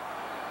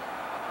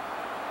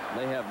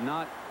 They have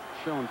not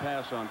shown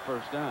pass on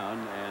first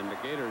down, and the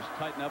Gators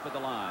tighten up at the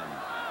line.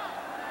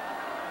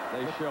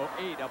 They show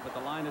 8 up at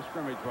the line of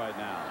scrimmage right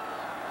now.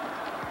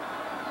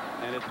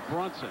 And it's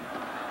Brunson.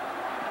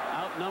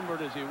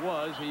 Outnumbered as he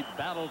was, he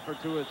battled for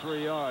 2 or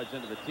 3 yards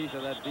into the teeth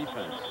of that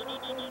defense.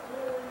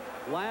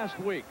 Last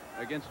week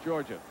against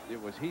Georgia,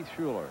 it was Heath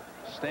Schuler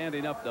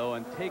standing up, though,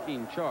 and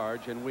taking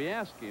charge, and we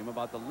asked him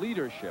about the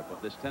leadership of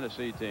this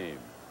Tennessee team.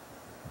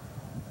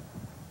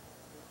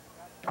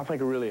 I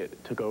think it really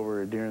took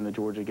over during the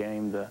Georgia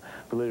game, the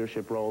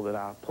leadership role that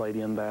I played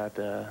in that.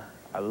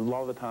 A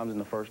lot of the times in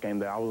the first game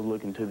that I was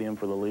looking to them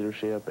for the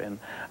leadership, and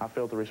I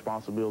felt the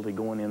responsibility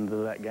going into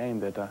that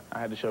game that I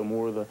had to show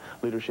more of the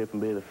leadership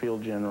and be the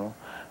field general,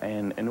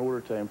 and in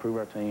order to improve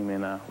our team,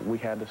 and we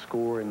had to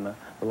score in the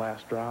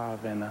last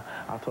drive, and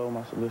I told them,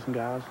 I said, listen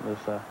guys,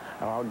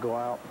 I'll go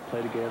out,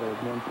 play together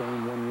as one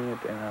team, one unit,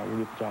 and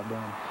we'll get the job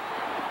done.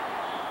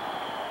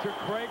 To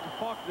Craig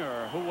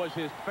Faulkner, who was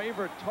his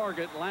favorite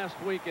target last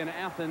week in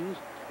Athens,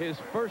 his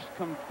first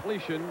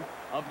completion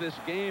of this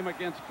game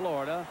against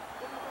Florida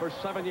for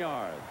 7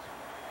 yards.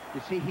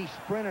 You see, he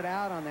sprinted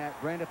out on that,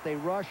 Brent. If they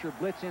rush or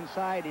blitz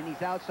inside and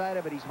he's outside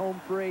of it, he's home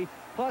free.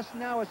 Plus,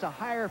 now it's a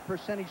higher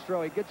percentage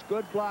throw. He gets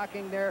good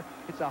blocking there.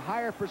 It's a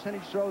higher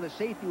percentage throw. The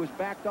safety was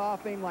backed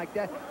off him like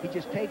that. He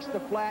just takes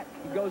the flat,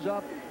 he goes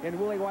up, and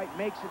Willie White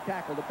makes the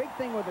tackle. The big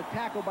thing with the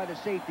tackle by the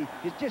safety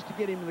is just to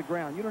get him to the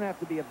ground. You don't have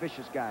to be a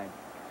vicious guy.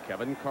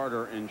 Kevin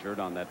Carter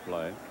injured on that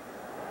play.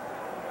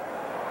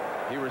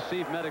 He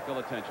received medical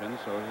attention,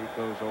 so he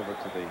goes over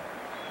to the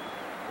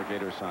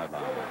Gator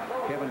sideline.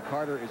 Kevin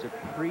Carter is a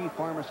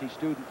pre-pharmacy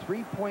student,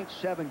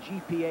 3.7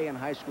 GPA in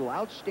high school,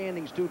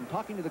 outstanding student.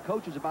 Talking to the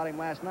coaches about him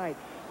last night,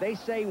 they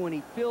say when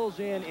he fills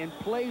in and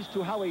plays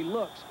to how he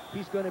looks,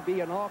 he's going to be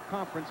an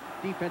all-conference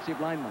defensive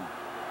lineman.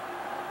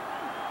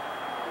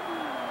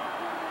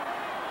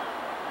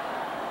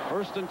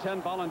 First and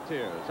 10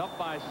 Volunteers, up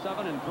by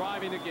 7 and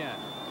driving again.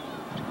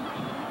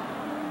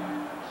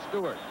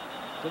 Stewart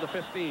to the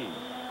 15.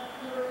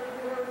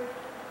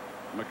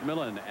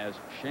 McMillan as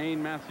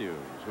Shane Matthews,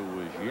 who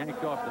was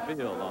yanked off the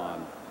field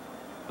on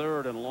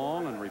 3rd and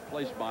long and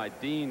replaced by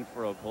Dean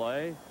for a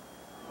play,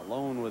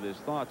 alone with his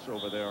thoughts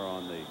over there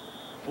on the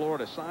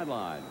Florida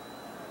sideline.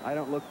 I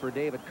don't look for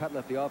David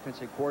Cutcliffe, the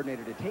offensive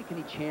coordinator, to take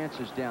any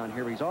chances down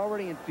here. He's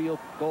already in field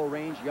goal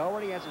range. He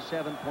already has a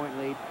 7-point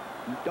lead.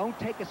 Don't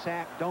take a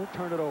sack. Don't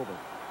turn it over.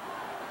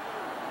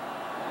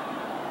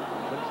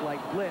 Looks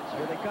like blitz.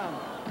 Here they come.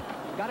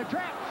 Got a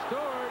trap.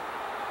 Stewart.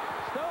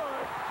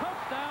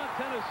 Touchdown,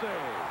 Tennessee.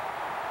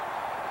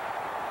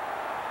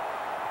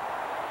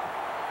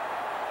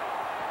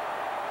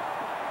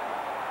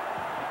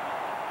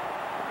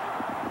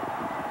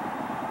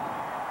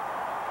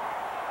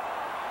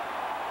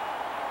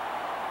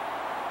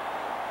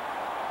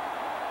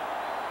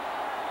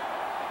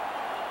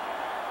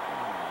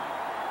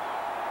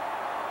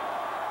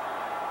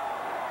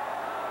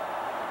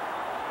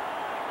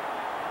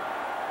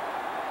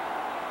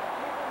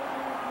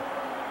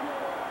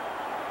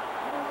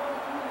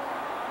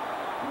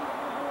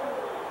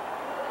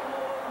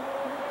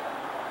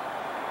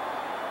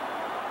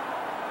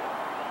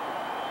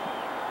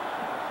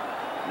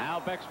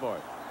 Now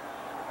Bexford.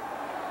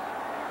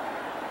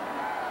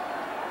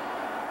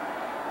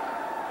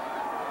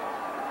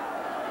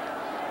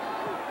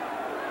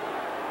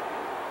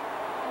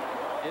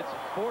 It's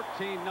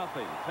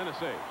 14-0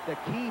 Tennessee. The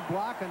key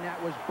block on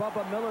that was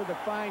Bubba Miller, the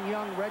fine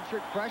young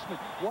redshirt freshman.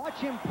 Watch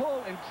him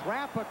pull and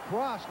trap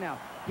across now.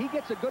 He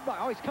gets a good block.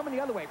 Oh, he's coming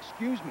the other way.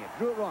 Excuse me. I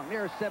drew it wrong.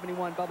 There's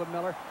 71, Bubba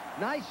Miller.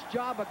 Nice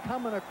job of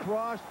coming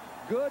across.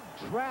 Good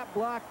trap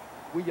block.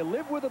 When you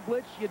live with a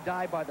blitz, you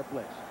die by the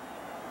blitz.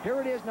 Here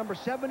it is, number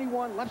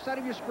 71, left side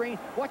of your screen.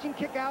 Watch him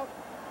kick out.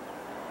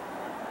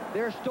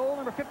 There's Stoll,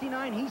 number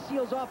 59. He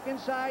seals off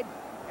inside.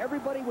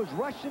 Everybody was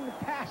rushing the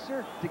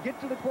passer to get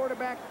to the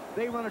quarterback.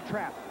 They run a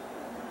trap.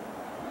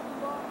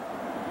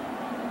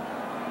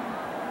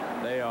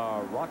 They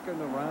are rocking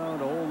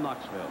around old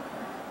Knoxville.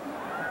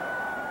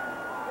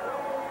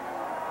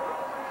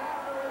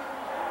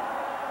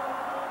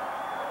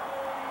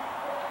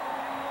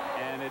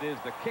 And it is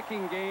the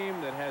kicking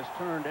game that has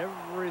turned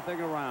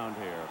everything around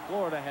here.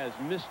 Florida has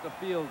missed a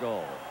field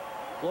goal.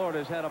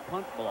 Florida's had a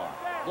punt block.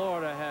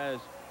 Florida has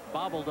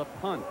bobbled a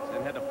punt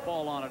and had to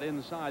fall on it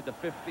inside the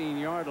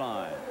 15-yard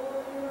line.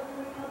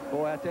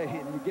 Boy, I tell you,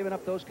 you're giving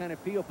up those kind of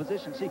field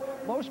positions. See,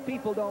 most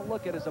people don't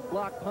look at it as a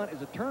block punt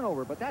as a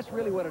turnover, but that's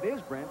really what it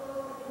is, Brent.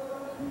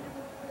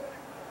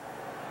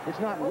 It's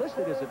not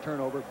listed as a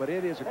turnover, but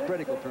it is a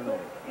critical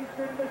turnover.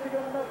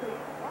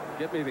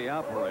 Get me the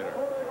operator.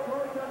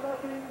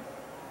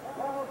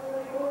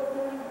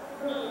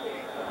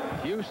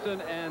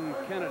 Houston and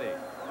Kennedy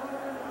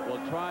will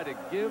try to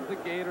give the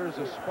Gators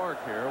a spark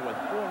here with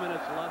 4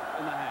 minutes left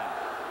in the half.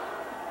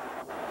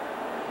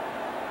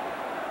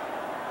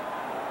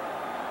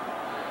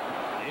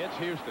 It's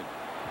Houston.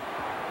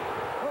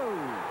 Oh,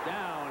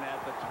 down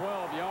at the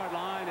 12-yard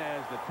line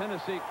as the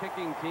Tennessee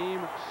kicking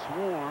team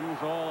swarms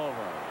all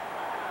over.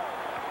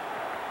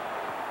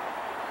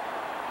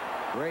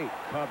 Great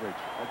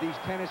coverage. These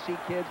Tennessee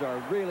kids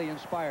are really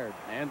inspired.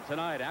 And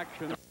tonight,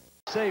 action.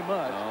 Say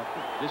much. No,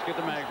 just get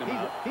the Magnum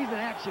out. He's an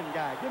action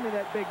guy. Give me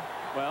that big.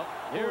 Well,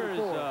 here's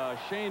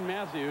Shane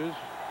Matthews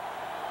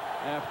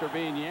after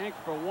being yanked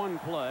for one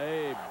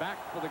play, back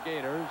for the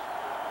Gators.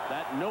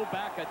 That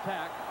no-back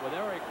attack with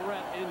Eric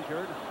Rett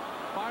injured,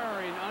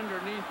 firing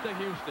underneath to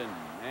Houston.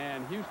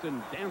 And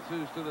Houston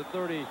dances to the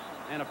 30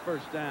 and a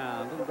first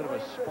down. A little bit of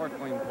a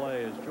sparkling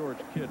play as George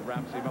Kidd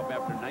wraps him up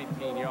after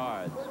 19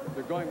 yards.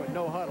 They're going with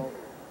no huddle.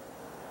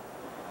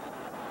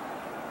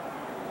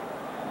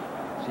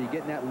 So you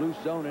get in that loose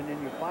zone, and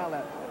then you find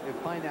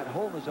that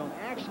hole in the zone.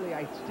 Actually,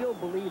 I still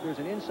believe there's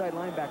an inside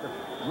linebacker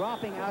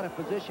dropping out of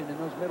position in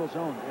those middle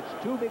zones.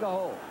 It's too big a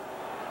hole.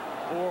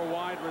 4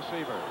 wide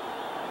receivers.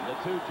 The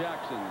 2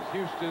 Jacksons,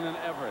 Houston and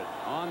Everett,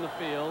 on the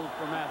field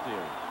for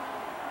Matthews.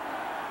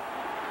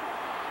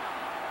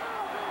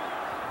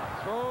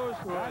 Throws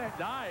to a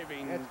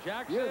diving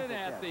Jackson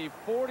at the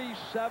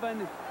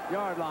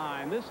 47-yard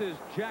line. This is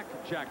Jack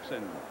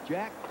Jackson.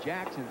 Jack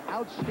Jackson,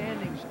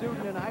 outstanding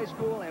student in high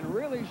school, and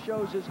really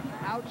shows his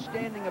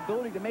outstanding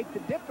ability to make the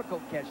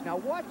difficult catch. Now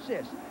watch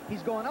this.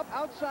 He's going up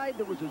outside.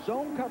 There was a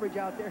zone coverage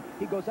out there.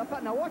 He goes up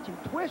out. Now watch him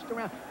twist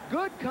around.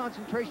 Good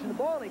concentration of the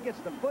ball. He gets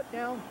the foot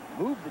down,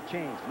 move the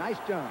chains. Nice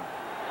job.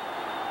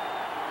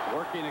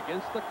 Working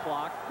against the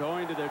clock,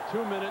 going to their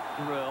 2-minute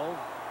drill.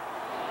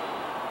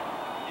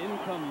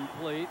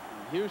 Incomplete.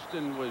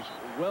 Houston was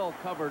well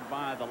covered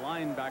by the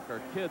linebacker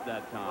Kidd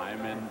that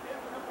time, and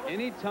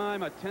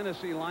anytime a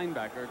Tennessee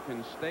linebacker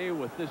can stay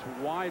with this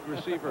wide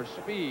receiver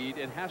speed,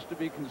 it has to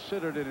be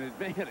considered an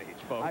advantage,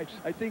 folks.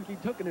 I think he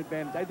took an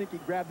advantage. I think he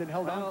grabbed and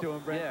held on to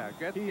him, Brent.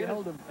 Yeah, he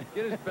held him.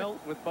 Get his belt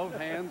with both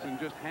hands and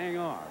just hang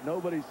on.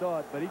 Nobody saw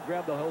it, but he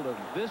grabbed a hold of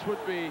him. This would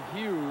be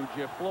huge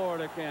if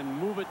Florida can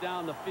move it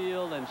down the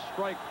field and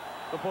strike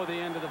before the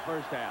end of the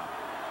first half.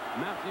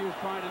 Matthews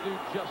trying to do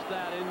just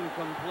that,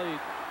 incomplete.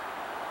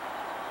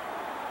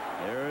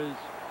 There's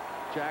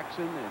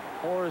Jackson and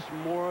Horace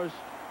Morris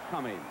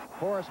coming.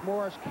 Horace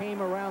Morris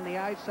came around the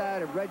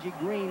outside of Reggie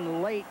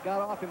Green late, got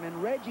off him,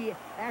 and Reggie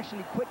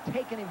actually quit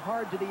taking him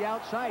hard to the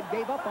outside,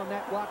 gave up on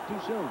that block too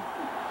soon.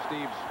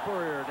 Steve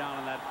Spurrier down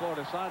on that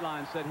Florida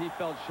sideline said he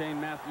felt Shane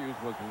Matthews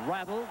was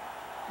rattled.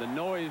 The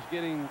noise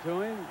getting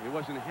to him. He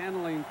wasn't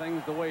handling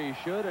things the way he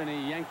should, and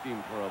he yanked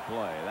him for a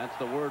play. That's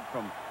the word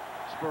from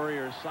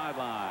Spurrier's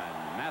sideline.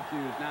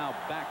 Matthews now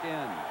back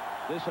in.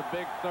 This a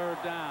big third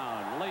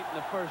down late in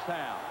the first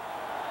half.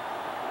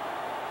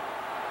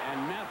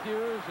 And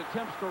Matthews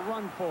attempts to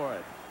run for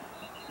it.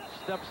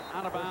 Steps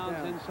out of bounds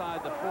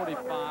inside the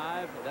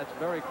 45. That's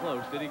very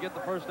close. Did he get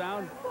the first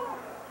down?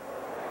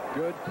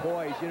 Good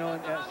poise. You know,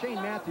 Shane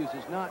Matthews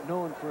is not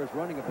known for his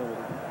running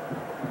ability.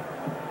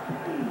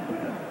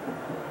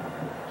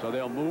 So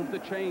they'll move the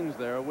chains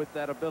there with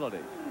that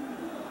ability.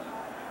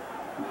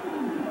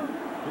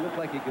 He looked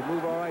like he could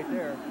move all right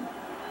there.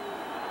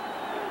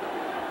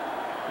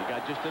 He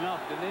got just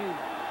enough, didn't he?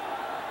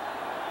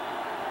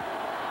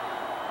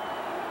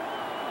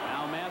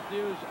 Now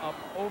Matthews up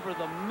over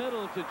the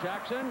middle to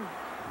Jackson.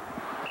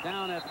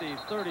 Down at the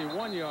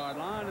 31-yard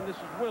line, and this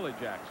is Willie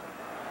Jackson.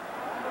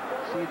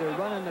 See, they're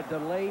running the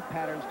delay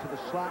patterns to the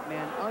slot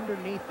man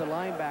underneath the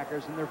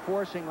linebackers, and they're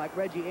forcing, like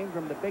Reggie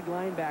Ingram, the big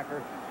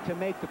linebacker, to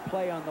make the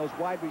play on those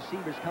wide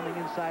receivers coming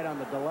inside on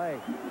the delay.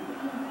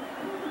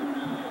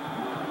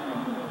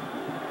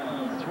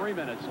 3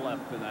 minutes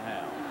left in the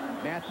half.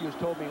 Matthews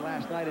told me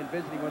last night in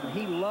visiting with him,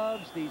 he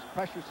loves these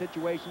pressure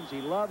situations.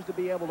 He loves to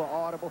be able to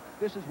audible.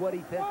 This is what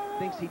he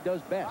thinks he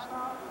does best.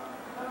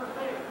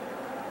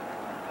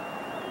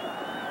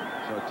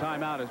 So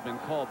timeout has been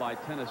called by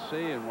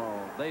Tennessee, and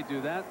while they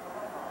do that,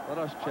 let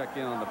us check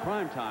in on the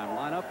primetime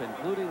lineup,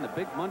 including the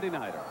big Monday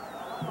nighter.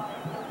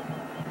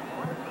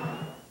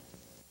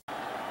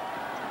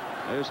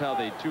 Here's how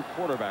the two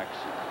quarterbacks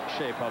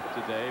shape up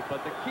today,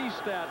 but the key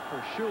stat for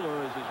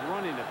Shuler is his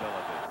running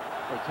ability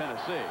for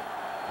Tennessee,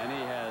 and he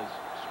has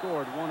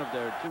scored one of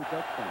their 2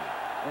 touchdowns.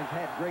 And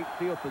had great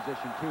field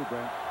position too,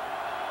 Brent.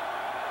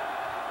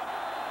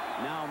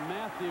 Now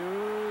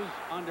Matthews,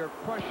 under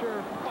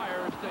pressure,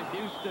 fires to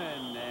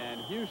Houston,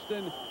 and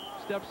Houston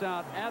steps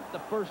out at the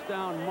first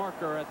down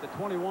marker at the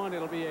 21.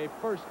 It'll be a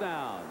first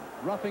down.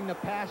 Roughing the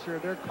passer.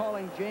 They're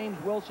calling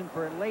James Wilson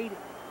for a late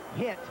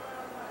hit.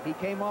 He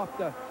came off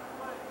the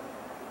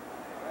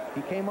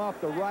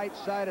right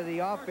side of the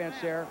offense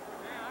there.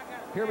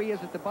 Here he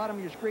is at the bottom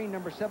of your screen,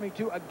 number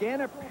 72.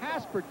 Again, a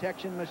pass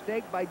protection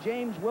mistake by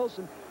James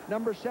Wilson,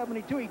 number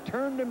 72. He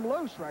turned him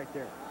loose right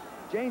there.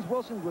 James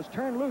Wilson was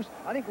turned loose.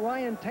 I think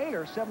Ryan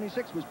Taylor,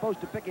 76, was supposed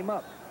to pick him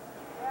up.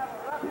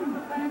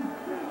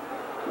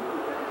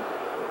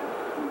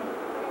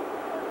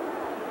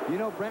 You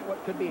know, Brent,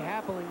 what could be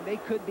happening? They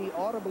could be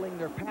audibling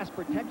their pass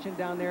protection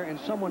down there and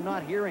someone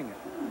not hearing it.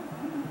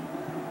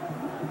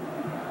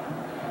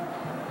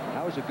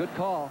 That was a good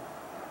call.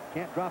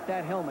 Can't drop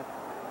that helmet.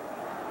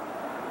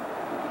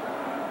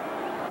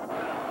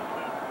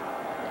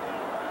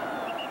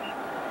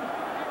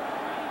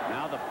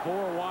 Now the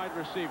 4 wide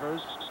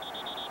receivers.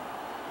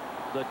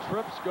 The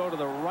trips go to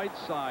the right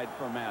side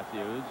for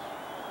Matthews.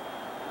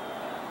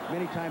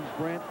 Many times,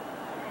 Brent,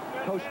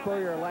 Coach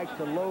Spurrier likes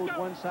to load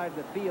one side of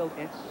the field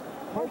and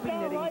hoping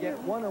that he can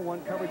get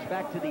one-on-one coverage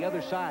back to the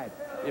other side.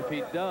 If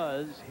he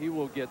does, he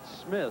will get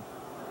Smith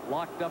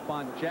locked up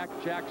on Jack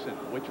Jackson,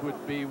 which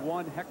would be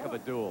one heck of a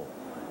duel.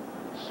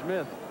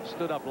 Smith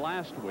stood up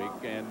last week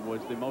and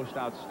was the most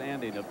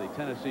outstanding of the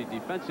Tennessee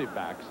defensive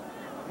backs.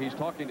 He's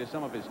talking to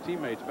some of his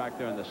teammates back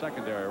there in the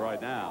secondary right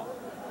now.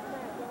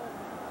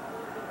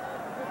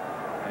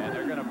 And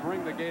they're going to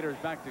bring the Gators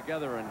back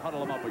together and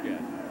huddle them up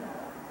again.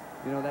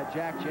 You know, that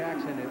Jack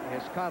Jackson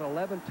has caught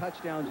 11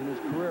 touchdowns in his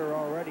career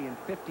already and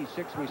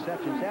 56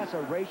 receptions. That's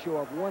a ratio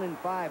of 1 in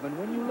 5. And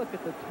when you look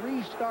at the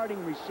 3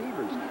 starting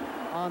receivers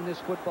on this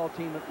football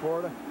team at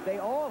Florida, they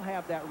all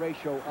have that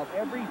ratio of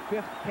every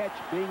 5th catch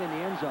being in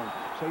the end zone.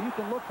 So you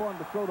can look for them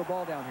to throw the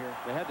ball down here.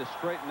 They had to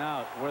straighten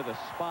out where the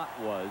spot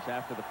was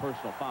after the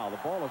personal foul. The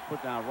ball is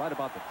put down right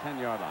about the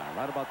 10-yard line,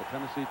 right about the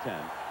Tennessee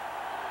 10.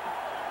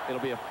 It'll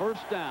be a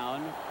first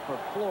down for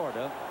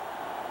Florida.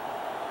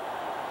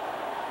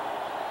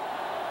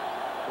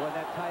 Boy,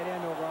 that tight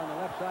end over on the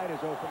left side is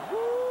open.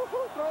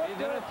 He's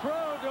going to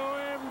throw to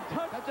him.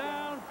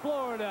 Touchdown,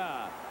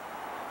 Florida.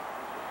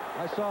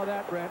 I saw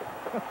that, Brent.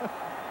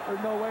 There's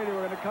no way they were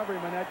going to cover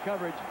him in that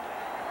coverage.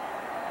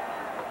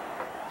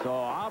 So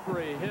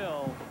Aubrey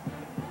Hill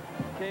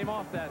came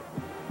off that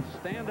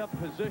stand-up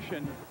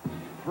position,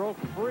 broke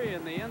free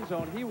in the end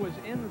zone. He was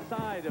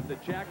inside of the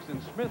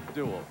Jackson-Smith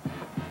duel.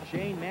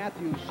 Shane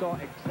Matthews saw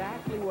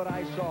exactly what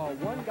I saw.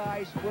 One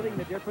guy splitting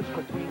the difference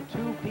between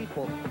 2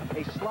 people,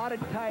 a slotted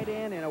tight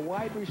end and a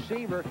wide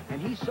receiver, and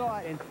he saw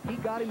it, and he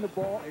got him the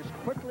ball as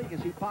quickly as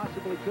he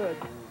possibly could.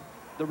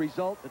 The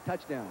result, the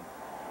touchdown.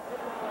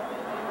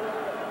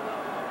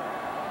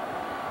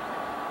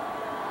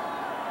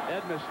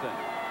 Edmiston.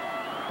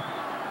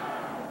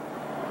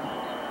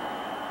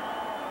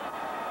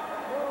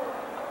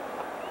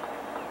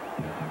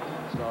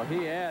 So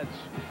he adds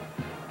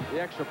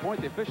the extra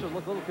point. The officials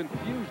look a little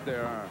confused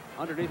there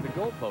underneath the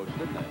goalpost,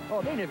 didn't they?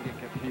 Oh, they never get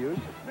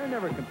confused. They're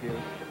never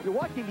confused. You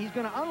watch him, he's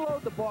going to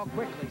unload the ball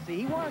quickly. See,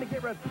 he wanted to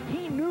get rid of it.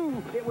 He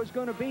knew it was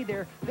going to be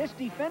there. This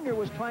defender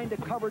was trying to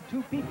cover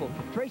 2 people.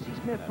 Tracy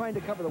Smith trying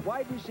to cover the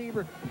wide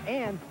receiver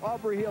and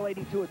Aubrey Hill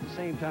 82 at the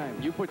same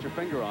time. You put your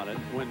finger on it.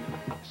 When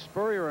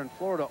Spurrier and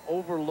Florida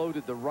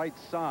overloaded the right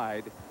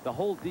side, the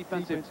whole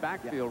defensive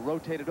backfield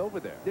rotated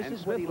over there. This and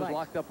is Smith what he was likes.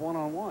 locked up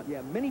one-on-one.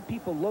 Yeah, many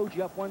people load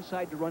you up one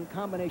side to run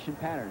combination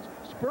patterns.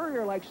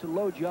 Spurrier likes to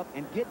load you up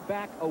and get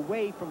back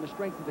away from the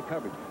strength of the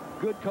coverage.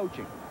 Good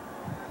coaching.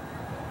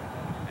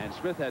 And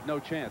Smith had no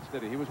chance,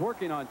 did he? He was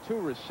working on 2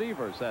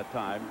 receivers that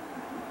time,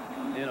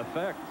 in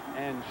effect,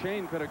 and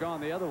Shane could have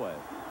gone the other way.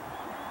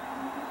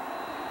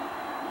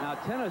 Now,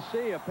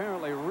 Tennessee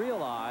apparently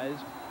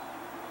realized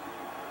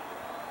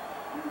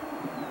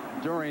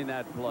during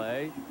that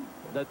play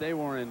that they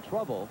were in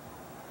trouble.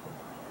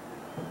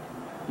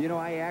 You know,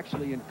 I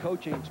actually, in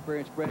coaching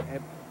experience, Brett,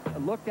 have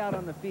looked out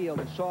on the field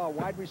and saw a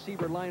wide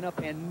receiver line up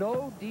and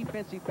no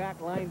defensive back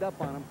lined up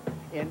on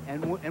him,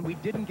 and we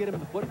didn't get him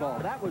the football.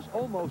 That was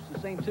almost the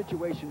same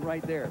situation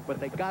right there, but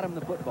they got him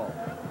the football.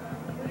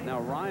 Now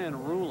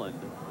Ryan Ruland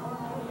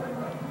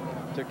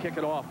to kick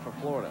it off for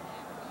Florida.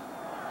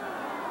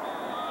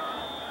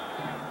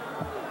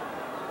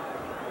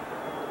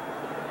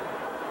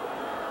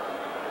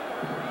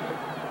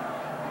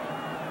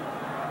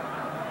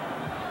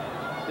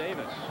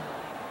 Davis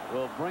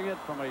will bring it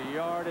from a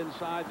yard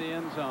inside the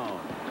end zone.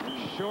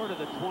 Short of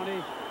the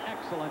 20.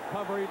 Excellent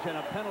coverage, and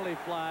a penalty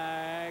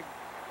flag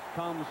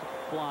comes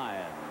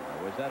flying.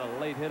 Was that a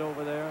late hit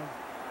over there?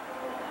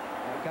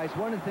 Guys,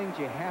 one of the things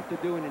you have to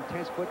do in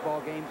intense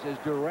football games is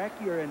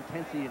direct your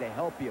intensity to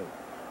help you.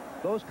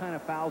 Those kind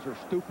of fouls are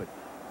stupid.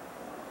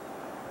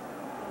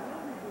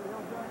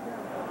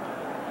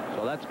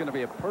 So that's going to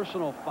be a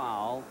personal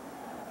foul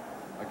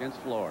against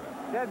Florida.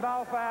 Dead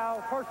ball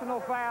foul,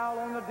 personal foul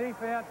on the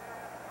defense.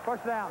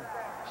 First down.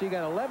 So you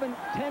got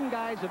 10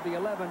 guys of the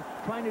 11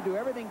 trying to do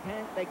everything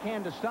they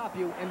can to stop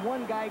you, and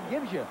one guy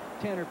gives you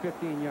 10 or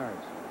 15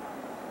 yards.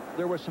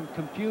 There was some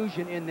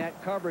confusion in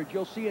that coverage.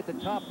 You'll see at the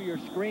top of your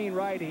screen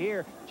right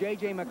here,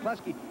 J.J.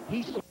 McCluskey.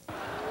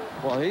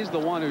 Well, he's the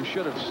one who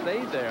should have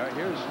stayed there.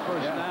 Here's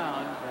first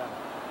down.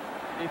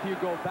 If you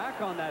go back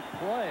on that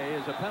play,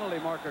 as a penalty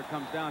marker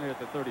comes down here at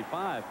the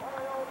 35,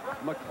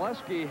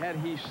 McCluskey, had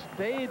he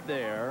stayed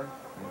there,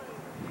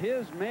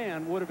 his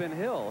man would have been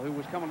Hill, who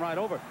was coming right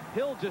over.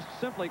 Hill just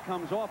simply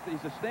comes off.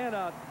 He's a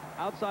standout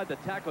outside the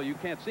tackle. You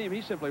can't see him.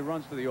 He simply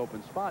runs to the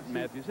open spot, and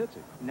Matthews hits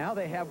him. Now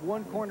they have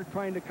one corner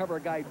trying to cover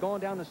a guy going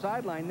down the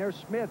sideline. There's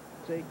Smith.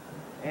 See,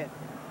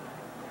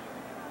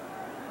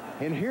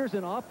 and here's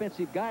an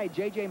offensive guy,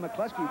 J.J.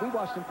 McCluskey. We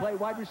watched him play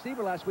wide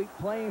receiver last week,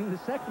 playing the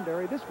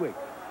secondary this week.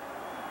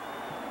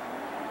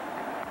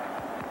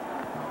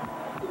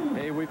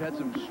 Hey, we've had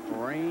some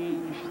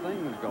strange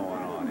things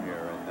going on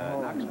here in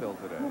Knoxville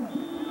today.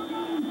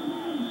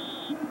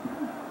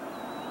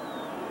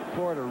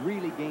 Florida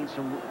really gained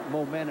some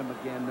momentum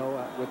again,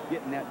 though, with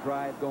getting that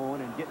drive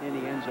going and getting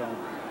in the end zone.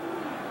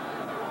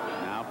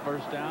 Now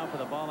first down for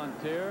the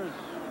Volunteers.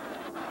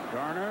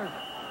 Garner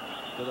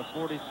to the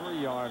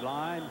 43-yard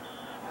line.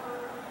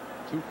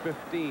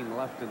 2:15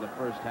 left in the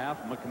first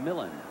half.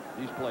 McMillan,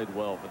 he's played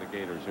well for the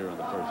Gators here in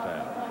the first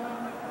half.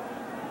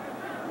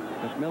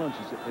 McMillan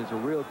is a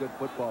real good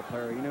football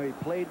player. You know, he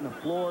played in the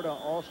Florida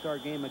All-Star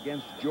game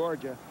against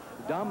Georgia.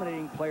 The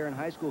dominating player in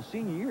high school.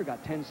 Senior year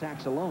got 10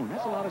 sacks alone.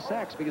 That's a lot of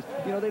sacks because,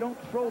 you know, they don't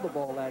throw the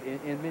ball that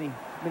in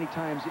many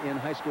times in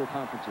high school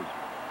conferences.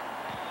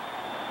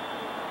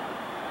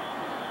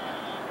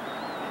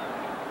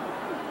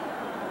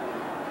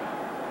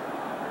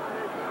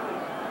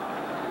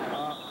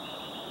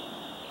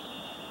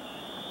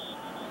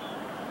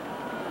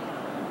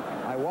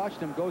 I watched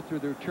them go through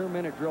their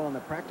 2-minute drill on the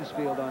practice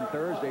field on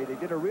Thursday. They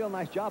did a real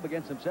nice job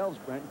against themselves,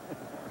 Brent.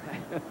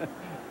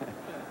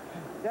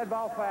 Dead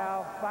ball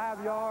foul,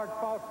 5 yards,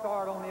 false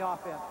start on the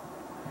offense.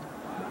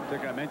 I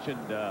think I mentioned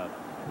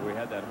we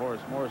had that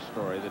Horace Morris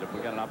story that if we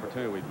got an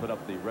opportunity, we'd put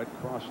up the Red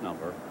Cross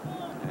number.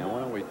 And why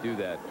don't we do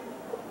that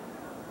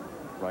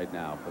right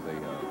now for the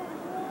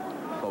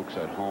folks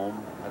at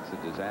home? That's the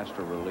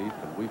disaster relief,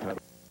 and we've had.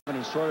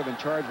 He's sort of in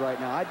charge right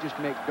now. I'd just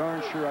make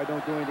darn sure I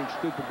don't do anything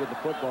stupid with the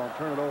football and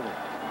turn it over.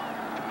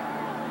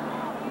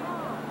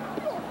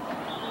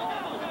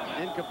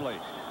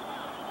 Incomplete.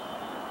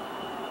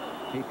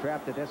 He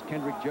trapped it. That's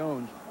Kendrick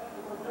Jones.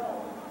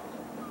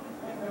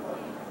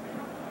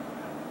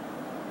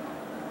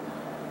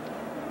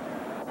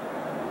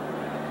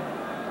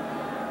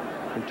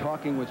 In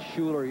talking with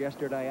Schuler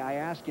yesterday, I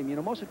asked him, you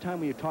know, most of the time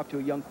when you talk to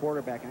a young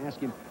quarterback, I ask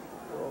him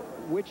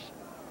which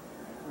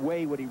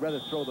way would he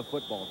rather throw the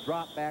football?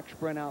 Drop back,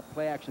 sprint out,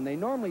 play action. They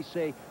normally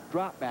say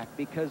drop back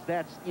because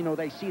that's, you know,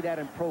 they see that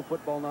in pro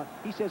football. Not.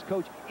 He says,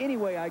 Coach, any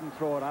way I can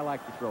throw it, I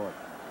like to throw it.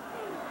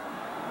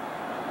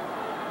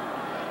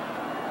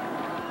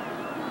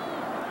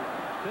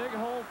 Big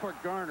hole for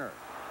Garner.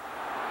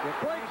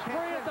 Breaks free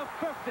at the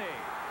 50.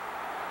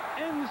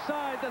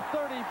 Inside the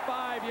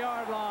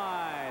 35-yard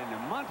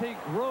line. Monty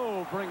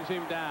Grove brings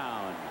him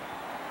down.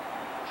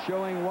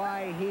 Showing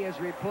why he has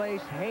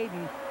replaced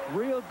Hayden.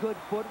 Real good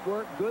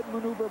footwork, good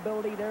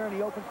maneuverability there in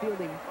the open field.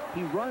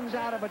 He runs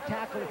out of a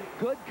tackle,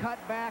 good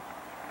cutback.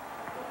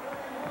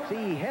 See,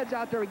 he heads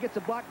out there, he gets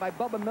a block by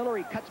Bubba Miller,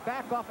 he cuts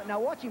back off it. Now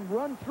watch him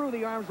run through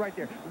the arms right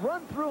there.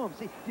 Run through him.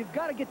 See, you've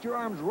got to get your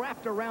arms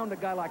wrapped around a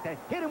guy like that.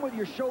 Hit him with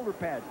your shoulder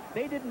pads.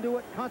 They didn't do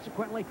it,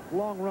 consequently,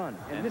 long run.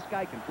 And this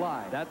guy can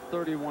fly. That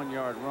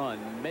 31-yard run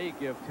may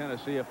give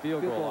Tennessee a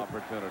field goal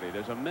opportunity.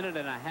 There's a minute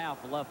and a half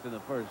left in the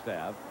first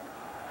half.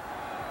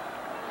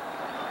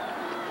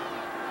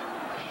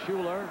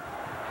 Schuler,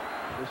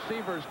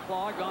 receivers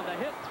clogged on the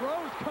hit,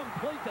 throws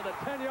complete to the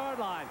 10-yard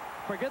line.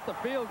 Forget the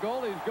field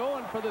goal, he's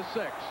going for the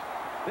 6.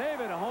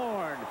 David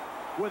Horn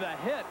with a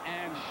hit,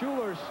 and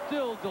Schuler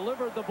still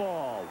delivered the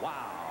ball.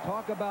 Wow.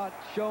 Talk about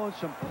showing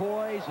some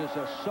poise as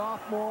a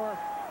sophomore,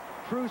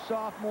 true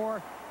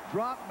sophomore.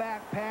 Drop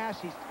back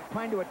pass, he's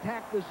trying to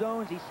attack the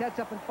zones, he sets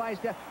up and fights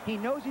down. He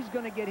knows he's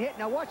going to get hit.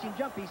 Now watch him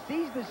jump, he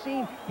sees the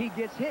seam, he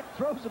gets hit,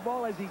 throws the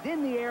ball as he's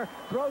in the air,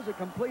 throws a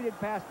completed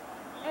pass.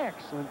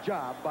 Excellent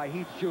job by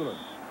Heath Schuler.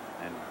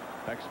 And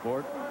Beck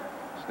Sport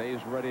Stays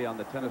ready on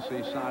the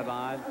Tennessee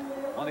sideline.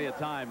 Plenty of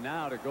time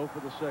now to go for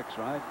the 6,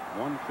 right?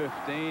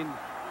 1:15.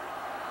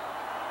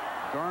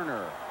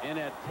 Garner in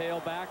at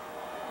tailback.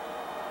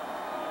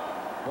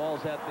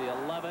 Ball's at the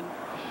 11.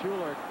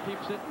 Schuler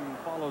keeps it and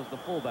follows the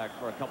fullback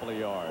for a couple of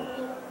yards.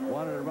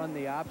 Wanted to run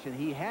the option.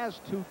 He has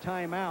 2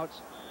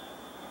 timeouts.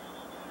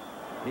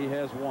 He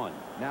has 1.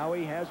 Now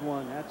he has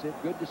 1. That's it.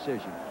 Good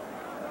decision.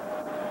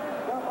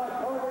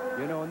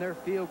 You know, and their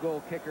field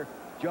goal kicker,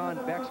 John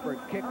Becksford,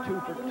 kicked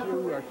 2 for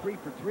 2 or 3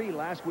 for 3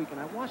 last week, and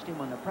I watched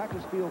him on the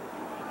practice field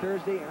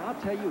Thursday, and I'll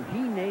tell you, he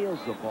nails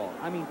the ball.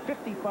 I mean,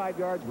 55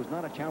 yards was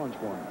not a challenge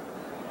for him.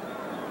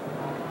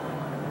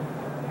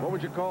 What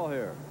would you call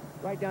here?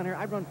 Right down here,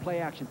 I'd run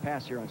play-action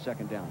pass here on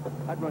 2nd down.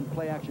 I'd run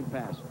play-action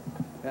pass,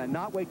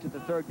 not wait to the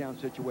 3rd down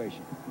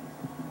situation.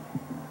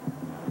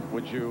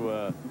 Would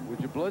you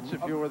blitz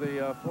if you were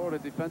the Florida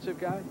defensive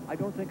guy? I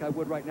don't think I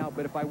would right now,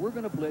 but if I were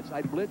going to blitz,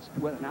 I'd blitz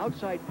with an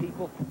outside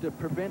people to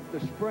prevent the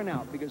sprint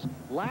out, because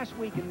last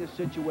week in this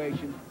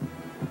situation,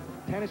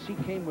 Tennessee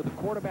came with the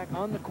quarterback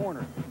on the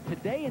corner.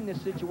 Today in this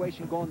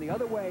situation, going the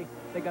other way,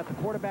 they got the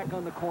quarterback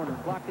on the corner,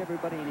 blocked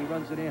everybody, and he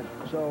runs it in.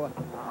 So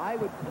I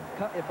would,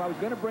 if I was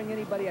going to bring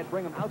anybody, I'd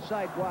bring them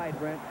outside wide,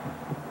 Brent.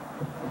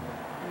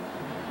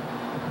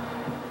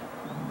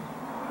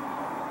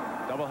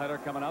 Doubleheader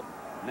coming up.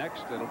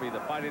 Next, it'll be the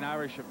Fighting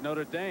Irish of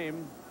Notre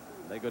Dame.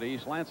 They go to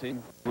East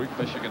Lansing.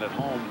 Michigan at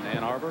home in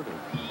Ann Arbor to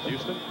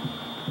Houston.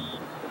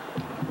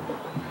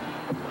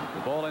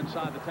 The ball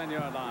inside the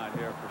 10-yard line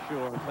here for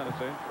Schuler in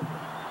Tennessee.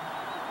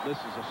 This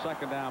is a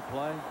 2nd down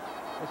play.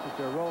 This is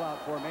their rollout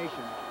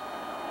formation.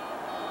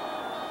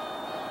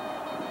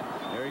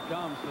 Here he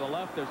comes to the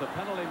left. There's a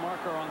penalty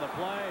marker on the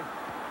play.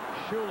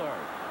 Schuler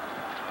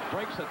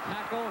breaks a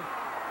tackle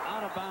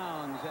out of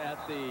bounds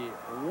at the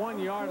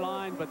 1-yard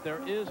line, but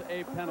there is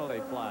a penalty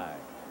flag.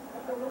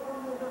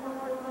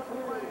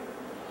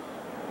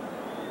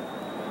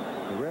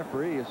 The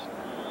referee is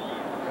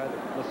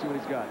let's see what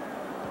he's got.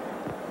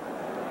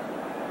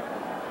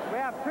 We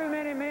have too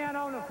many men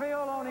on the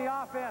field on the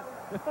offense.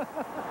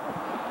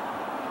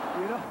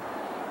 You know,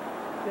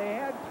 they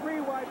had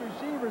 3 wide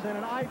receivers and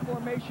an I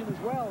formation as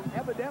well.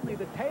 Evidently,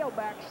 the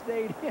tailback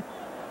stayed in.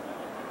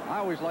 I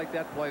always like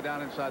that play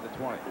down inside the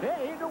 20.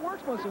 Hey, it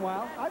works once in a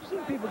while. I've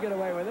seen people get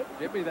away with it.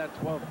 Give me that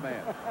 12th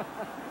man.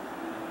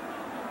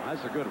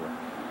 That's a good one.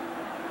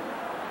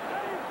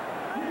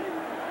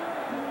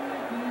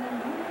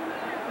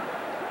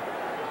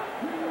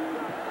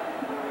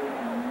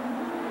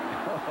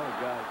 Oh,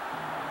 God.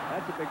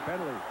 That's a big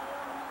penalty.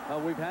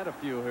 Well, we've had a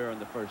few here in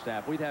the first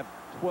half. We'd have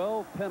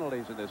 12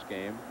 penalties in this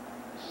game,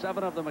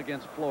 7 of them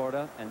against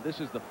Florida, and this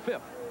is the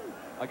 5th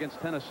against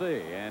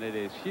Tennessee, and it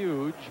is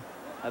huge.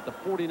 At the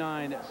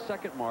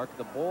 49-second mark,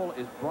 the ball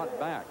is brought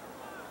back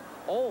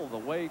all the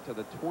way to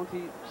the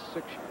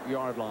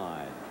 26-yard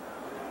line.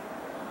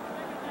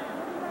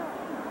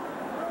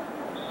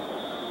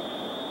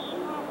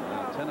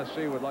 And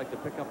Tennessee would like to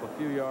pick up a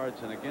few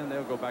yards, and again,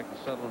 they'll go back to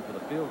settling for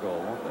the field goal,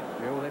 won't they?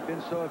 Yeah, well, they've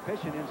been so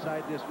efficient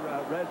inside this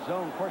red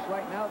zone. Of course,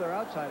 right now, they're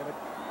outside of it.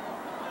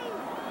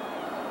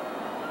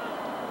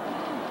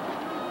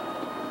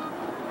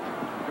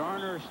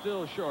 Garner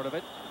still short of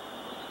it.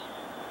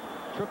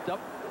 Tripped up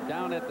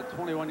down at the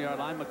 21-yard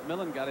line.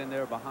 McMillan got in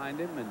there behind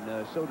him,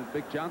 and so did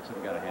Big Johnson,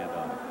 got a hand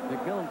on it.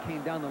 McMillan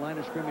came down the line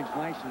of scrimmage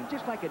nicely,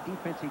 just like a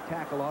defensive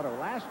tackle auto.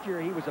 Last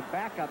year, he was a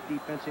backup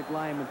defensive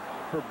lineman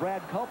for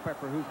Brad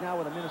Culpepper, who's now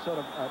with the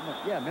Minnesota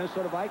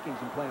Vikings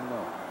and playing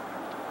well.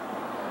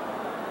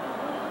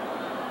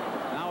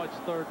 Now it's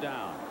 3rd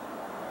down.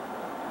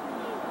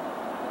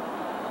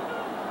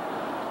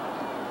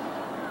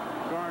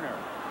 Garner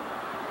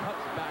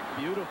cuts back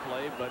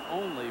beautifully, but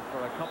only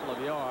for a couple of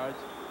yards.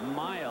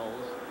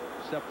 Miles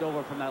stepped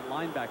over from that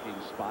linebacking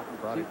spot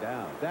and brought it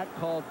down. That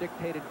call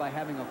dictated by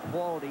having a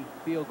quality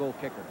field goal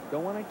kicker.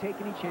 Don't want to take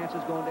any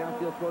chances going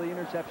downfield, throw the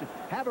interception.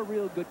 Have a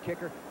real good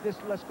kicker.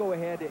 Let's go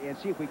ahead and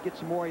see if we get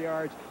some more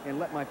yards and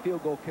let my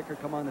field goal kicker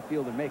come on the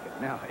field and make it.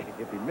 Now,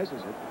 if he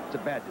misses it, it's a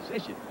bad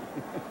decision.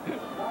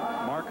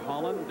 Mark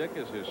Holland, Dick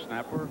is his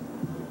snapper.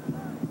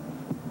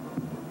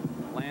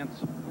 Lance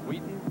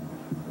Wheaton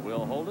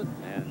will hold it,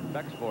 and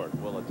Bexford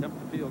will attempt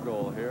the field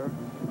goal here.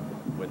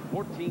 With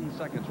 14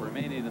 seconds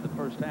remaining in the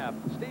first half,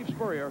 Steve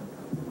Spurrier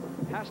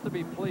has to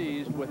be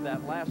pleased with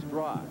that last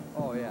drive.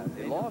 Oh, yeah.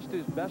 He lost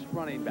his best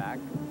running back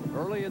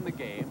early in the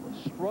game,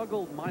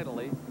 struggled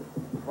mightily.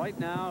 Right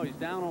now, he's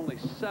down only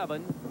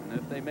 7, and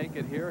if they make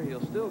it here,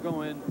 he'll still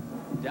go in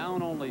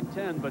down only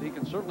 10, but he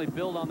can certainly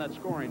build on that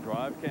scoring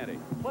drive, can't he?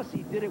 Plus,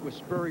 he did it with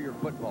Spurrier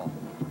football.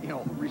 You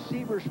know,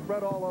 receivers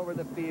spread all over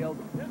the field.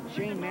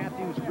 Shane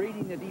Matthews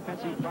reading the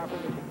defensive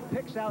properly,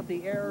 picks out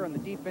the error on the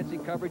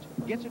defensive coverage,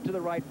 gets it to the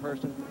right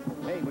person.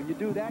 Hey, when you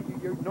do that,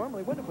 you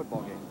normally win a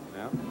football game.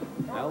 Yeah.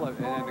 Well,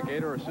 and the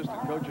Gator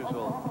assistant coaches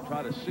will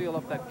try to seal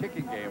up that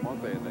kicking game,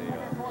 won't they, in the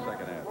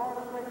second half?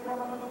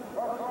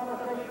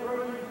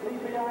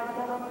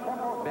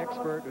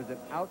 Bexford was an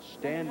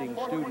outstanding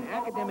student,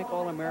 academic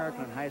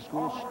All-American in high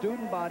school,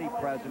 student body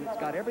president. It's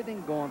got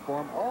everything going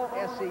for him. All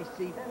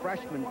SEC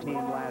freshman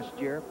team last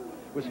year.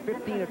 was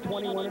 15 of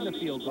 21 in the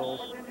field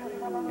goals.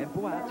 And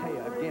boy, I'll tell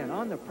you, again,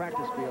 on the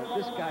practice field,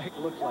 this guy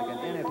looks like an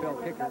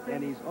NFL kicker,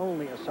 and he's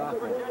only a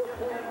sophomore.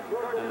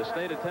 And the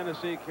state of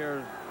Tennessee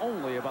cares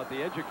only about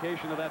the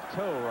education of that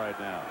toe right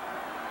now.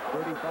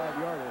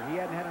 35-yarder. He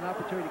hadn't had an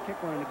opportunity to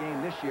kick one in the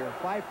game this year.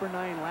 5 for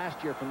 9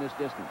 last year from this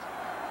distance.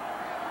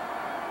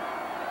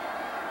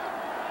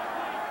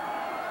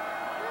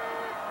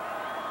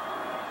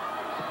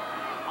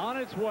 On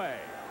its way.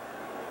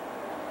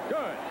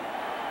 Good.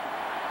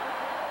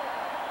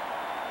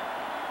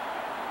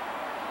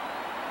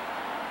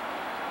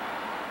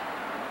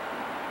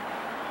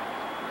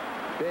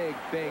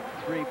 Big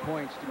 3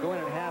 points to go in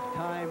at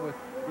halftime with,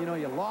 you know,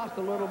 you lost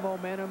a little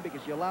momentum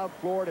because you allowed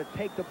Florida to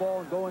take the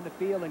ball and go in the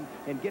field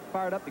and get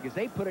fired up because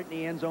they put it in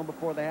the end zone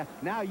before the half.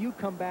 Now you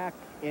come back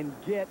and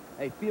get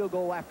a field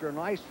goal after a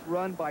nice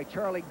run by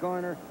Charlie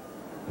Garner.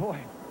 Boy,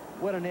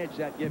 what an edge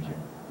that gives you.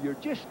 You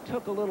just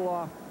took a little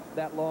off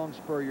that long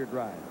Spurrier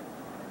drive.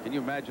 Can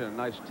you imagine a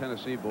nice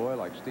Tennessee boy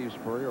like Steve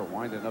Spurrier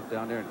winding up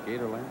down there in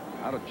Gatorland?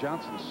 Out of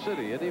Johnson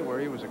City, isn't he,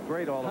 where he was a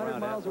great all-around 100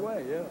 miles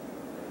away, yeah.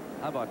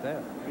 How about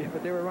that? Yeah,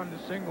 but they were running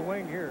a single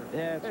wing here.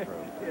 Yeah, that's true.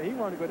 Yeah, he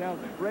wanted to go down.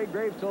 Ray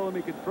Graves told him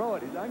he could throw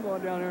it. He said, I'm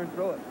going down there and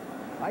throw it.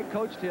 I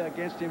coached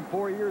against him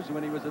 4 years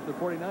when he was at the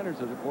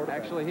 49ers as a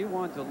quarterback. Actually, he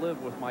wanted to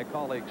live with my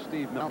colleague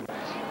Steve Milton.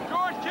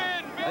 George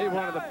Kinn, He's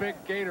one of the big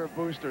Gator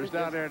boosters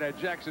down there in that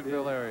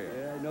Jacksonville area.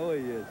 Yeah, I know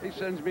he is. He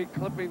sends me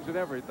clippings and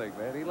everything,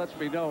 man. He lets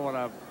me know when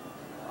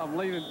I'm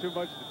leaning too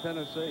much to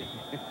Tennessee.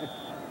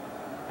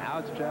 Now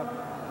it's Jeff.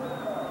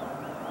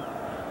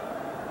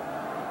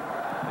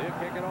 He'll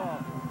kick it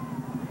off.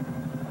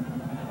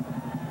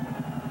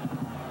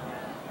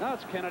 Now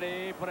it's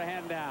Kennedy. Put a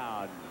hand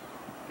down.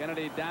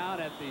 Kennedy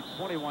down at the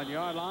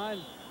 21-yard line.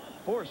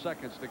 4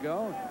 seconds to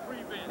go.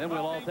 Then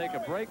we'll all take a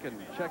break and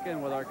check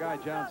in with our guy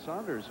John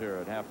Saunders here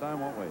at halftime,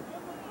 won't we?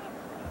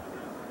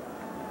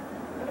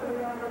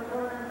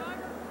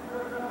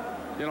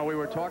 You know, we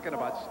were talking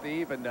about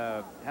Steve and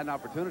had an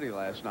opportunity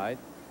last night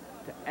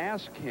to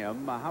ask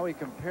him how he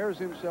compares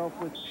himself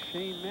with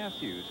Shane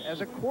Matthews as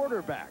a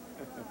quarterback.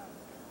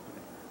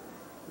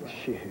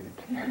 Shoot,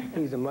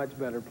 he's a much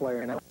better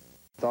player. And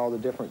with all the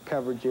different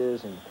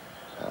coverages and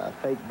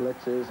fake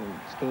blitzes and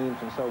schemes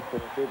and so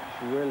forth, it's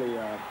really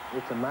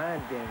it's a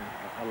mind game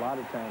a lot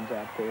of times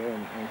out there,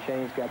 and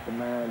Shane's got the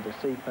mind to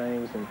see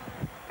things and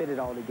fit it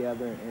all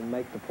together and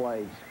make the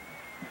plays.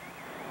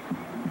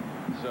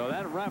 So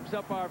that wraps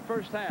up our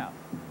first half.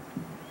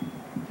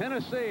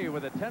 Tennessee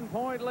with a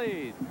 10-point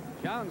lead.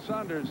 John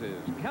Saunders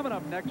is coming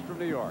up next from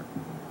New York.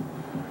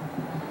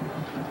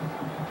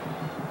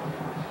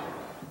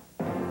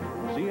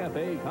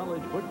 CFA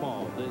College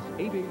Football, this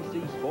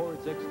ABC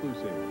Sports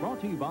exclusive,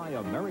 brought to you by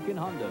American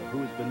Honda, who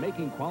has been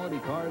making quality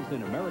cars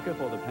in America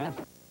for the past.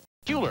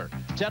 Shuler,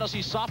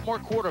 Tennessee's sophomore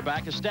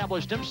quarterback,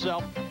 established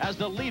himself as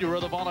the leader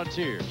of the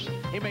Volunteers.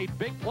 He made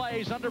big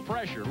plays under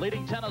pressure,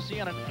 leading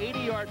Tennessee on an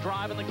 80-yard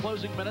drive in the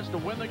closing minutes to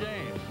win the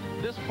game.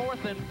 This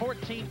 4th and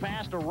 14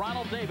 pass to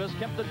Ronald Davis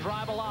kept the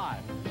drive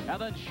alive,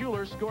 and then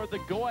Shuler scored the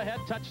go-ahead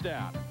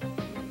touchdown.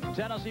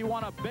 Tennessee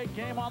won a big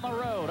game on the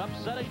road,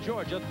 upsetting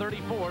Georgia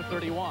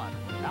 34-31.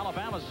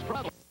 Alabama's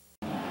struggling.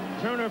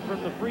 Turner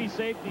from the free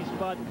safety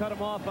spot cut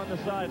him off on the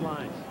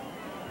sidelines.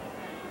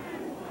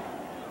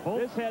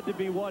 This had to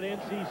be what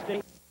NC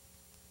State.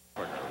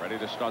 Ready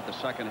to start the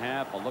second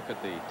half. A look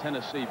at the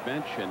Tennessee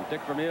bench. And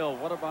Dick Vermeil,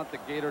 what about the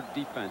Gator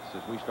defense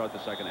as we start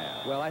the second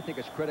half? Well, I think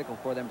it's critical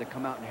for them to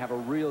come out and have a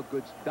real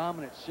good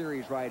dominant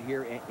series right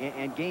here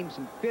and gain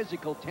some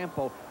physical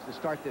tempo to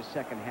start this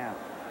second half.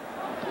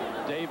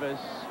 Davis.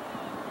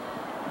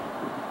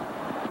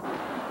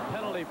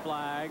 Penalty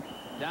flag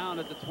down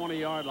at the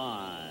 20-yard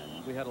line.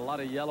 We had a lot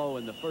of yellow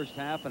in the first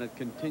half, and it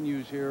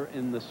continues here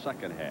in the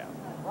second half.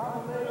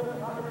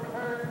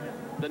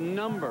 The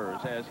numbers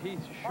as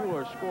Heath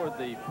Shuler scored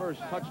the first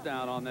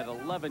touchdown on that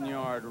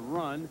 11-yard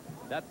run.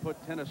 That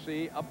put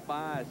Tennessee up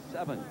by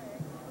 7.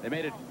 They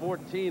made it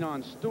 14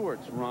 on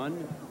Stewart's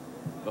run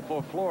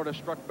before Florida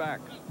struck back.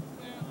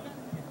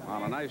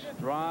 On a nice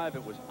drive,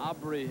 it was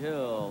Aubrey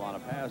Hill on a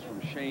pass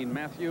from Shane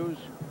Matthews.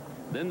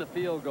 Then the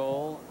field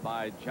goal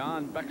by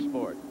John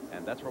Bexford.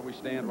 And that's where we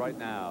stand right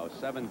now,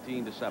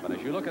 17-7.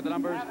 As you look at the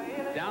numbers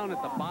down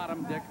at the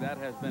bottom, Dick, that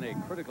has been a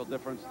critical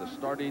difference, the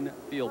starting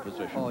field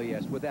position. Oh,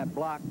 yes. With that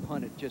block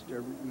punt, it just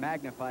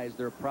magnifies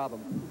their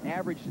problem.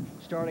 Average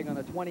starting on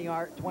the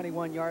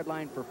 21-yard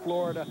line for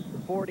Florida,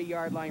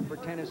 40-yard line for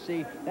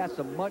Tennessee. That's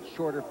a much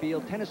shorter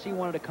field. Tennessee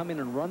wanted to come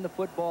in and run the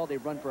football.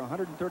 They've run for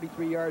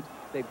 133 yards.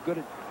 They've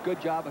good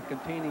job of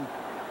containing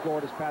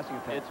Florida's passing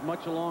attack. It's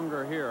much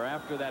longer here.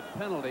 After that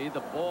penalty, the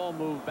ball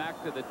moved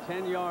back to the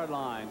 10-yard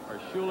line for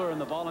Shuler and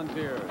the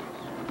Volunteers.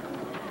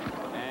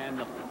 And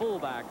the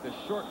fullback, the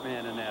short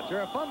man in that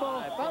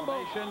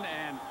formation,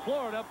 and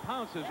Florida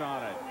pounces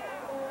on it.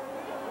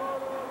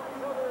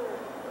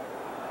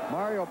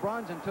 Mario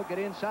Bronson took it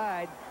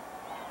inside.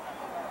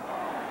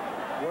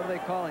 What are they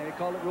calling? They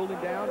call it ruled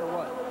him down or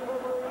what?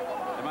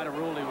 They might have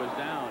ruled he was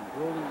down.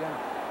 Ruled him down.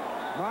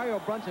 Mario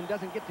Brunson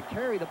doesn't get to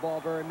carry the ball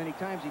very many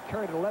times. He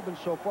carried 11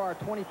 so far,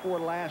 24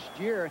 last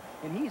year,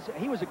 and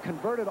he was a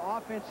converted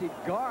offensive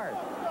guard.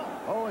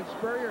 Oh, and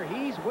Spurrier,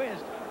 he's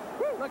whizzed.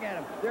 Woo, look at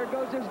him. There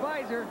goes his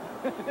visor.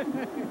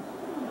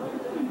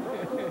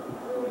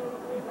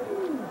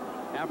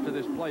 After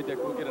this play, Dick,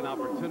 we'll get an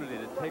opportunity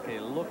to take a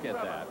look at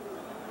that,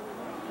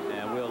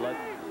 and we'll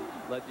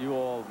let you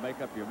all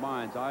make up your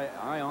minds.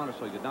 I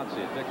honestly did not see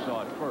it. Dick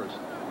saw it first.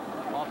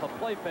 Off a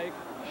play fake,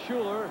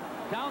 Schuler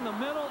down the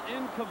middle,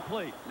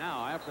 incomplete.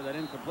 Now, after that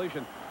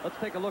incompletion, let's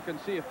take a look and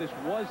see if this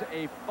was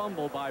a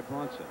fumble by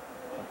Brunson.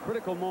 A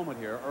critical moment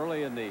here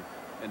early in the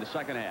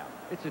second half.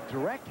 It's a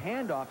direct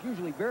handoff,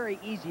 usually very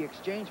easy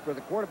exchange for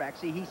the quarterback.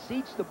 See, he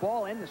seats the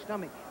ball in the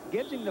stomach,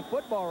 gives him the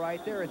football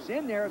right there. It's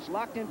in there. It's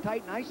locked in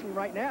tight nicely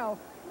right now.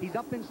 He's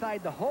up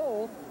inside the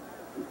hole.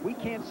 We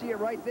can't see it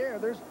right there.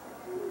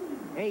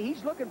 Hey,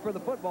 he's looking for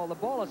the football. The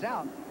ball is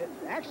out.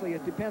 Actually,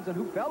 it depends on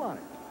who fell on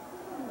it.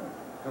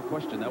 No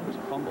question, that was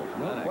a fumble.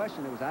 No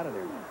question, it was out of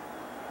there.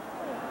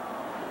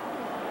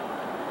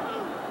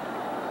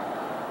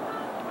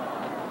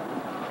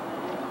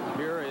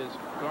 Here is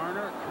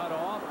Garner cut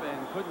off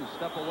and couldn't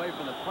step away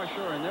from the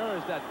pressure, and there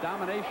is that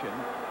domination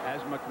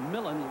as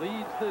McMillan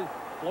leads the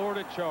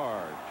Florida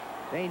charge.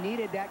 They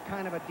needed that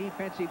kind of a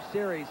defensive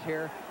series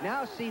here.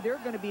 Now, see, they're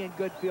going to be in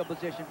good field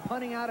position.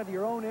 Punting out of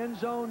your own end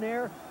zone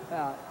there.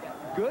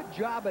 Good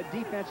job of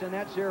defense in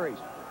that series.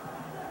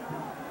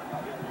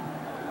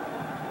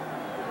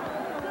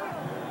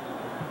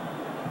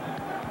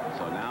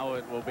 So now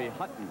it will be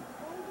Hutton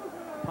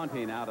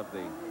punting out of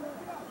the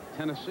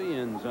Tennessee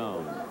end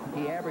zone.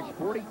 He averaged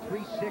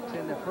 43.6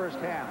 in the first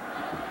half.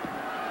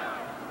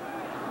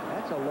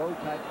 That's a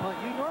low-type punt.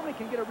 You normally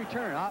can get a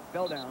return.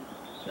 Fell down.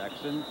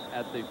 Jackson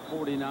at the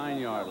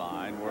 49-yard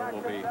line, where it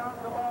will be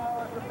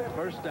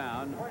first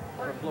down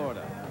for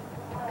Florida.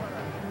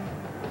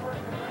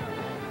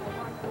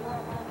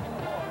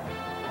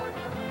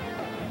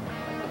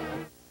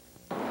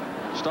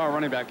 Star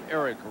running back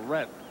Eric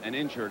Rett, an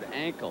injured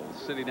ankle,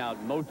 sitting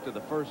out most of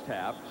the first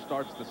half,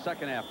 starts the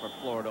second half for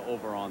Florida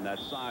over on that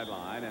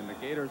sideline, and the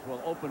Gators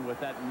will open with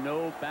that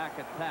no back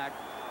attack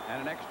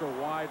and an extra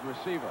wide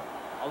receiver.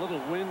 A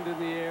little wind in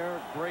the air,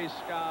 gray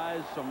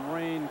skies, some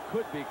rain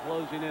could be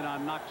closing in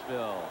on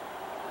Knoxville.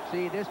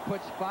 See, this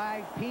puts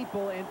 5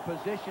 people in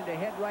position to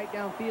head right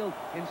downfield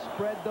and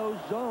spread those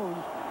zones.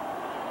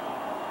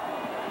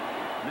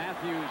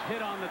 Matthews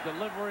hit on the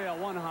delivery, a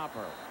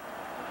one-hopper.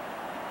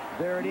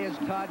 There it is,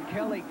 Todd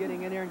Kelly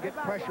getting in there and get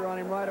pressure on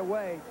him right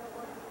away.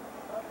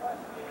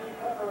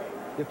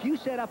 If you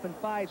set up in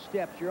 5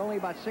 steps, you're only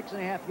about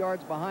 6.5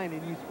 yards behind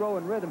and you throw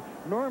in rhythm,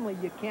 normally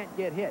you can't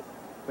get hit.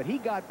 But he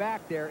got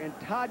back there, and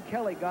Todd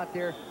Kelly got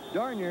there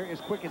darn near as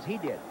quick as he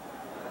did.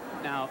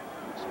 Now,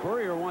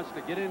 Spurrier wants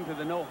to get into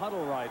the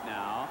no-huddle right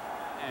now,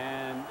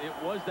 and it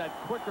was that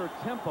quicker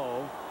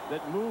tempo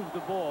that moved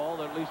the ball,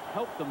 that at least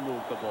helped them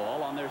move the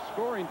ball on their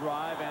scoring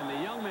drive, and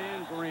the young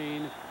man,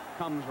 Green,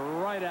 comes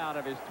right out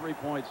of his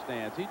three-point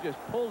stance. He just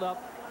pulled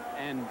up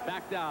and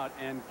backed out,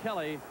 and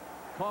Kelly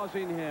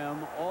causing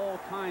him all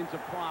kinds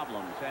of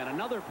problems, and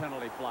another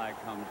penalty flag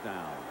comes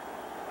down.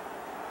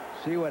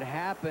 See, what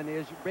happened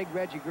is big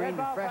Reggie Green,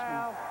 the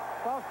freshman.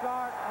 False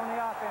start on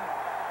the offense.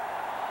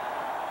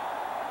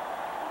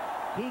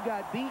 He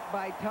got beat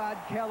by Todd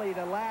Kelly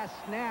the last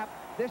snap.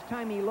 This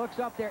time he looks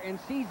up there and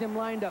sees him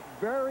lined up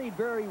very,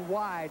 very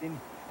wide, and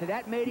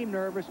that made him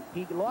nervous.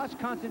 He lost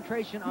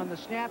concentration on the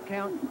snap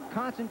count,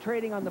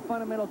 concentrating on the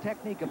fundamental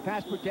technique of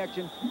pass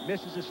protection,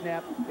 misses a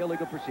snap,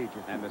 illegal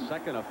procedure. And the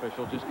second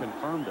official just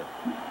confirmed it.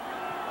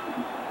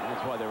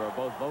 That's why they were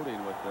both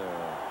voting with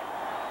their...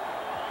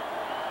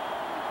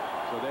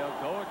 So they'll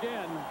go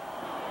again.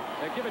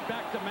 They give it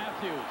back to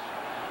Matthews.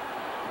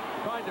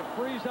 Tried to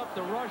freeze up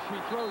the rush. He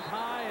throws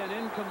high and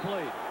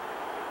incomplete.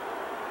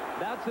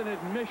 That's an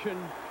admission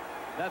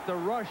that the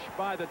rush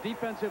by the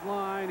defensive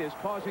line is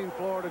causing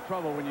Florida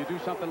trouble when you do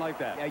something like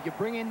that. Yeah, you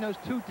bring in those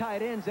 2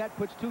 tight ends. That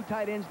puts 2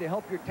 tight ends to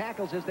help your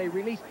tackles as they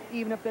release,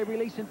 even if they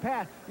release in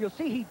pass. You'll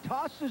see he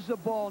tosses the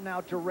ball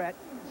now to Rhett.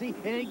 See,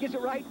 and he gets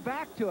it right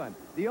back to him.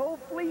 The old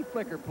flea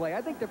flicker play.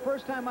 I think the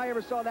first time I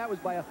ever saw that was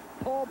by a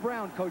Paul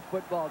Brown coach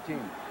football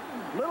team.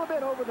 A little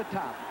bit over the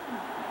top.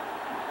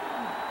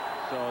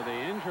 So the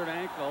injured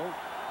ankle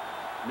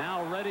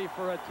now ready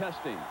for a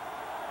testing.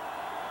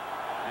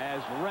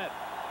 As Rhett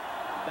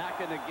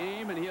back in the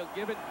game, and he'll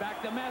give it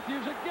back to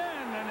Matthews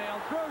again, and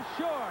they'll throw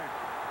short.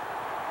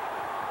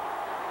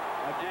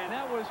 And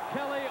that was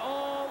Kelly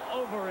all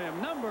over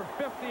him. Number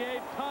 58,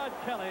 Todd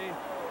Kelly.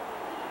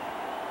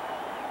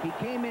 He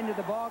came into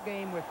the ball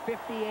game with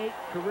 58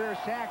 career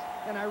sacks,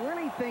 and I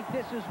really think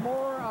this is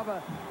more of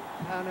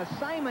an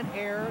assignment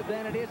error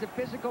than it is a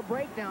physical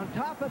breakdown.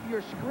 Top of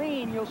your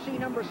screen, you'll see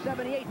number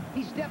 78.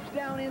 He steps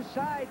down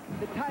inside.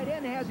 The tight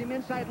end has him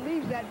inside,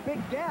 leaves that big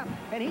gap,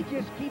 and he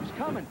just keeps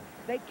coming.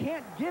 They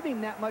can't give him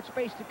that much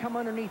space to come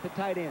underneath the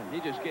tight end. He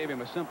just gave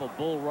him a simple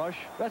bull rush.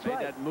 That's made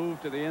right. That move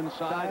to the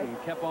inside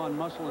and kept on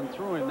muscling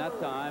through him that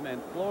time,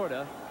 and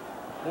Florida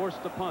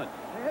forced the punt.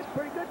 Hey, that's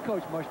pretty good,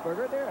 Coach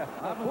Mushberger. There,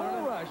 a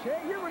bull rush.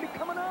 Hey, you're really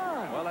coming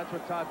on. Well, that's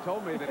what Todd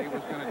told me that he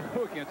was going to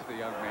do against the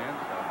young man.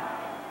 So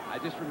I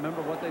just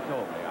remember what they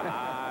told me. A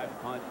high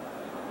punt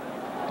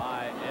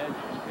by Edge.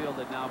 It's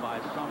fielded now by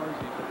Summers.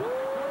 He's the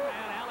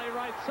and alley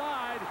right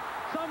side.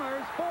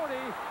 Summers, 40,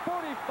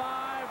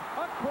 45,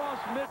 across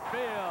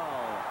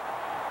midfield.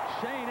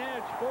 Shane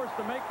Edge forced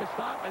to make the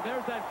stop, and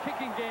there's that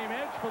kicking game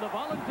edge for the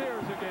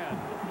Volunteers again.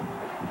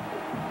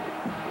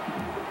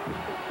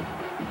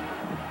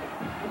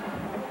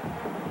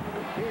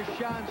 Here's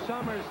Sean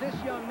Summers. This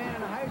young man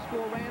in high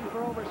school ran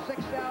for over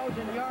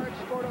 6,000 yards,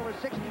 scored over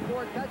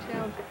 64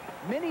 touchdowns.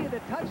 Many of the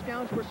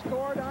touchdowns were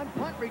scored on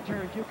punt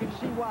returns. You can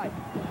see why.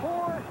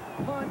 Poor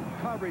punt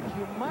coverage.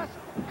 You must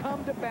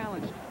come to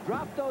balance.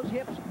 Drop those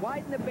hips,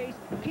 widen the base,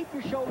 keep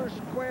your shoulders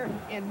square,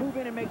 and move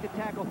in and make the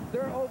tackle.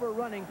 They're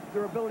overrunning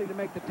their ability to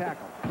make the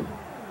tackle.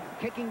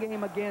 Kicking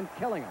game again,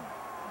 killing them.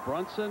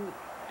 Brunson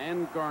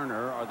and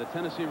Garner are the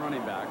Tennessee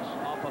running backs.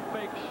 Off a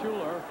fake,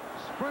 Schuler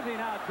sprinting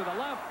out to the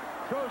left.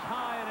 Throws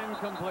high and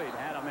incomplete.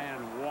 Had a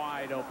man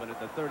wide open at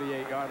the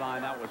 38-yard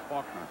line. That was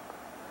Faulkner.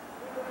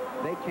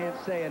 They can't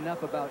say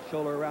enough about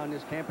Schuler around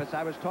this campus.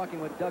 I was talking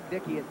with Doug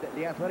Dickey,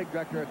 the athletic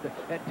director,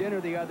 at dinner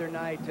the other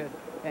night,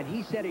 and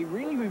he said he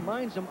really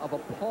reminds him of a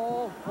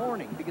Paul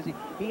Horning because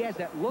he has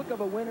that look of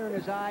a winner in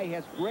his eye. He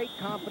has great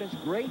confidence,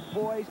 great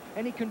poise,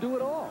 and he can do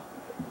it all.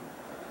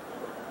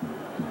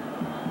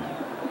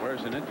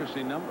 Where's an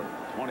interesting number?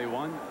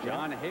 21,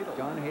 John Hadel.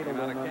 John Hadel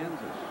out of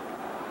Kansas.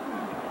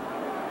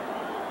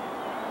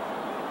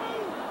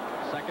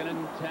 2nd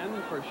and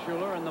 10 for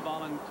Schuler and the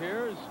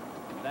Volunteers.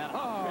 That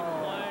option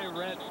play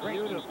read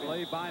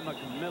beautifully by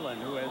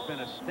McMillan, who has been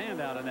a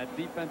standout in that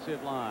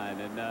defensive line.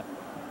 And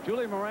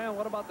Julie Moran,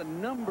 what about the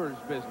numbers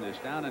business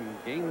down in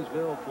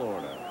Gainesville,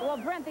 Florida? Well,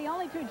 Brent, the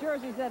only 2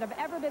 jerseys that have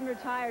ever been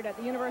retired at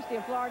the University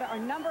of Florida are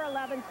number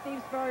 11,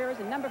 Steve Spurrier's,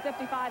 and number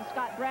 55,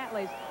 Scott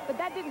Brantley's. But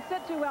that didn't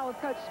sit too well with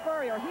Coach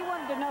Spurrier. He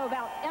wanted to know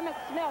about Emmett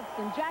Smith's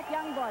and Jack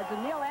Youngblood's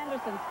and Neil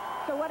Anderson's.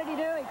 So what did he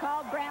do? He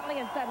called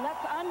Brantley and said,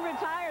 let's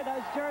unretire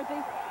those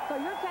jerseys.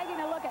 So you're taking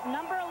a look at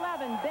number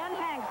 11, Ben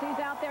Hanks. He's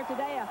out there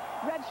today, a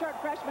redshirt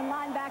freshman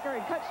linebacker.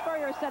 And Coach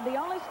Spurrier said,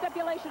 the only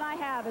stipulation I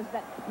have is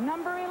that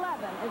number 11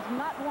 is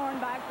not worn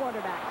by a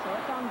quarterback. So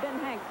it's on Ben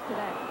Hanks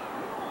today.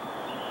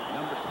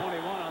 Number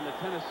 21 on the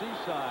Tennessee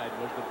side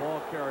was the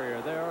ball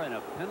carrier there, and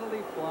a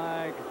penalty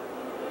flag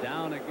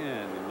down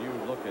again. And you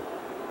look at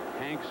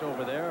Hanks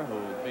over there,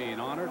 who's being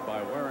honored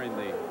by wearing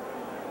the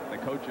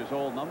coach's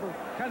old number.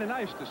 Kind of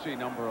nice to see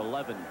number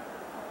 11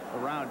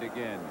 around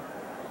again.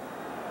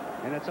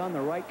 And it's on the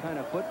right kind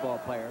of football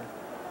player.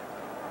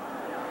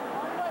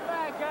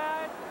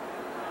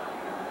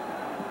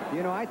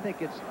 You know, I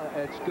think it's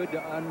good to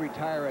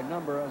unretire a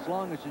number. As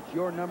long as it's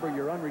your number,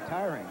 you're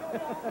unretiring.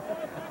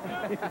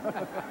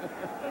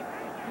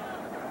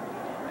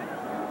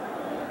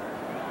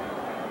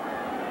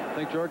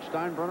 Think George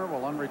Steinbrenner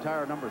will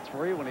unretire number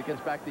 3 when he gets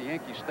back to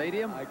Yankee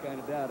Stadium? I kind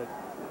of doubt it.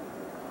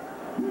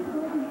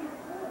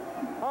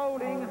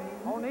 Holding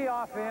on the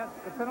offense.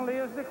 The penalty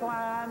is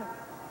declined.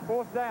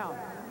 4th down.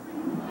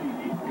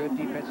 Good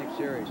defensive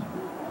series.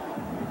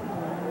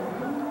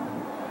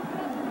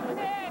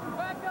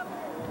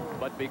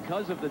 But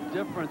because of the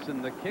difference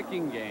in the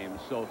kicking game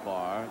so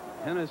far,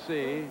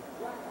 Tennessee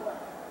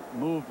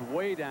moved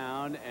way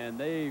down, and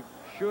they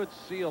should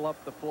seal up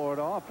the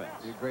Florida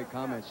offense. Great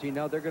comment. See,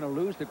 now they're going to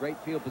lose the great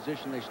field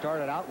position they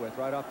started out with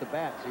right off the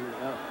bat. See,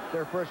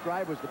 their first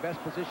drive was the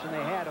best position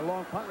they had. A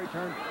long punt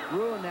return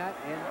ruined that,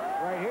 and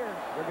right here,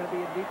 they're going to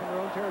be deep in their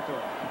own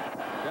territory.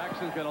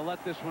 Jackson's going to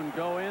let this one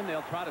go in.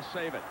 They'll try to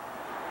save it.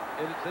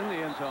 It's in the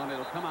end zone.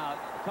 It'll come out,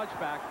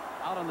 touchback,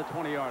 out on the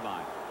 20-yard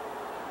line.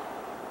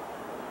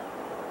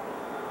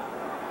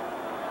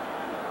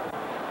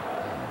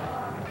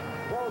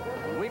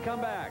 When we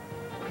come back,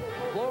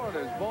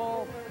 Florida's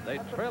ball. They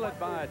trail it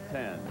by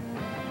 10.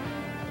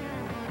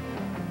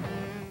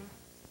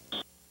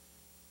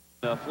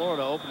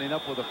 Florida opening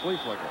up with a flea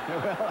flicker.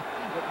 Well,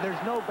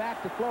 there's no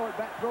back to throw it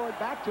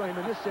back to him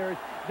in this series.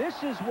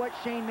 This is what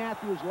Shane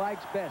Matthews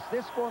likes best.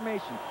 This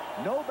formation.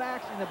 No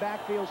backs in the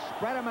backfield.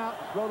 Spread them out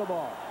and throw the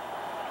ball.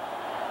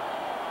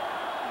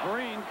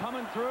 Green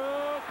coming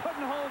through.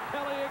 Couldn't hold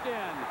Kelly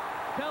again.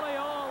 Kelly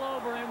all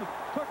over him.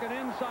 Took an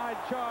inside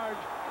charge.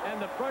 And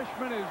the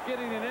freshman is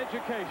getting an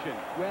education.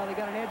 Well, he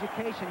got an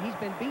education. He's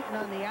been beaten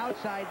on the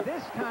outside.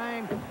 This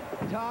time,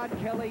 Todd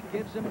Kelly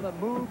gives him the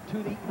move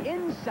to the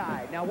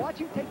inside. Now, watch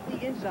him take the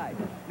inside.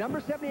 Number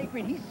 78,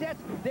 Green. He sets.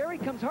 There he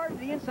comes hard to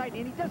the inside,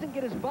 and he doesn't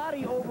get his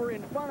body over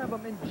in front of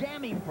him and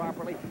jam him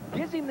properly.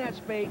 Gives him that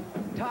space.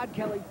 Todd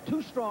Kelly,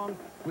 too strong.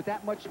 With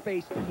that much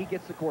space, he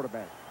gets the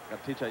quarterback.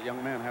 Got to teach that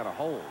young man how to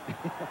hold.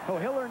 Oh,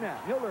 he'll learn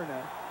that. He'll learn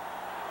that.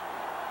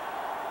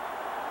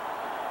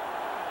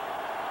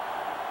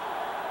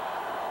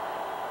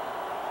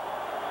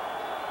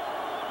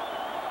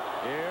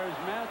 Here's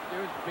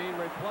Matthews being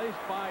replaced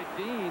by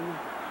Dean.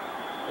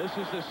 This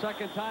is the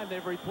second time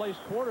they've replaced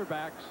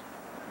quarterbacks.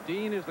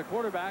 Dean is the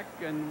quarterback,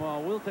 and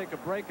we'll take a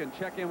break and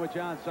check in with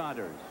John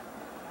Saunders.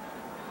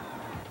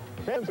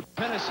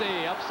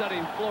 Tennessee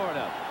upsetting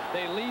Florida.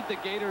 They lead the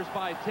Gators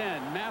by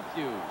 10.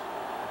 Matthews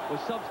was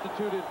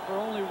substituted for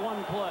only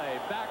one play.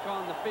 Back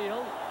on the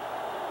field.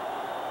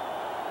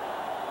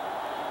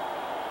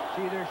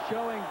 See, they're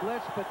showing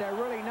blitz, but they're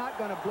really not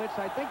going to blitz.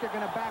 I think they're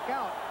going to back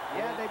out.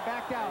 Yeah, they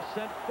backed out.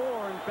 They sent 4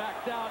 and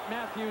backed out.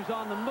 Matthews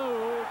on the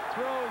move.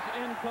 Throws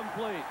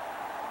incomplete.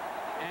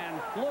 And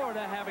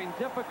Florida having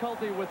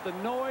difficulty with the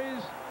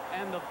noise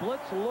and the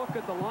blitz look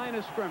at the line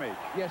of scrimmage.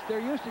 Yes, they're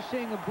used to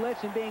seeing a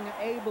blitz and being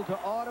able to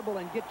audible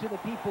and get to the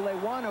people they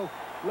want to.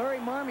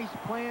 Larry Marmy's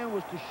plan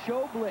was to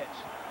show blitz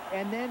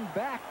and then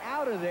back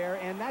out of there,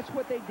 and that's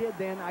what they did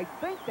then. I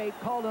think they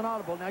called an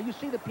audible. Now, you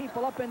see the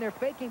people up in there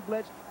faking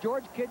blitz.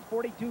 George Kidd,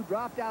 42,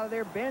 dropped out of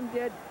there. Ben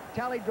did.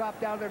 Talley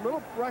dropped out of there.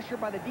 Little pressure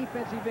by the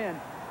defensive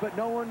end, but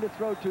no one to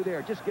throw to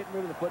there. Just getting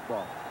rid of the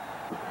football.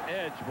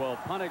 Edge will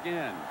punt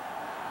again.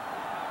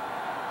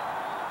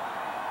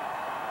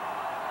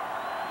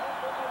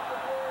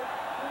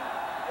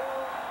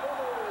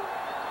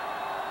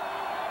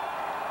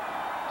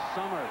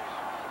 Summers.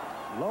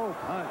 Low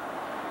punt.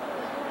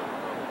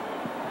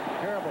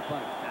 Terrible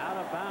punt. Out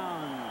of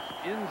bounds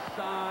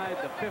inside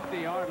the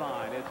 50-yard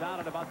line. It's out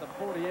at about the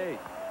 48.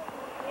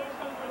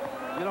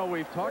 You know,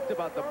 we've talked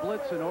about the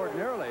blitz, and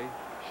ordinarily,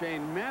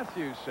 Shane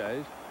Matthews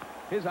says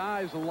his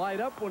eyes light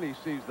up when he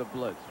sees the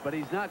blitz, but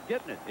he's not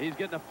getting it. He's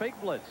getting a fake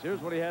blitz. Here's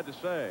what he had to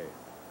say.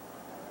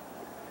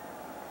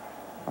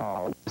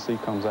 Oh, he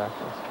comes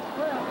after us.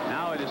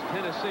 Now it is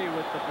Tennessee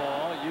with the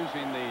ball,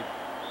 using the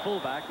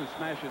fullback who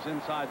smashes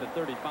inside the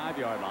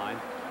 35-yard line.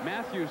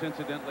 Matthews,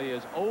 incidentally,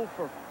 is 0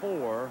 for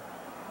 4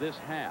 this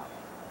half.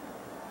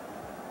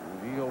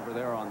 He's over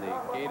there on the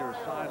Gators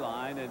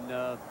sideline, and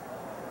a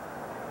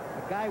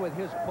guy with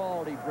his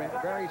quality, Brent,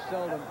 very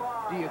seldom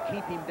do you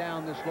keep him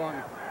down this long.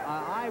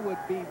 I would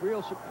be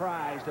real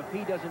surprised if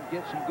he doesn't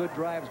get some good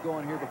drives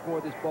going here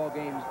before this ball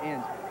game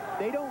ends.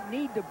 They don't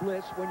need to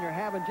blitz when you're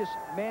having just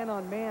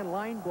man-on-man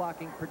line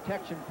blocking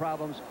protection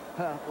problems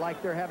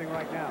like they're having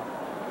right now.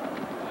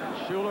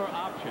 Schuler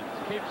options,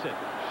 keeps it.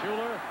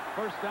 Schuler,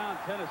 first down,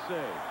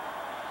 Tennessee.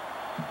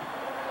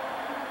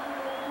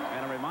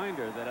 And a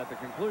reminder that at the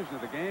conclusion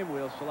of the game,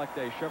 we'll select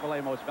a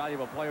Chevrolet Most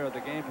Valuable Player of the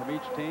Game from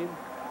each team.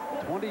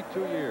 22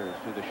 years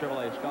through the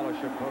Chevrolet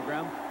Scholarship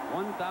Program.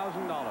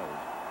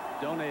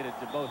 $1,000 donated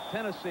to both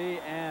Tennessee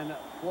and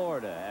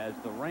Florida as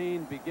the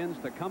rain begins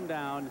to come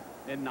down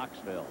in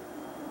Knoxville.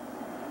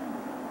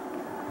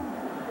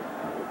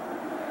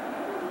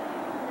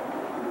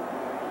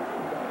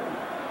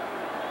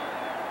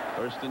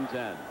 First and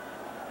 10.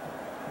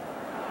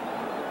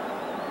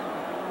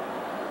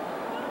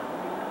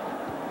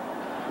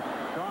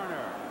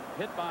 Garner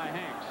hit by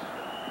Hanks.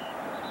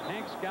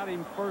 Hanks got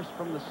him first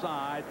from the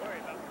side.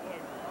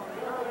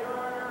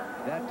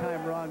 That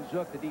time Ron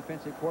Zook, the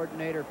defensive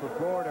coordinator for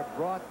Florida,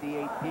 brought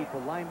the 8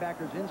 people.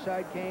 Linebackers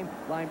inside came,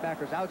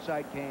 linebackers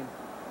outside came.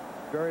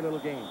 Very little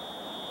gain.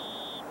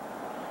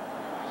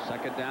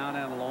 Second down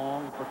and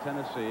long for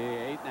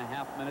Tennessee.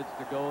 8.5 minutes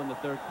to go in the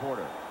third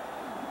quarter.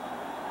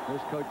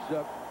 Here's Coach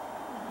Zook.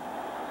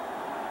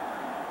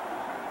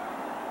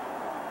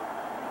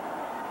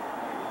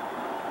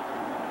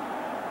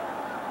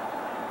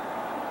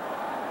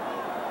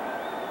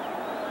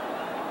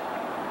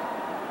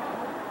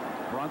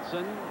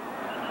 Brunson.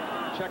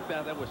 Check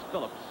that. That was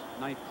Phillips,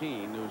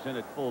 19, who's in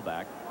at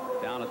fullback,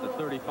 down at the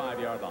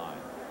 35-yard line.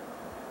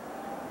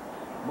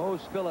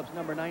 Mose Phillips,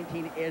 number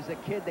 19, is a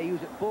kid they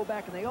use at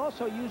fullback, and they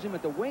also use him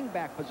at the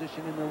wing-back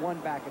position in the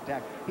one-back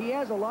attack. He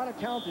has a lot of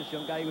talent, this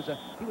young guy. He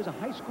was a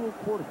high school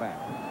quarterback.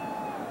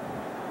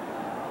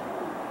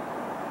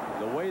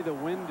 The way the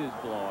wind is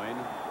blowing,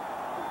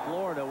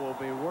 Florida will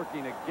be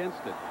working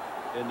against it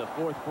in the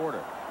fourth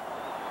quarter.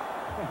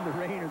 And the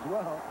rain as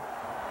well.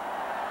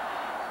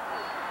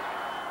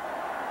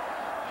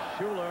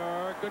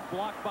 Schuler, good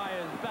block by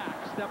his back,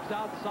 steps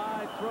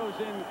outside, throws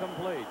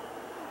incomplete.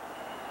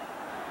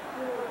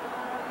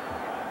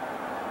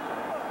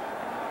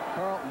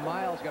 Carlton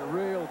Miles got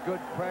real good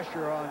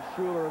pressure on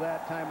Schuler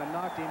that time and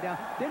knocked him down.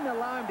 Didn't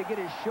allow him to get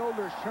his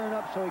shoulders turned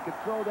up so he could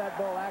throw that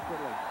ball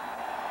accurately.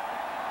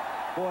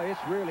 Boy, it's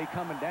really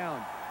coming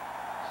down.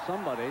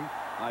 Somebody,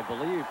 I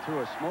believe, threw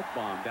a smoke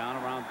bomb down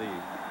around the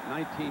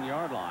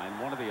 19-yard line.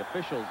 One of the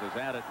officials is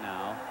at it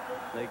now.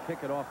 They kick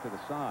it off to the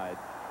side.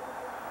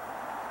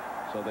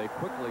 So they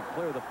quickly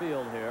clear the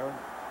field here.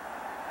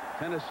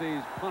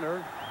 Tennessee's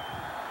punter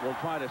will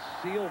try to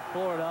seal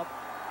Florida up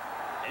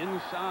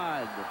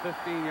inside the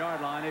 15-yard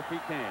line if he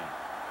can.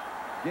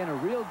 Again, a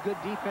real good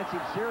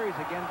defensive series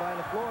again by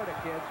the Florida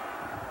kids.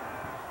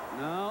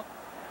 No,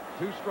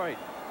 2 straight.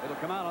 It'll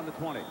come out on the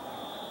 20.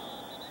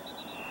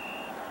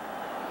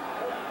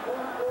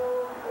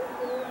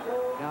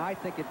 Now, I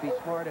think it'd be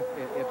smart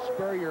if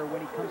Spurrier,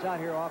 when he comes out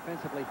here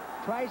offensively,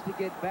 tries to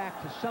get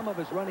back to some of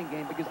his running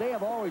game, because they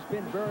have always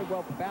been very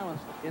well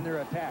balanced in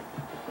their attack.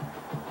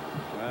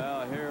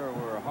 Well, here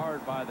we're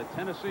hard by the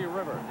Tennessee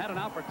River. Had an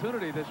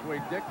opportunity this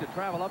week, Dick, to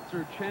travel up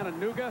through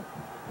Chattanooga.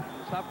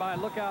 stop by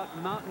Lookout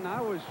Mountain.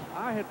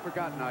 I had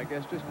forgotten, I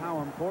guess, just how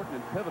important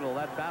and pivotal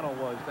that battle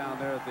was down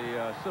there at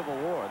the Civil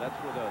War. That's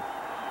where the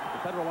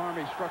Federal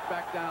Army struck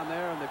back down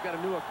there, and they've got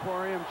a new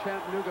aquarium,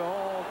 Chattanooga,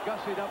 all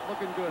gussied up,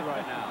 looking good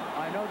right now.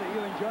 I know that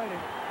you enjoyed it.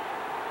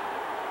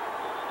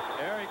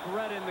 Eric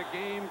Redd in the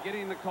game,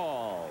 getting the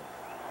call.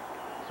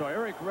 So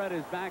Eric Redd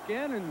is back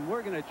in, and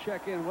we're going to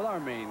check in with our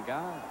main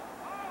guy,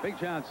 Big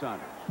John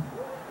Saunders.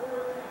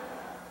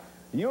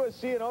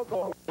 USC and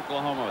Oklahoma.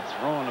 Oklahoma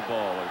throwing the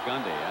ball with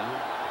Gundy,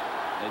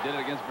 huh? They did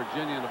it against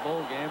Virginia in the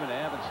bowl game, and they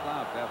haven't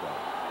stopped, have they?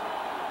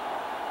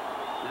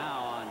 Now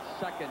on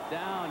second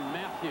down,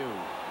 Matthews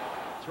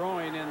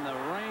throwing in the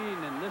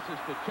rain, and this is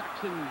to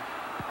Jackson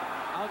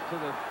out to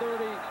the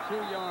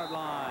 32-yard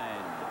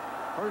line.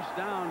 First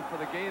down for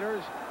the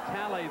Gators.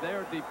 Tally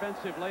there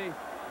defensively.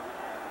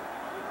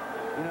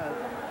 You know,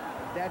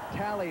 that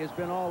Tally has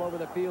been all over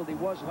the field. He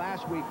was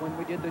last week when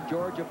we did the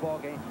Georgia ball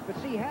game. But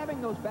see,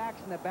 having those backs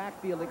in the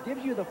backfield, it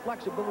gives you the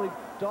flexibility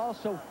to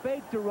also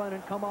fake to run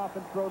and come off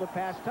and throw the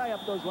pass, tie up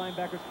those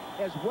linebackers,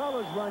 as well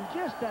as run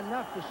just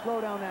enough to slow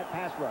down that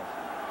pass rush.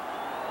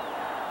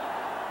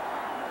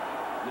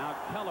 Now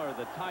Keller,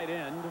 the tight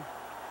end,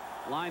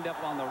 lined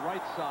up on the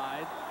right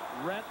side.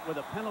 Rhett with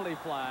a penalty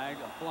flag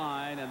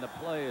flying, and the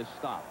play is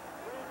stopped.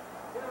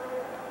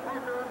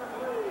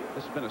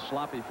 This has been a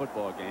sloppy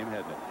football game,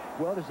 hasn't it?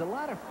 Well, there's a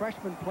lot of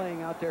freshmen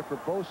playing out there for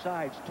both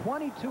sides.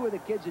 22 of the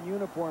kids in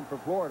uniform for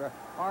Florida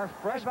are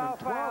freshmen,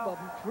 12 of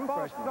them true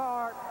freshmen.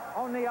 Start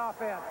on the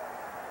offense.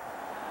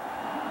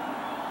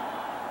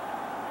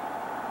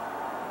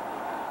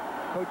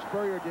 Coach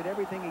Spurrier did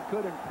everything he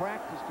could in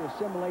practice to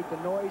assimilate the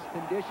noise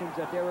conditions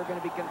that they were going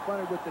to be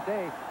confronted with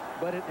today,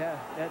 but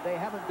they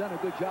haven't done a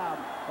good job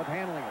of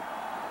handling it.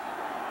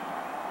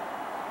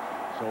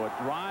 So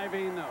a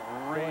driving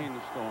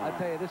rainstorm. I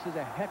tell you, this is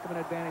a heck of an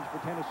advantage for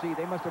Tennessee.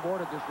 They must have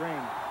ordered this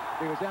rain,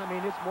 because, I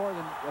mean, it's more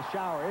than a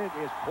shower. It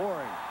is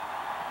pouring.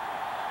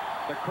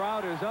 The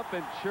crowd is up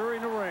and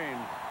cheering the rain.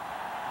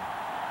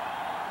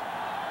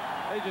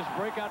 They just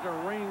break out their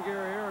rain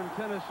gear here in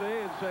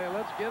Tennessee and say,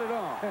 let's get it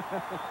on.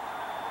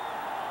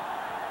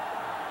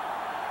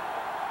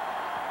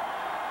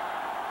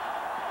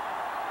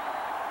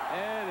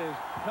 It is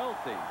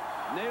pelting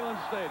Neyland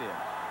Stadium.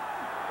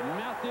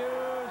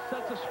 Matthews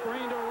sets a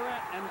screen to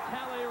Rhett, and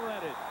Tally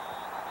read it.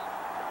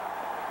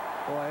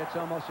 Boy, it's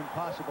almost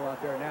impossible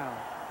out there now.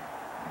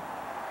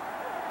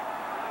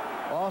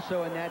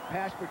 Also in that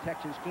pass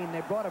protection scheme, they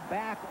brought a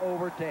back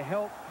over to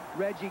help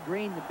Reggie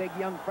Green, the big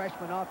young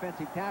freshman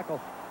offensive tackle,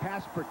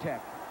 pass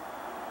protect.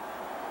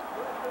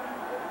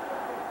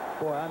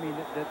 Boy, I mean,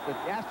 the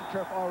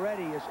AstroTurf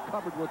already is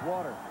covered with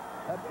water.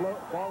 That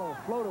ball will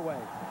float away.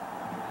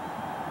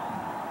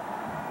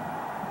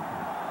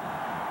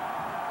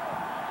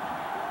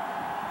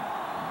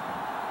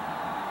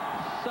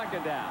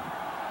 Second down.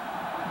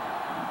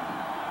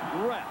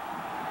 Rhett,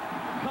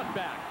 cut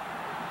back.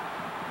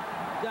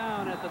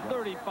 Down at the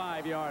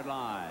 35-yard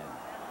line.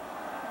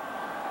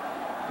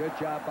 Good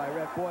job by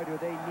Rhett. Boy, do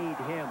they need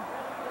him.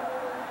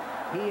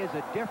 He is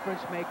a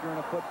difference maker in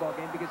a football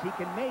game because he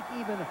can make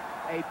even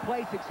a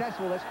play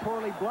successful that's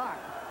poorly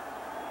blocked.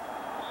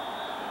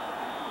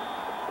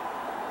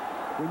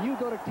 When you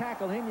go to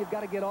tackle him, you've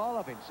got to get all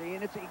of him. See,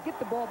 and get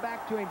the ball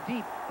back to him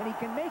deep, and he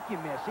can make you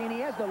miss. See, and he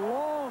has the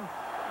long,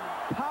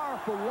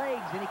 powerful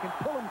legs, and he can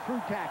pull him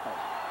through tackles.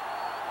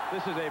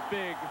 This is a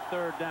big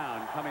third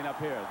down coming up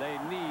here. They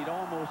need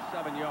almost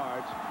 7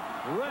 yards.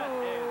 Rhett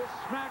is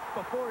smacked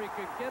before he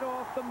could get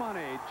off the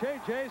money.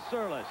 J.J.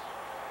 Surlis.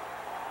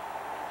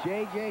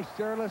 J.J.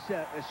 Surlis,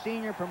 a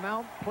senior from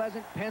Mount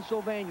Pleasant,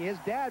 Pennsylvania. His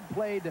dad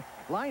played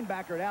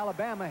linebacker at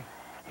Alabama.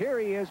 Here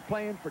he is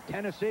playing for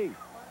Tennessee.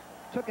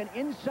 Took an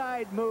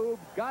inside move,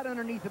 got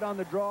underneath it on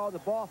the draw. The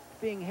ball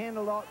being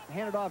handed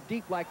off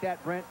deep like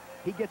that, Brent.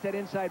 He gets that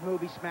inside move.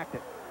 He smacked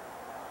it.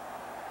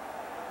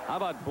 How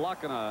about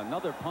blocking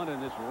another punt in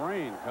this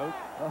rain, Coach?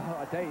 Oh,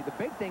 I tell you, the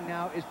big thing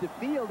now is to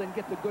field and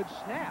get the good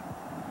snap.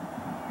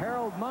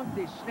 Harold Monk,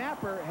 the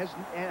snapper, has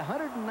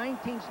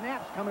 119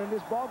 snaps coming in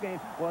this ball game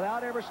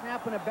without ever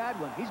snapping a bad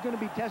one. He's going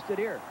to be tested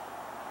here.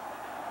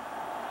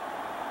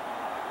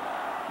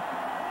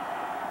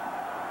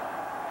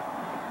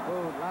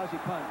 Oh, lousy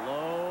punt.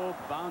 Low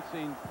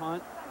bouncing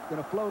punt.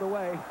 Going to float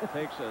away.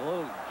 Takes a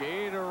little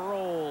gator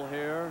roll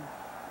here.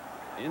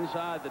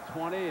 Inside the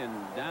 20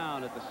 and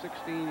down at the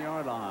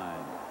 16-yard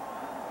line.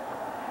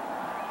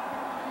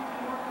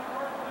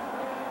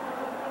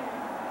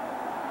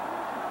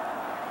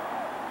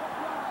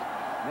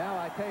 Now,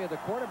 I tell you, the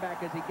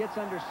quarterback, as he gets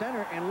under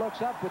center and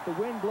looks up with the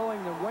wind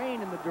blowing the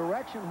rain in the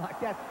direction like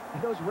that,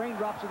 those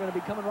raindrops are going to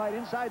be coming right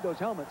inside those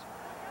helmets.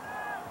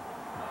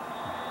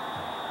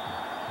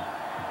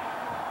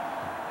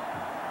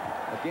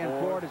 Again,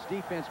 Florida's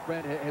defense,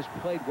 Brent, has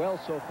played well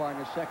so far in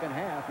the second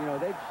half. You know,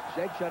 they've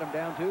shut them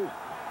down, too.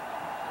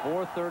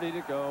 4:30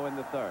 to go in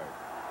the third.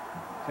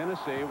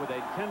 Tennessee with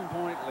a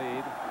 10-point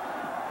lead.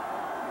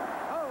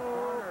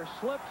 Warner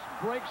slips,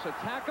 breaks a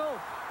tackle,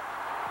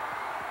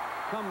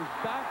 comes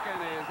back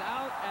and is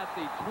out at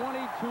the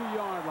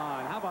 22-yard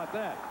line. How about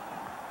that?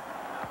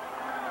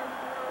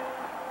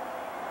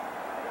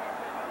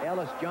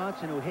 Ellis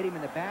Johnson, who hit him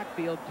in the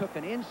backfield, took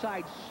an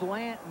inside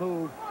slant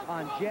move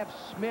on Jeff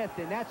Smith,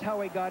 and that's how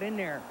he got in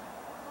there.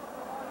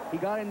 He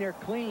got in there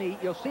cleanly.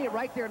 You'll see it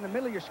right there in the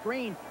middle of your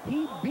screen.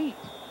 He beat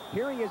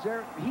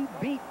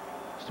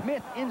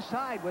Smith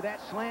inside with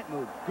that slant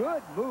move.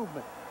 Good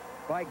movement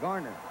by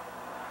Garner.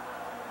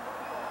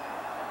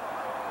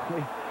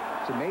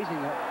 It's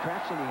amazing that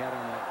traction he had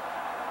on that.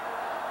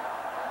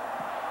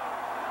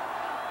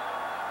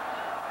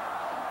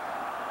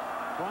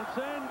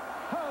 Brunson,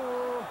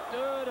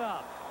 stood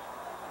up.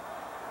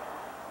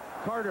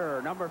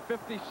 Carter, number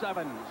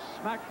 57,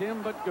 smacked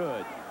him, but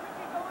good.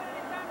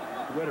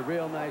 He did a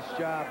real nice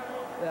job.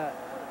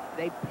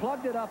 They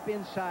plugged it up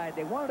inside.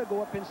 They wanted to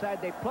go up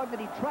inside. They plugged it.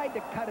 He tried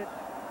to cut it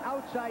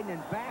outside and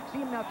then back. See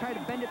him now try to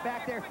bend it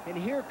back there. And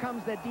here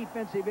comes that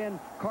defensive end,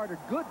 Carter.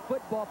 Good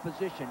football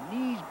position.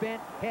 Knees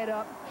bent, head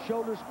up,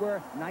 shoulder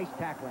square. Nice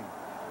tackling.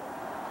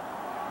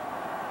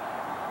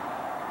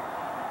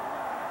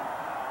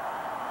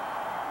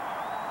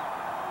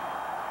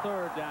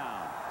 Third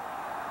down.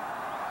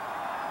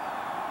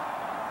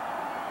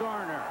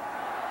 Garner.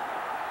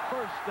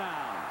 First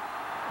down.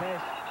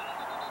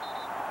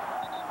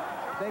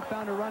 They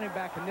found a running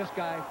back in this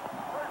guy.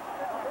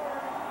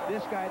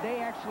 They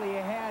actually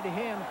had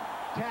him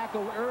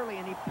tackled early,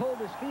 and he pulled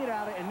his feet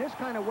out of it in this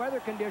kind of weather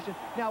condition.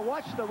 Now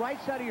watch the right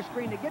side of your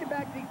screen to get it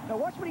back. Now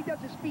watch what he does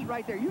his feet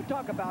right there. You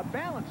talk about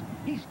balance.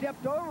 He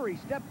stepped over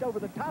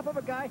the top of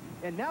a guy,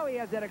 and now he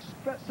has that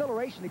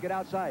acceleration to get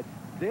outside.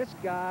 This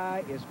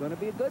guy is going to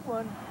be a good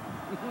one.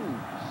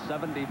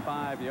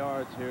 75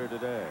 yards here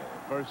today.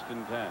 First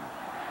and 10.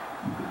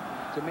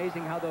 It's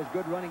amazing how those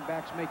good running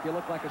backs make you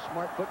look like a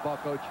smart football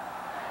coach.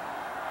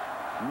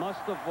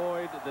 Must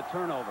avoid the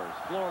turnovers.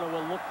 Florida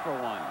will look for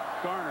one.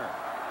 Garner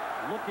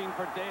looking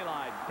for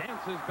daylight.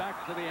 Dances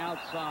back to the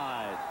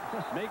outside.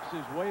 Makes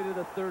his way to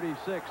the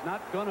 36. Not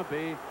gonna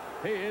be.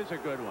 He is a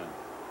good one.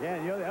 Yeah,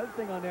 and you know, the other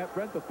thing on that,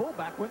 Brent, the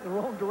fullback went in the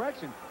wrong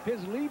direction.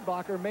 His lead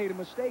blocker made a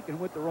mistake and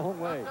went the wrong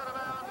way.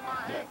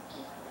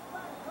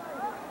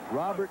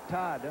 Robert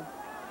Todd,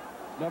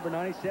 number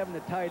 97, the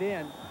tight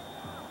end.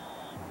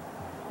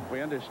 We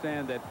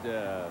understand that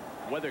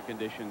weather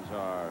conditions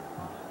are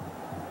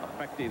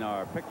affecting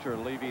our picture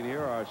leaving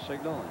here, our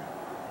signal. And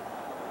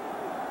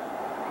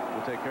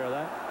we'll take care of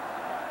that.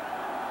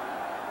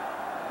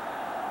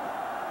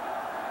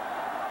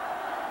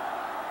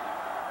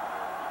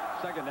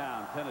 Second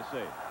down,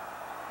 Tennessee.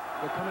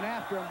 They're coming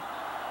after him.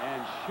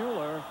 And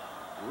Schuler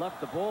left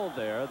the ball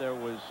there. There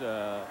was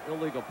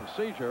illegal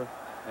procedure,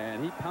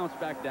 and he pounced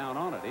back down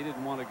on it. He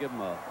didn't want to give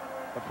him a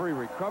free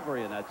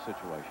recovery in that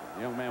situation.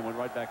 The young man went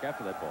right back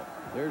after that ball.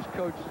 There's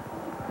Coach.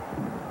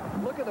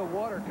 Look at the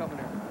water coming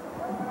in.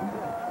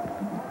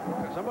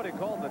 Somebody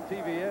called the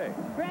TVA.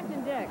 Brent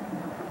and Dick.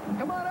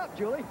 Come on up,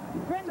 Julie.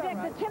 Brent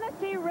and Dick, the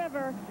Tennessee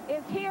River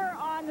is here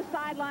on the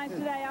sidelines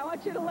today. I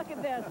want you to look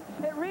at this.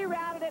 It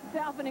rerouted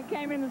itself and it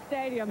came in the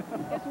stadium.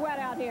 It's wet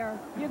out here.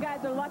 You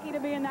guys are lucky to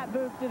be in that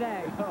booth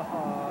today.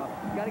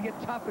 Got to get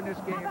tough in this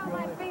game. How about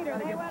my feet? Are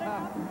they wet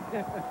enough?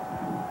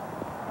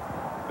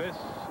 This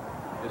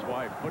is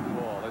why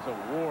football is a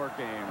war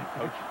game,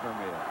 Coach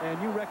Vermeer.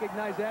 And you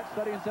recognize that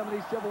studying some of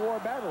these Civil War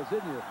battles,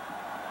 didn't you?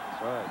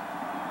 That's right.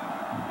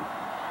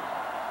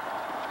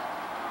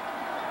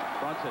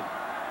 Brunson.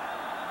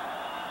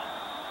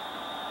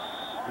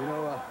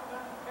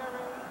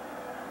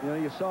 You know,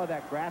 you saw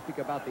that graphic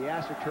about the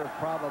AstroTurf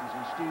problems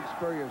and Steve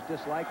Spurrier's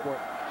dislike for it.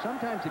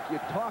 Sometimes if you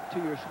talk to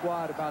your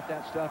squad about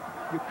that stuff,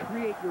 you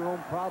create your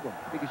own problem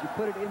because you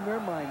put it in their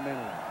mind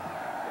mentally.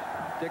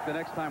 Dick, the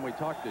next time we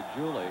talk to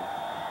Julie,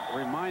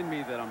 remind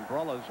me that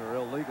umbrellas are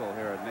illegal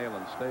here at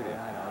Neyland Stadium.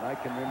 Yeah, I know. And I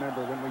can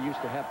remember when we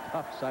used to have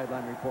tough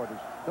sideline reporters.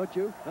 Don't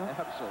you? Huh?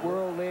 Absolutely.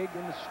 World League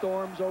and the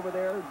storms over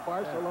there in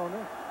Barcelona.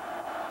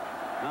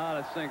 Yeah. Not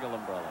a single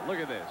umbrella. Look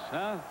at this,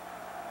 huh?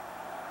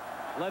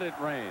 Let it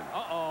rain.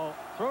 Uh-oh.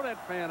 Throw that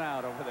fan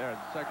out over there in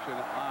section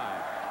I.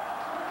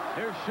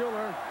 Here's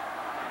Schuler.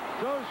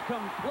 Throws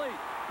complete.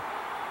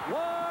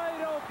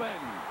 Wide open.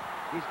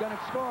 He's going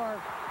to score.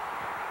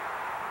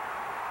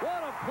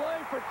 What a play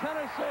for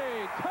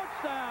Tennessee.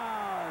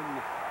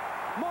 Touchdown.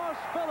 Moss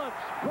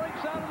Phillips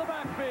breaks out of the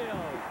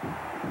backfield.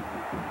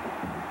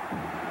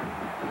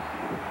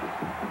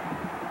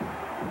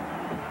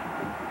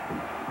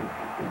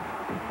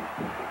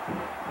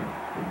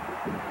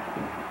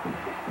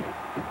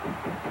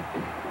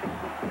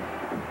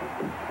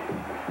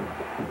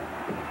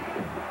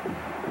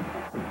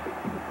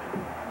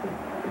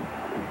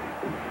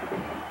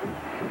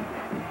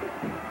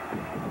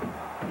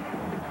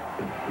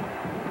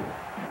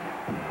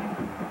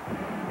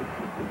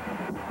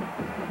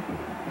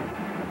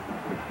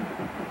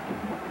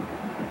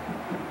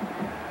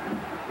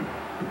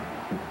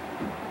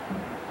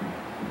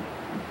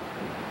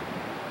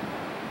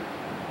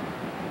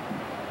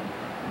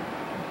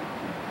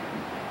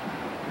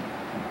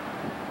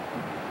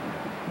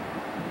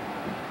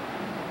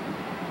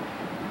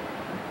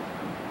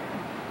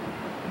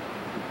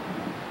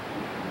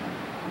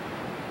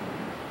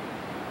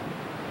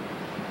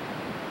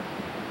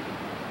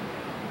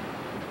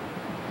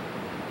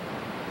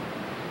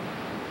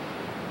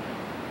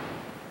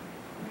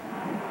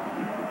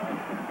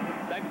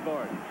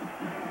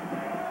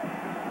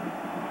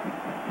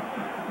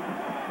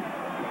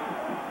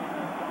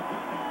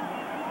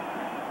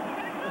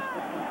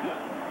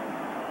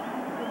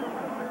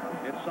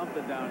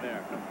 Johnson down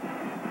there.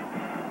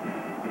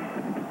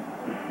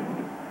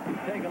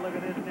 Take a look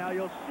at this now.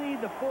 You'll see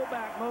the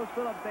fullback, Mose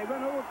Phillips. They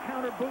run a little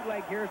counter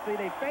bootleg here. See,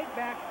 they fake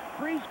back,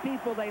 freeze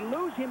people. They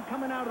lose him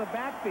coming out of the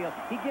backfield.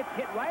 He gets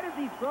hit right as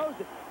he throws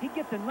it. He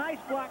gets a nice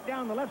block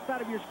down the left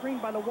side of your screen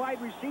by the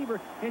wide receiver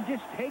and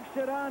just takes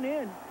it on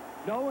in.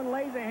 No one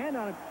lays a hand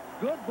on him.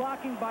 Good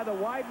blocking by the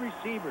wide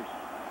receivers.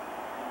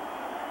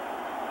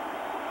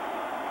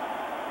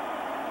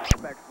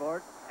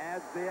 Bexford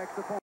adds the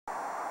extra point.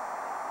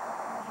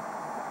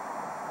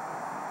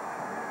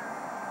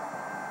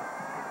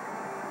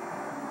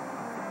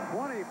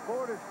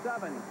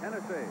 (24-7),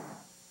 Tennessee.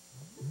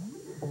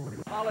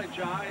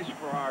 Apologize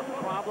for our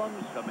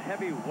problems. Some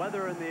heavy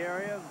weather in the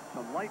area,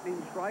 some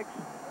lightning strikes.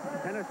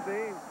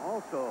 Tennessee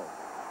also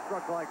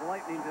struck like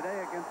lightning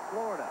today against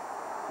Florida.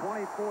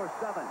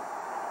 24-7.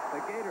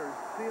 The Gators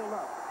sealed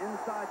up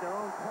inside their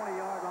own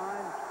 20-yard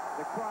line.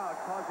 The crowd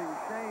causing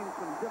Shane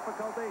some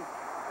difficulty.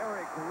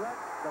 Eric Rett,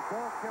 the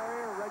ball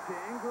carrier, Reggie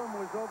Ingram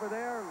was over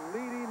there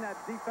leading that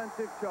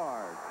defensive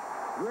charge.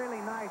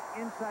 Really nice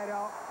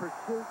inside-out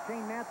pursuit.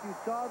 Shane Matthews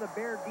saw the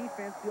Bear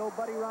defense. The old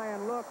Buddy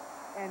Ryan looked,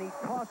 and he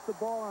tossed the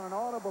ball on an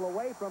audible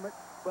away from it.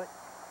 But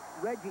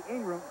Reggie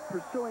Ingram,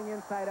 pursuing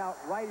inside-out,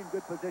 right in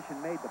good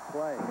position, made the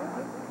play.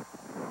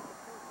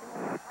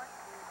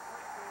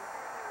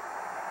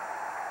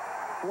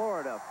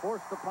 Florida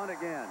forced the punt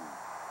again.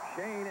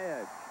 Shane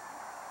Edge.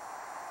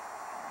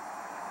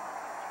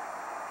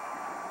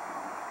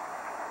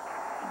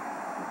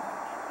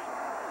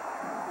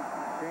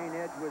 Shane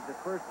Edge was the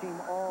first-team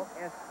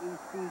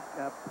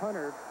All-SEC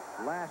punter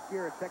last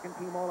year, a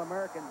second-team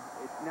All-American.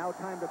 It's now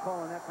time to call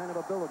on that kind of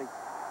ability.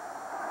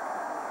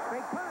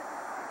 Straight punt.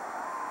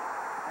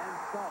 And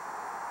stop.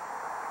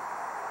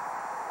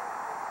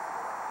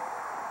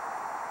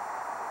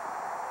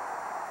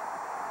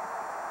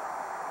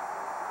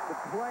 The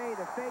play,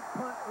 the fake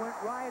punt went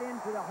right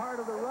into the heart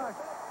of the rush.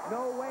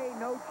 No way,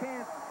 no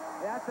chance.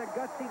 That's a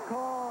gutsy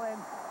call, and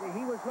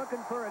he was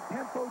looking for a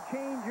tempo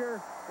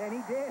changer, and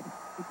he did.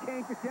 He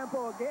changed the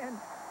tempo again,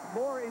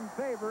 more in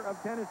favor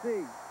of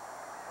Tennessee.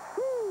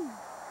 Woo!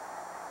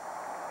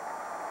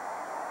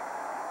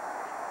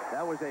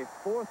 That was a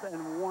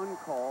 4th-and-1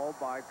 call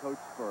by Coach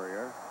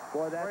Spurrier.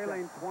 Boy, that's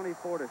trailing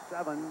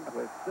 24-7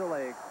 with still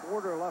a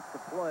quarter left to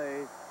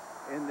play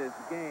in this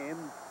game.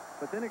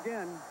 But then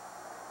again,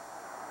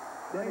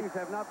 things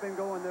have not been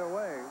going their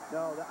way.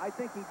 No, I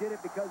think he did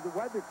it because of the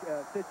weather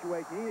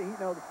situation.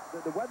 He know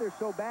the weather's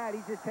so bad,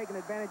 he's just taking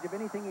advantage of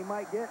anything he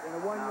might get in a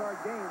one-yard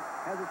game.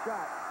 Has a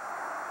shot.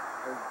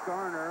 There's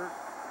Garner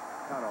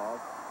cut off.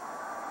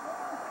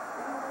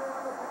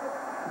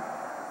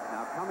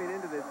 Now coming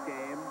into this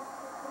game,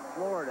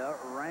 Florida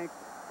ranked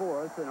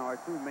 4th in our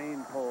two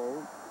main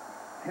polls.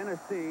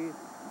 Tennessee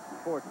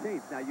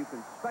 14th. Now you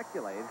can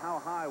speculate how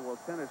high will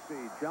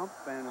Tennessee jump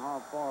and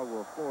how far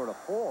will Florida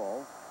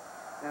fall.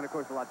 And, of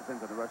course, a lot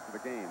depends on the rest of the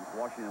games.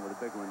 Washington with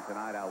a big one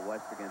tonight out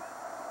west against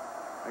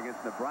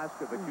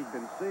Nebraska. But you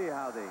can see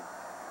how the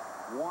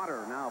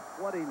water now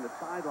flooding the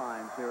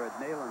sidelines here at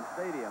Neyland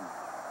Stadium.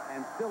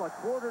 And still a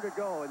quarter to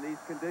go in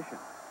these conditions.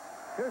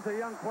 Here's a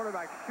young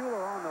quarterback,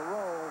 Schuler, on the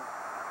roll.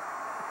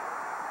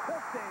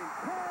 15, 10,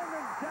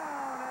 and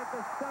down at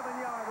the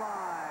 7-yard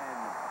line.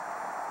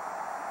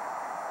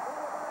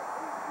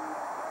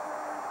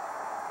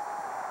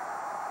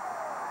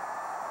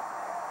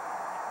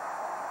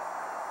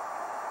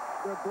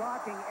 They're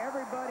blocking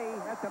everybody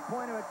at the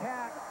point of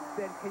attack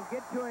that can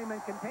get to him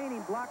and contain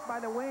him. Blocked by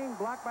the wing,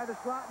 blocked by the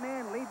slot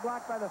man, lead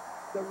blocked by the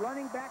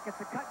running back. It's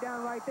a cut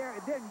down right there.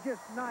 It didn't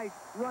just nice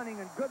running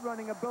and good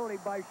running ability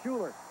by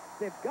Schuler.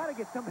 They've got to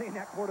get somebody in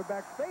that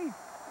quarterback's face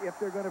if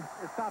they're going to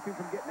stop him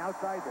from getting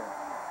outside there.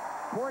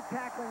 Poor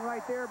tackling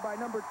right there by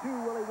number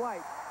 2, Willie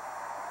White.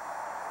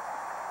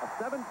 A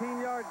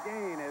 17-yard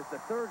gain as the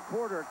third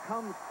quarter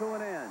comes to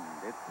an end.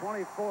 It's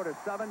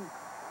 24-7.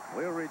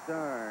 We'll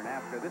return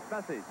after this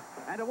message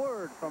and a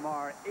word from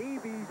our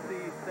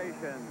ABC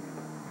station.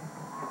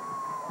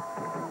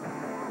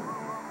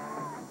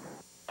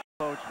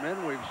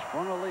 Boatsmen, we've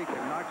sprung a leak in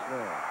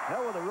Knoxville.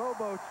 Hell with the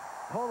rowboats.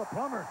 Call the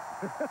plumber.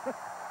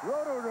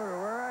 Roto-Rotor,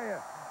 where are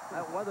you?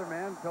 That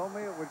weatherman told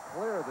me it would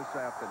clear this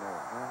afternoon.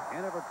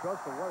 Can't ever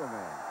trust a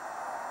weatherman.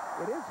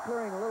 It is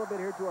clearing a little bit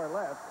here to our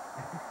left.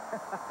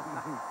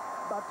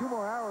 About 2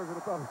 more hours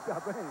it'll probably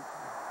stop raining.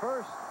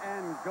 1st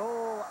and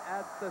goal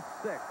at the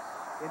 6.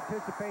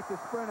 Anticipate the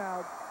sprint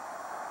out.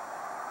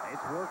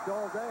 It's worked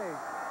all day.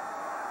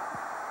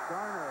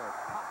 Garner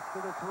pops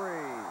to the 3.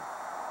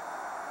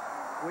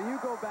 When you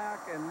go back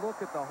and look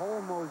at the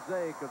whole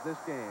mosaic of this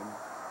game,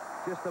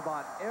 just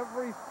about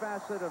every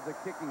facet of the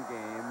kicking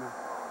game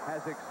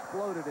has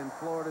exploded in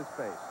Florida's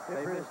face.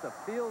 They missed a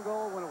field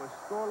goal when it was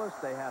scoreless.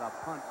 They had a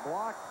punt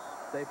blocked.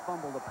 They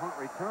fumbled a punt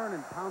return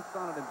and pounced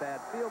on it in bad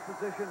field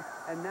position,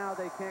 and now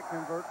they can't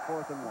convert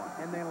 4th and 1.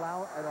 And they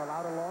allowed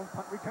a long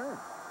punt return.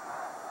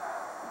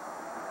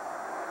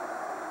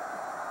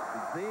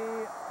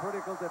 The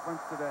critical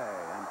difference today.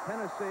 And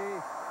Tennessee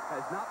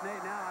has not made,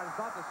 now I was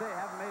about to say,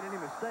 haven't made any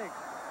mistakes.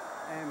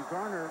 and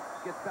Garner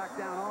gets back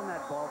down on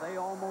that ball. They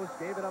almost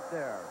gave it up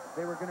there.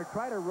 They were going to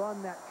try to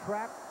run that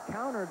trap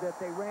counter that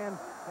they ran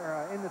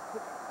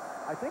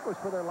I think it was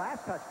for their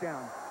last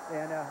touchdown.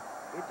 And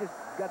it just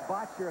got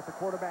botched here at the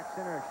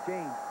quarterback-center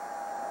exchange.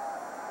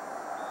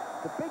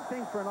 The big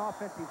thing for an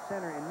offensive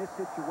center in this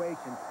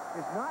situation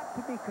is not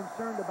to be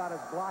concerned about his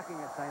blocking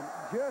assignment.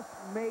 Just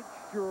make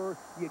sure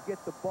you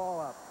get the ball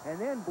up, and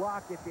then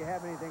block if you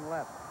have anything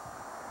left.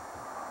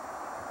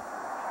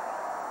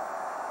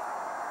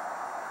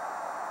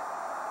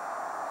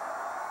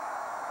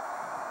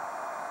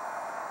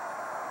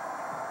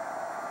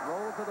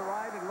 Roll to the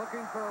right and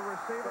looking for a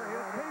receiver.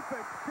 He'll keep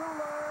it.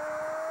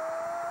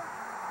 Schuler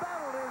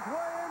battled his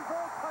way in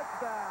for a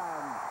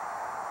touchdown.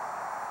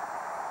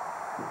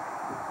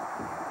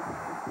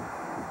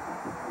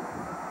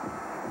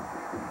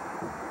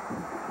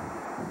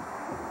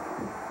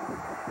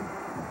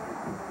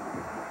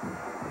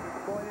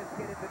 Boy, this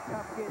kid is a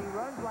tough kid. He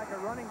runs like a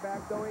running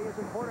back, though he is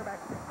a quarterback.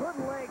 Good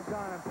legs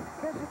on him.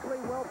 Physically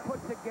well put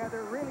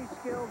together, really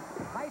skilled.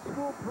 High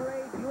school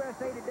parade,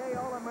 USA Today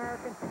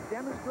All-American,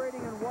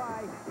 demonstrating and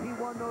why he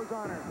won those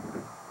honors.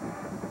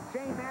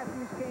 Shane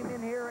Matthews came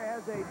in here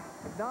as a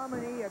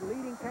nominee, a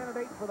leading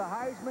candidate for the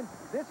Heisman.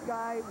 This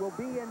guy will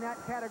be in that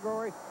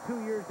category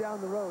 2 years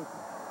down the road.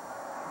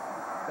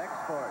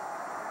 Bexford.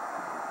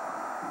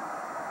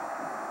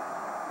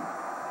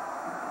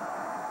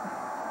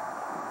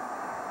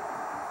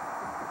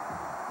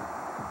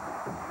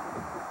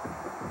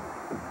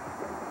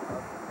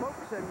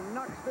 Folks in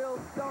Knoxville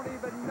don't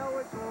even know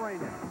it's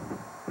raining.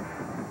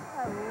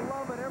 I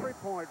love it every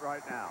point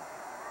right now.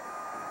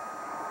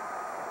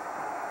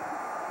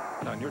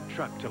 On your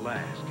truck to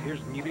last.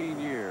 Here's 15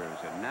 years,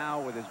 and now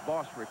with his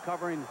boss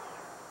recovering,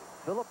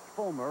 Philip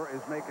Fulmer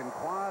is making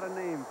quite a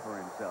name for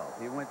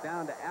himself. He went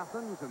down to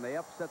Athens, and they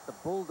upset the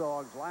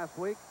Bulldogs last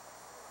week,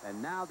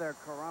 and now they're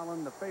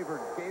corralling the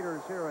favored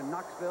Gators here in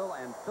Knoxville,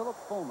 and Philip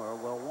Fulmer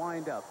will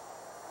wind up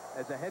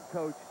as a head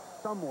coach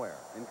somewhere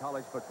in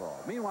college football.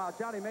 Meanwhile,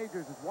 Johnny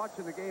Majors is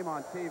watching the game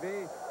on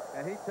TV,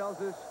 and he tells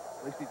us,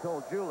 at least he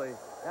told Julie,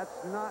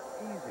 that's not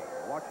easy,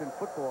 watching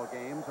football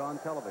games on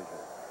television.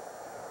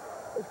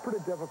 It's pretty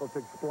difficult to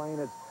explain.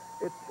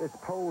 It's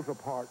poles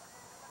apart.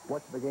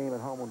 Watching the game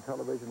at home on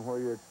television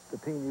where the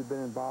team you've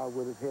been involved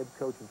with as head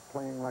coach is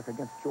playing like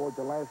against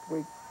Georgia last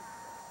week.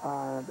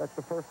 That's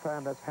the first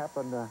time that's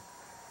happened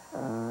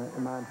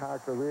in my entire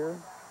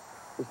career.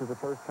 This is the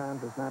first time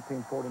since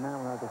 1949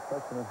 when I was a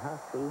freshman in high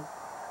school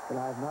that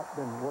I have not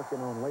been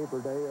working on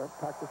Labor Day or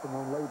practicing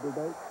on Labor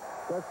Day.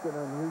 That's been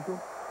unusual.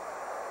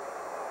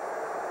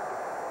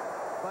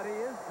 But he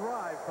is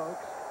dry,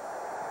 folks.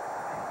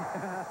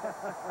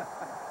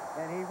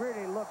 And he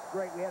really looks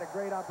great. We had a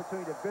great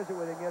opportunity to visit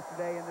with him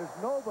yesterday, and there's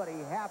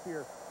nobody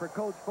happier for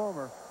Coach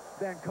Fulmer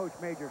than Coach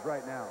Majors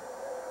right now.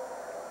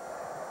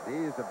 He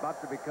is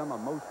about to become a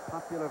most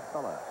popular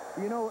fella.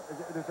 You know,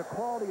 there's a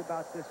quality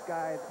about this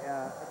guy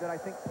that I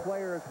think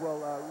players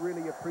will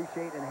really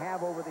appreciate and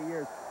have over the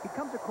years. He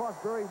comes across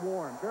very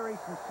warm, very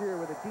sincere,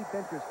 with a deep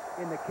interest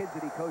in the kids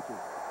that he coaches.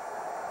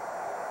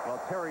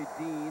 Well, Terry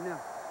Dean,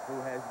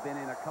 who has been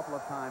in a couple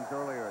of times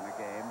earlier in the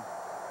game,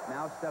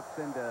 now steps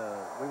into,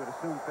 we would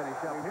assume, finish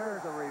up.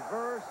 Here's a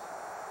reverse,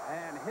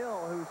 and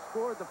Hill, who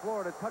scored the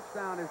Florida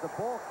touchdown, is the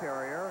ball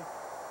carrier.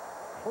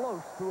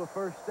 Close to a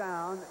first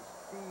down.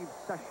 Steve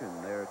Session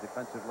there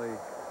defensively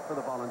for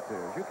the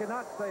Volunteers. You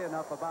cannot say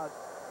enough about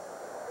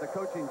the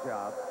coaching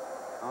job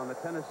on the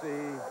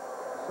Tennessee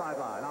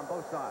sideline, on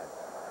both sides.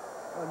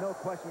 Oh, no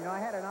question. You know, I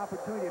had an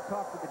opportunity to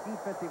talk to the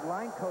defensive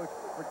line coach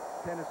for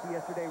Tennessee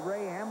yesterday,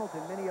 Ray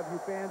Hamilton. Many of you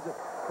fans that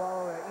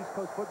follow East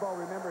Coast football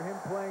remember him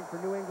playing for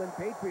New England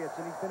Patriots,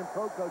 and he's been in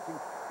pro coaching.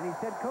 And he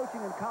said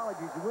coaching in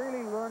college, he's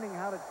really learning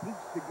how to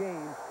teach the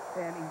game,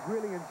 and he's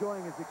really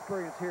enjoying his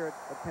experience here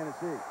at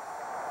Tennessee.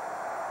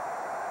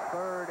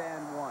 3rd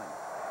and 1.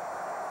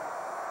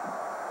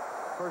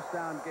 First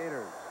down,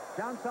 Gators.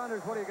 John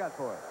Saunders, what do you got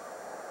for us?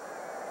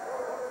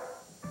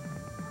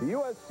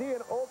 USC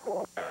and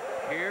Oklahoma.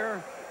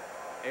 Here,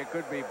 it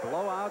could be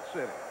blowout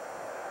city.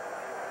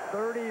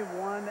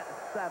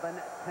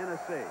 31-7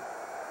 Tennessee.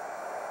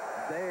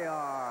 They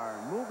are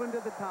moving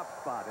to the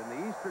top spot in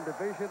the Eastern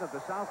Division of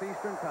the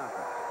Southeastern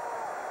Conference.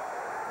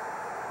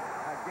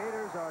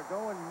 Gators are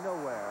going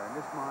nowhere in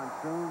this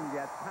monsoon,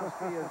 yet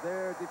Towski is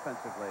there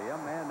defensively, a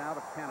man out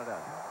of Canada.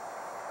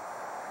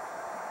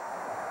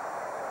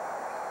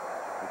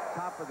 The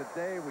top of the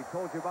day, we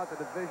told you about the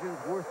divisions.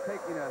 Worth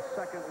taking a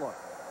second look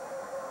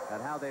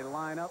at how they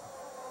line up.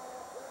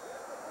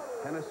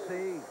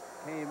 Tennessee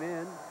came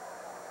in,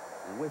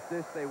 and with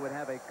this, they would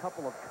have a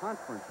couple of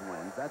conference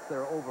wins. That's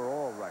their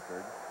overall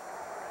record.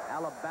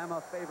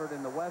 Alabama favored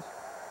in the West.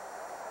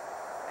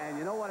 And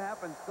you know what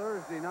happens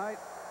Thursday night?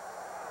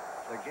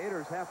 The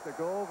Gators have to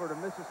go over to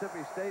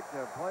Mississippi State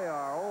to play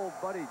our old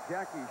buddy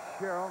Jackie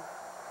Sherrill.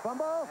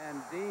 Fumble!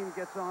 And Dean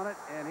gets on it,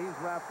 and he's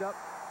wrapped up.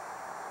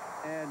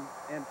 And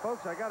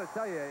folks, I got to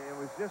tell you, it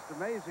was just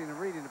amazing in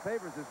reading the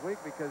papers this week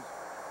because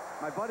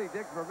my buddy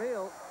Dick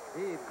Vermeil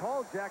He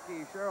called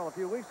Jackie Sherrill a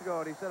few weeks ago,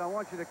 and he said, I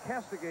want you to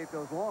castigate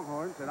those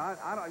Longhorns, and I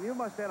don't, you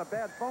must have had a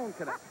bad phone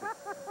connection.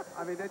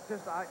 I mean, it's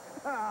just,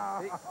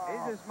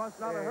 he just must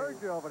not have heard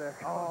you over there.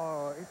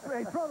 Oh,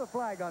 hey, throw the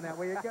flag on that,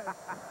 will you?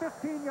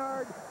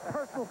 15-yard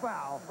personal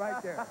foul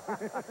right there.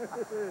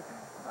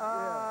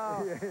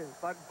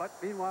 But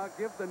meanwhile,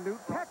 give the Newt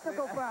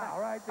technical foul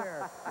right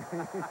there.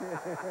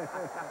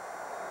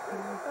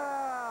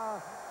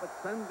 But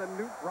send the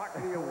Newt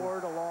Rockne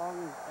Award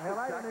along. Hell,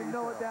 I don't even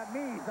know what that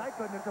means. I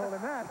couldn't have told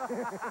him that.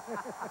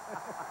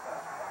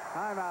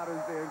 Timeout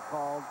is being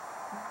called.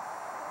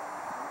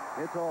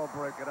 It's all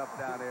breaking up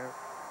down here.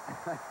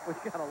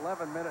 We've got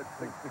 11 minutes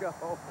to go.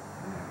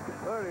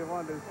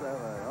 31-7.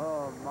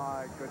 Oh,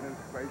 my goodness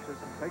gracious.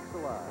 Takes a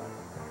lot.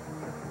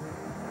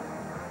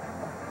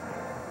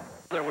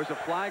 There was a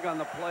flag on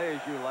the play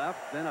as you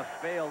left, then a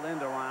failed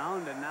end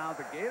around, and now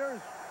the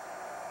Gators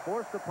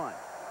forced a punt.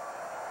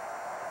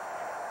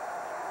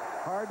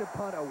 Hard to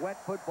punt a wet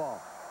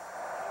football.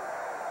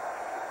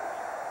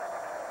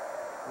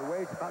 It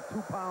weighs about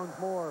 2 pounds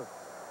more.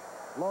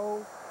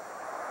 Low.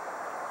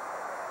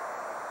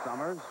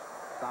 Summers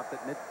stopped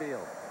at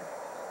midfield.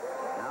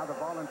 Now the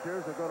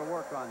Volunteers will go to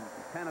work on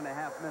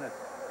 10.5 minutes.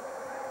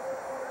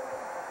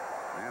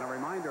 And a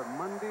reminder,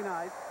 Monday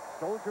night,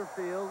 Soldier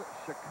Field,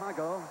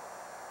 Chicago.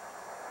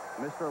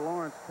 Mr.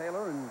 Lawrence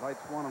Taylor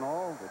invites one and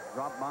all to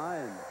drop by,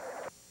 and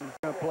he's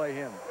going to play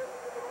him.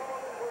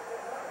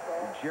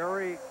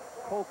 Jerry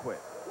Colquitt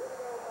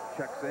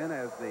checks in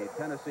as the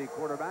Tennessee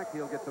quarterback.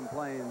 He'll get some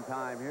playing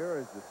time here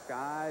as the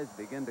skies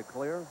begin to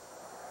clear.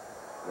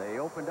 They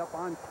opened up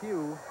on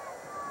cue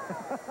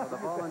for the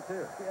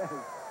Volunteers. Yes.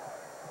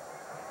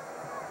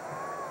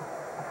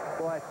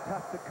 Boy, it's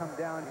tough to come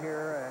down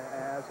here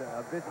as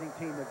a visiting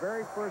team. The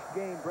very first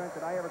game, Brent,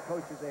 that I ever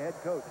coached as a head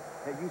coach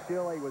at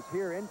UCLA was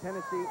here in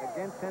Tennessee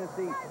against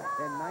Tennessee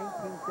in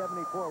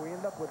 1974. We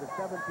ended up with a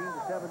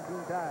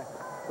 17-17 tie.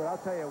 But I'll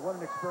tell you, what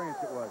an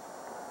experience it was.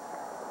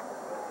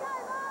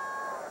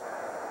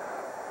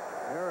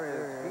 There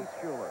is Heath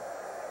Shuler.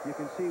 You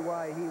can see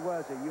why he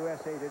was a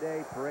USA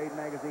Today Parade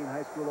Magazine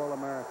High School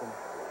All-American.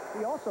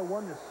 He also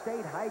won the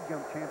state high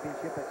jump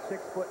championship at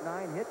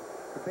 6'9", hit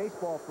the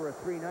baseball for a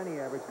 .390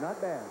 average.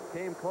 Not bad.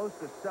 Came close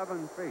to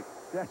 7 feet.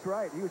 That's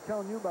right. He was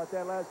telling you about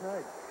that last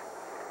night.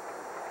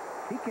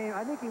 He came,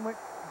 I think he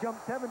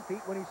jumped 7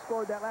 feet when he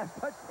scored that last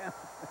touchdown.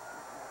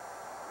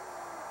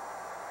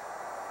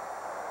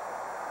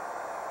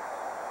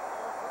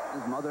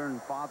 His mother and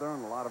father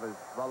and a lot of his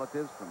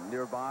relatives from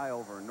nearby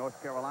over in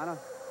North Carolina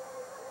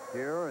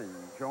here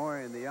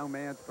enjoying the young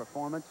man's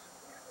performance.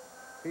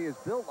 He is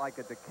built like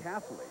a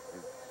decathlete.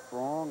 His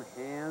strong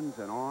hands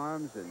and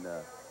arms, and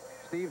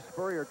Steve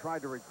Spurrier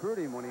tried to recruit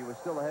him when he was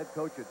still a head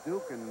coach at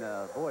Duke, and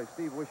boy,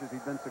 Steve wishes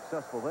he'd been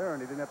successful there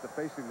and he didn't have to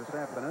face him this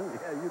afternoon.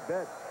 Yeah, you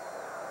bet.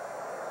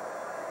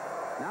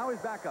 Now he's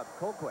back up,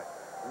 Colquitt.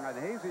 And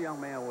he's a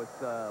young man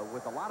with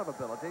a lot of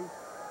ability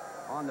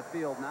on the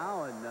field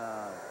now, and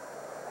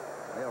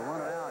they'll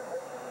run it out.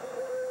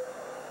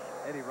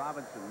 Eddie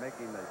Robinson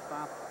making the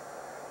stop.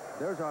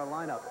 There's our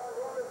lineup.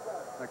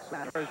 Next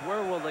Saturday.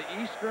 Where will the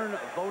Eastern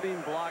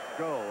voting block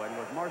go? And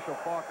with Marshall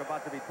Faulk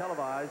about to be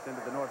televised into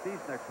the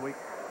Northeast next week,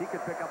 he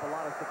could pick up a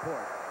lot of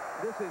support.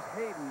 This is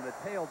Hayden, the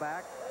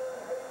tailback.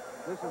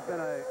 This has been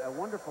a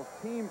wonderful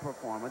team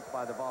performance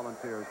by the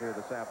Volunteers here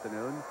this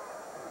afternoon.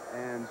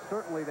 And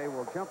certainly they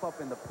will jump up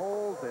in the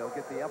polls. They'll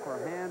get the upper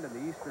hand in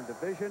the Eastern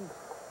Division.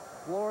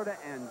 Florida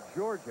and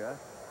Georgia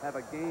have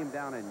a game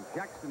down in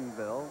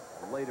Jacksonville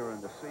later in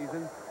the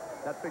season.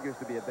 That figures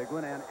to be a big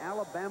one. And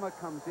Alabama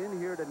comes in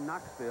here to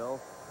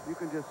Knoxville. You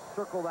can just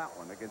circle that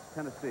one against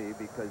Tennessee,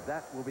 because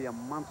that will be a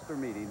monster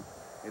meeting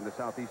in the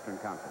Southeastern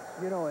Conference.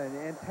 You know,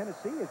 and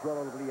Tennessee is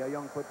relatively a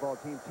young football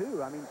team,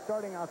 too. I mean,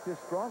 starting out this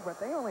strong, but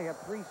they only have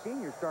 3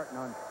 seniors starting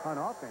on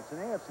offense. And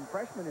they have some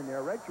freshmen in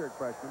there, redshirt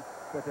freshmen,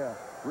 but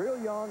real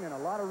young and a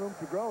lot of room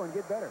to grow and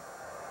get better.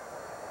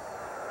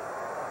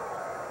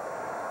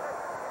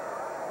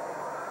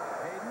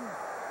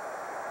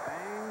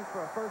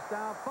 For a first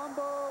down,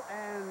 fumble,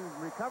 and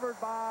recovered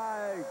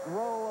by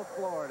Groh of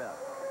Florida.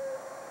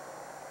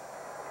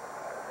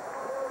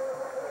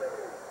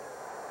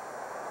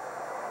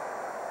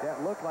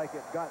 That looked like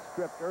it got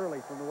stripped early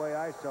from the way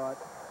I saw it.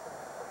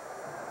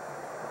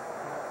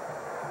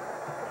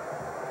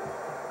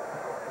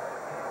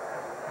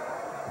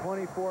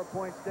 "24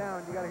 points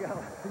down. You got to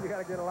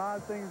get a lot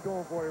of things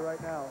going for you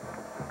right now.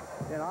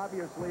 And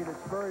obviously, the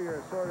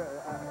Spurrier sort of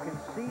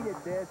conceded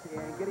this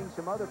and getting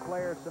some other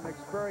players some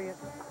experience,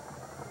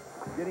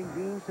 getting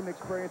Dean some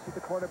experience at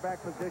the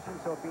quarterback position,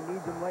 so if he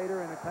needs him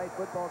later in a tight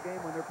football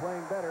game when they're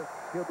playing better,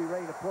 he'll be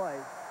ready to play.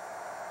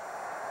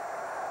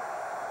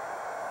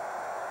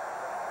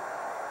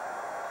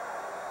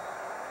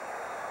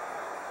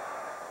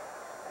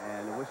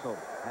 And the whistle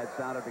had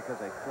sounded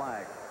because a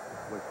flag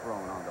was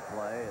thrown on the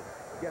play.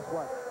 Guess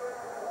what?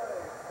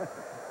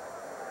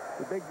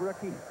 The big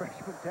rookie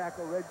freshman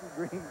tackle, Reggie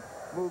Green,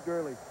 moved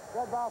early.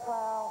 Red ball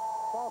foul.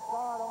 False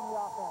start on the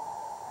offense.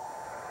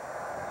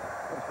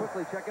 Let's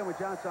quickly check in with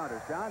John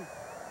Saunders. John?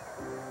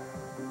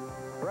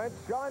 Brent,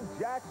 Sean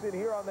Jackson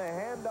here on the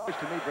handoff.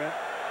 To me, Brent,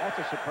 that's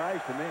a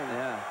surprise to me.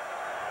 Yeah.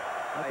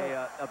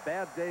 A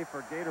bad day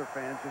for Gator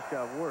fans just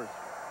got worse.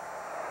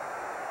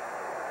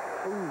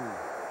 Ooh.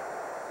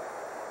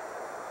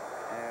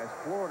 As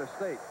Florida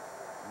State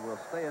will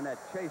stay in that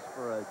chase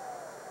for a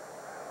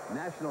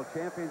national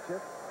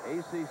championship,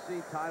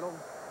 ACC title,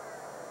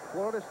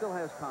 Florida still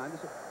has time.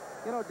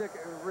 You know, Dick,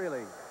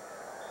 really,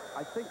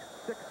 I think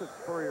 6 of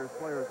Spurrier's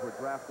players were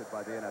drafted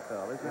by the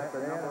NFL. Isn't that the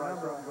number I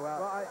saw them go out?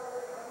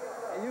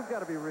 Well, you've got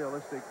to be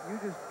realistic. You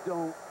just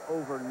don't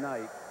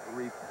overnight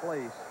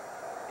replace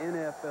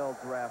NFL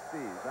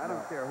draftees. I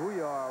don't care who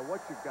you are or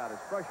what you've got as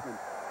freshmen.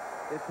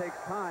 It takes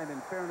time,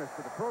 in fairness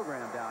to the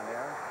program down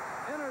there.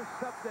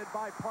 Intercepted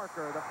by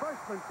Parker. The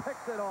freshman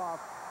picks it off.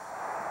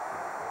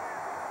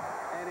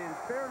 And in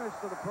fairness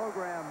to the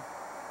program,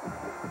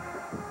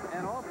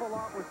 an awful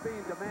lot was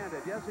being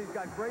demanded. Yes, he's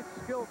got great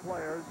skill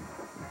players,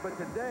 but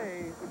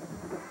today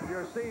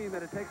you're seeing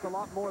that it takes a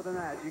lot more than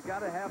that. You got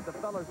to have the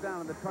fellas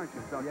down in the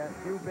trenches, don't you? Yes,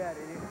 you bet.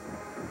 And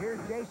here's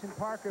Jason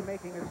Parker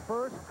making his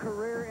first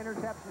career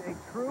interception.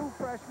 A true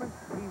freshman.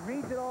 He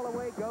reads it all the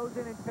way, goes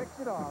in and picks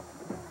it off.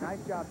 Nice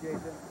job,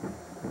 Jason.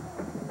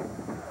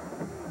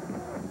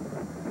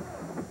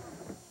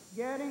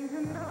 Getting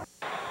to know.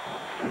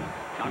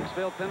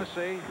 Knoxville,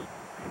 Tennessee.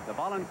 The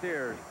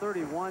Volunteers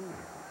 31,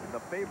 the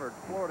favored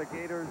Florida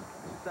Gators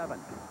 7.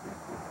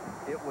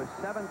 It was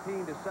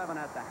 17-7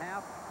 at the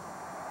half,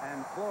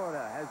 and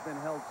Florida has been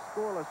held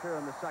scoreless here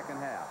in the second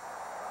half.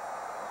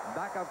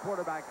 Backup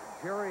quarterback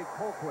Jerry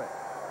Colquitt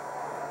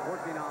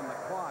working on the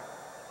clock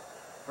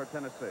for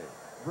Tennessee.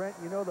 Brent,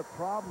 you know the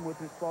problem with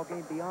this ball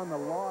game beyond the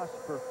loss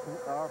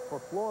for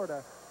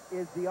Florida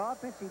is the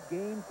offensive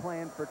game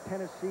plan for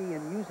Tennessee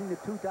and using the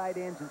 2 tight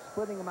ends and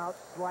splitting them out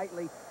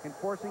slightly and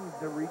forcing them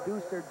to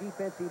reduce their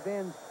defensive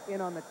ends in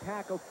on the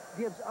tackle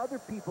gives other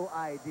people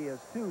ideas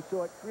too,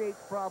 so it creates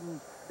problems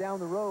down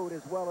the road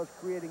as well as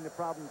creating the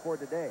problem for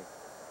today.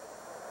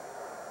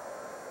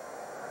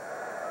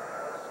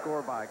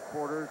 Score by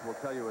quarters will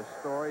tell you a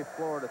story.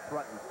 Florida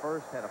threatened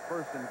first, had a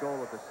first and goal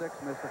at the 6,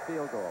 missed a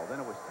field goal. Then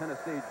it was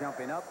Tennessee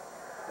jumping up.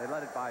 They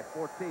led it by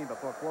 14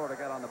 before Florida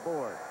got on the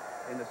board.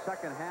 In the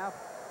second half,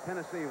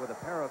 Tennessee with a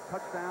pair of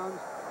touchdowns,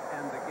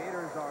 and the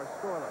Gators are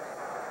scoreless.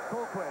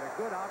 Colquitt, a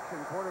good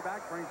option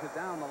quarterback, brings it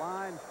down the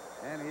line,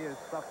 and he is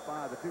stuffed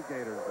by the 2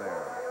 Gators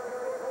there.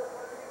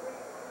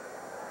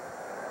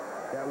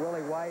 Yeah,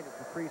 Willie White at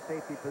the free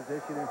safety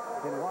position,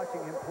 and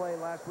watching him play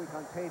last week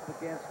on tape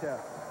against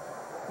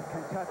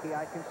Kentucky,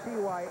 I can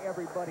see why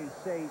everybody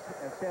says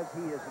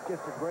he is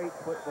just a great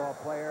football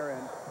player,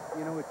 and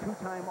you know, a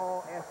 2-time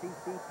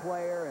All-SEC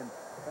player, and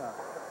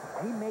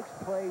he makes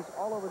plays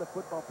all over the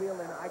football field,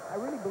 and I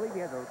really believe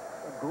he has a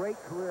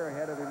great career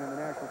ahead of him in the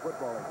National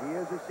Football League. He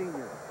is a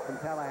senior from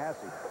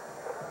Tallahassee.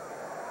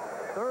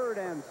 3rd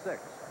and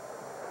 6.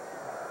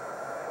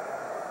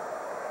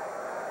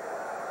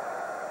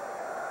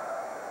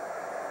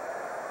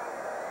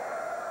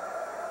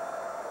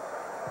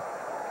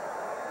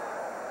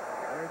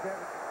 There's that.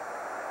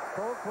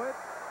 Colquitt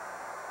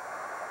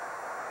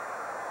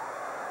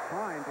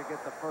trying to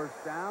get the first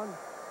down.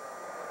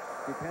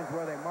 Depends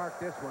where they mark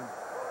this one.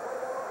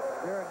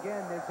 There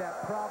again, there's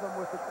that problem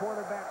with the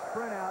quarterback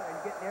sprint out and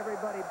getting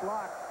everybody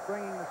blocked,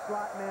 bringing the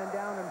slot man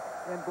down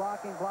and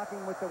blocking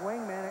with the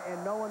wingman,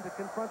 and no one to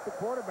confront the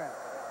quarterback.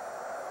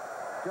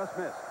 Just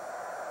missed.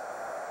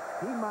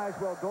 He might as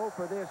well go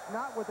for this,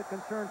 not with the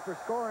concern for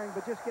scoring,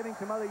 but just giving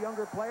some other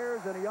younger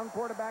players and a young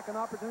quarterback an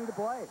opportunity to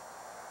play.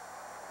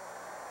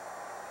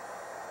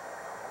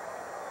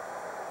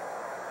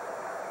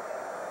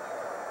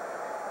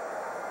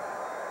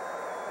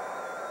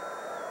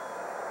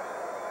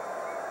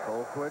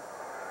 Colquitt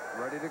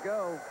ready to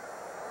go.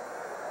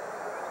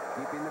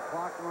 Keeping the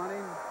clock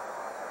running.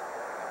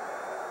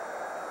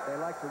 They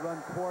like to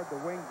run toward the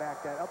wing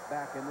back, that up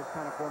back in this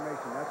kind of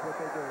formation. That's what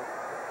they do.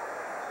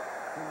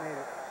 He made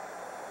it.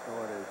 So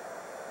it is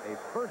a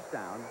first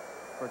down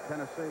for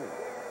Tennessee.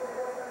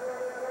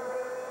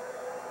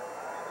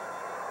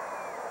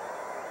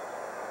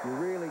 You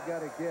really got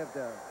to give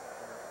the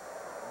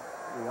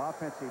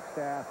offensive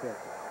staff at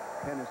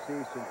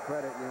Tennessee some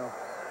credit. You know,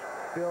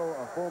 Phil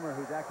Fulmer,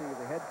 who's acting as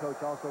the head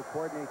coach, also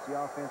coordinates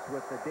the offense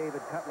with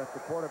David Cutliff, the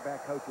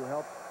quarterback coach, who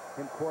helps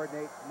him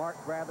coordinate. Mark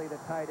Bradley, the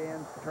tight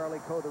ends. Charlie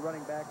Coe, the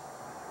running backs.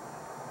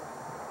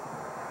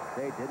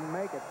 They didn't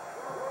make it.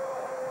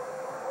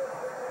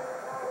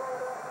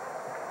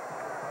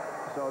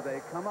 So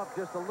they come up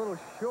just a little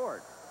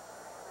short.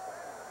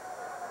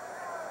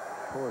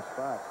 Poor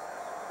spot.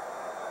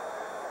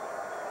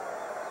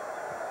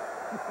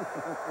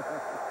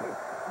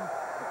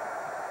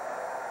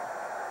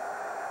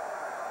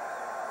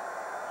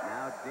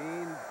 Now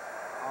Dean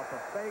off a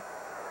fake,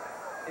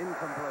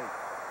 incomplete.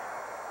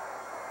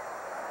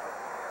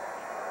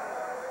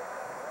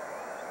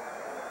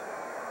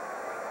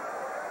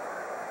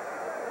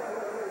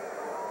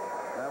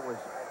 That was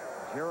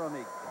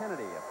Jeremy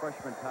Kennedy, a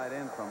freshman tight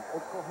end from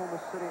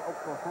Oklahoma City,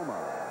 Oklahoma.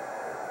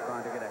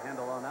 Trying to get a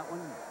handle on that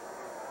one.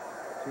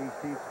 See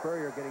Steve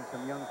Spurrier getting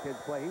some young kids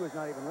play. He was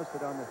not even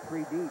listed on the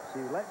 3 deep. So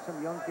you let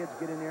some young kids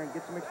get in there and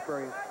get some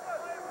experience.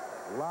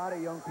 A lot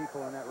of young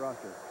people on that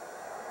roster.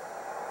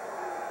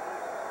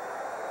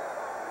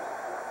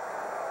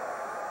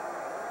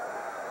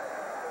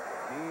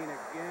 Dean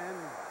again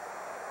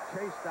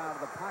chased out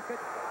of the pocket.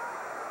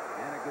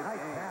 And a good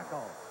game.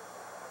 Tackle.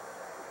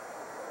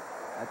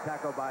 A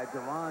tackle by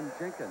Deron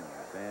Jenkins.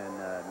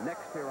 And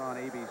next here on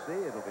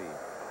ABC, it'll be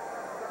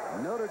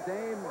Notre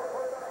Dame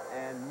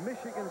and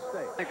Michigan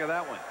State. Think of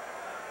that one.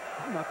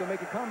 I'm not going to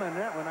make a comment on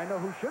that one. I know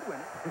who should win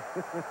it.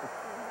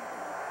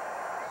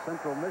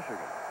 Central Michigan.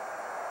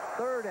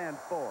 3rd and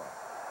 4.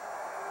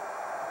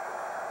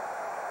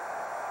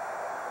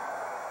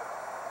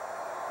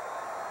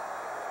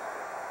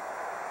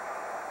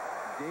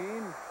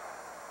 Dean,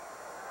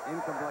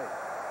 incomplete.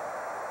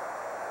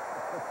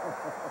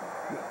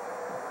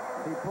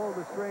 He pulled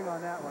the string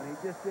on that one. He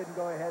just didn't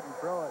go ahead and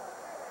throw it.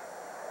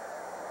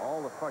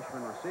 All the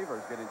freshman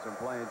receivers getting some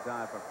playing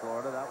time for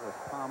Florida. That was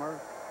Palmer,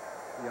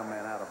 the young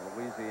man out of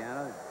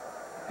Louisiana.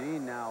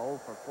 Dean now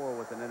 0 for 4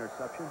 with an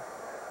interception.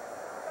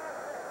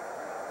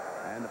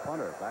 And the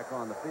punter back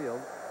on the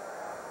field.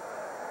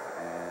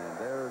 And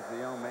there's the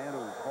young man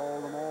who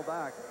hauled them all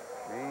back,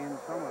 Shane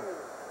Summers.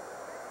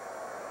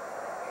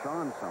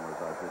 Sean Summers,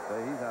 I should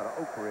say. He's out of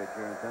Oak Ridge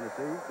here in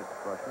Tennessee. He's just a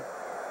freshman.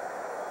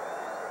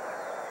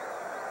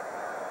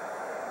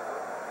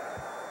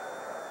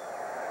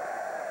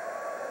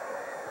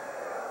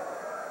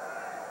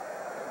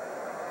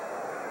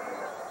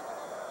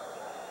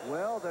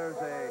 Well, there's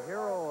a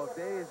hero of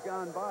days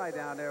gone by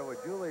down there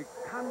with Julie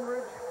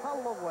Conridge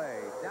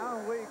Holloway.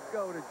 Down we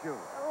go to Julie.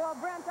 Well,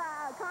 Brent,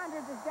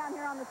 Condridge is down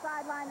here on the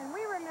sideline, and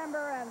we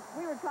remember, and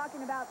we were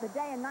talking about the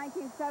day in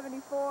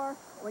 1974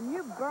 when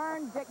you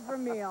burned Dick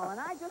Vermeil, and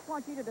I just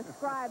want you to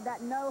describe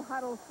that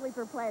no-huddle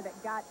sleeper play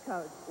that got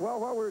coached. Well,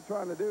 what we were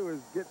trying to do is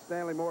get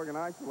Stanley Morgan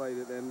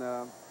isolated,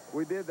 and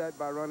we did that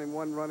by running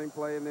one running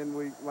play, and then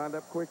we lined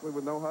up quickly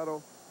with no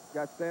huddle.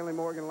 Got Stanley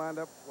Morgan lined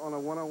up on a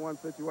one-on-one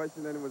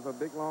situation, and it was a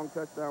big, long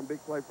touchdown, big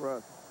play for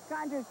us.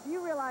 Condridge, do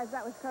you realize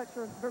that was Coach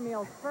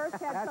Vermeil's first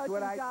head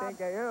coaching job,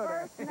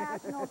 first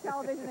national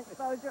television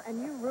exposure,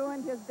 and you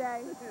ruined his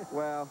day?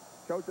 Well,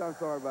 Coach, I'm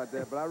sorry about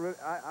that, but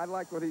I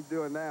like what he's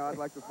doing now. I'd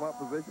like to swap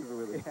positions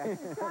with him.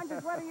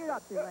 Condridge, what are you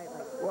up to lately?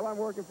 Well, I'm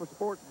working for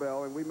Sports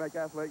Bell, and we make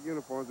athletic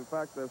uniforms. In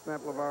fact, a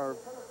sample of our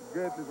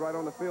goods is right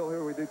on the field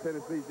here. We do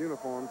Tennessee's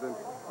uniforms, and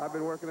I've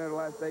been working there the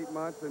last 8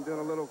 months and doing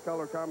a little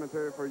color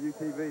commentary for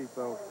UTV.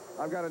 So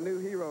I've got a new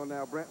hero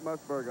now, Brent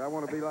Musburger. I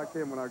want to be like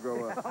him when I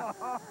grow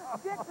up.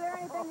 Dick, is there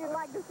anything you'd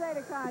like to say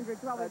to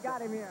Condridge while we've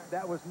got him here?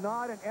 That was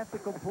not an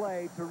ethical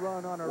play to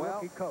run on a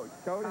rookie coach.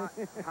 Coach,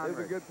 it was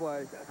a good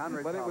play,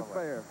 but it was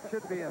fair.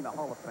 Should be in the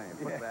Hall of Fame.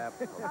 Yeah.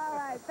 All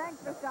right,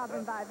 thanks for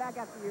stopping by. Back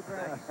after you,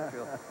 Brent. Thanks,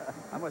 Phil.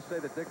 I must say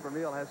that Dick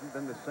Vermeil hasn't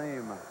been the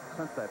same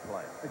since that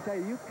play. I tell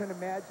you, you can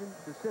imagine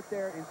to sit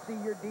there and see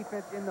your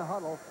defense in the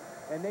huddle,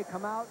 and they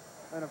come out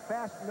on a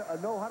fast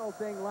no-huddle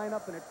thing, line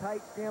up in a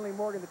tight, Stanley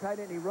Morgan, the tight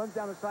end, and he runs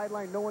down the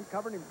sideline, no one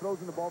covered him, throws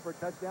in the ball for a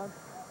touchdown.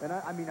 And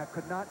I mean, I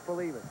could not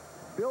believe it.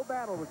 Bill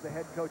Battle was the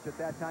head coach at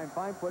that time,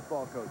 fine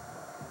football coach.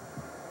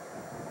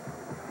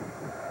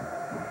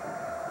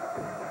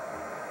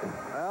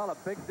 Well, a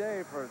big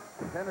day for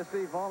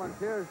Tennessee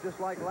Volunteers, just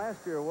like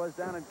last year was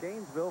down in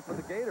Gainesville for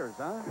the Gators,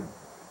 huh?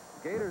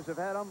 Gators have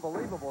had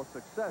unbelievable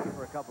success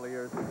for a couple of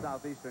years in the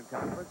Southeastern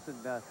Conference,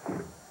 and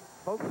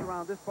folks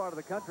around this part of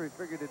the country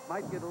figured it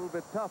might get a little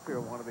bit tough here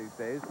one of these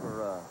days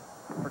for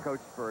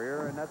Coach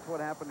Spurrier, and that's what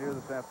happened here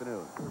this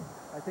afternoon.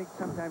 I think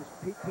sometimes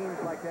teams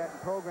like that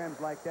and programs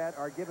like that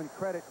are given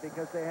credit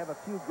because they have a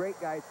few great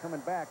guys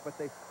coming back, but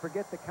they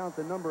forget to count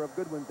the number of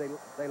good ones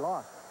they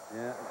lost.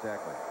 Yeah,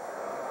 exactly.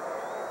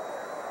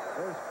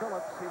 There's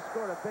Phillips. He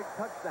scored a big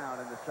touchdown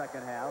in the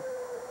second half.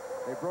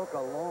 They broke a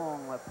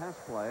long pass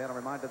play, and a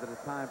reminder that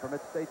it's time for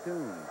Mitch. Stay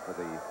tuned for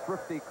the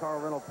Thrifty Car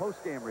Rental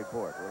post-game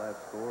report. We'll have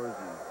scores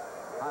and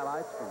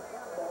highlights from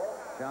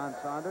John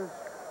Saunders.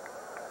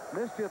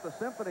 Missed you at the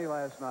Symphony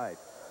last night.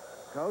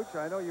 Coach,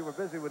 I know you were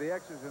busy with the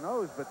X's and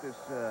O's, but this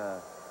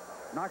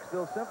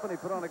Knoxville Symphony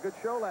put on a good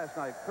show last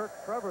night. Kirk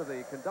Trevor,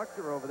 the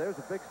conductor over there, is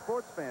a big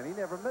sports fan. He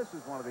never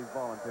misses one of these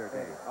volunteer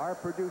games. Our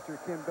producer,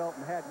 Kim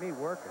Belton, had me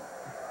working.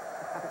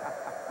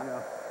 You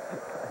know.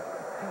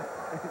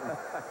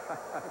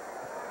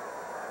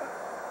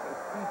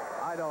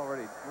 I'd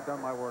already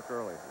done my work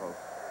early, folks.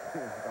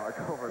 I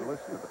go over and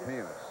listen to the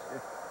pianist.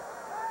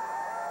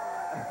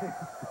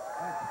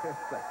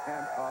 It's the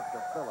handoff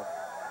to Phillips.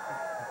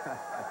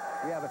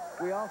 Yeah, but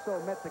we also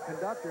met the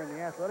conductor in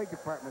the athletic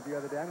department the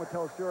other day. I'm going to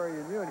tell a story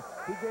in you, and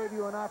he gave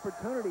you an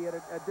opportunity at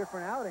a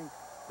different outing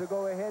to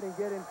go ahead and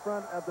get in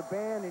front of the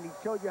band, and he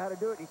showed you how to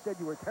do it. He said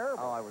you were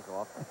terrible. Oh, I was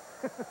awful.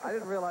 I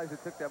didn't realize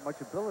it took that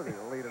much ability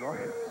to lead an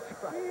orchestra.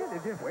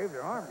 They just waved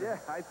their arms. Yeah,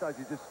 I thought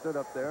you just stood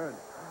up there and,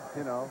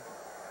 you know,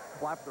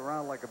 flapped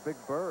around like a big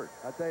bird.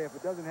 I tell you, if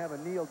it doesn't have a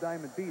Neil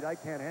Diamond beat, I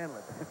can't handle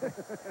it.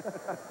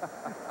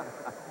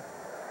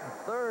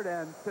 3rd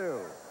and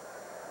 2.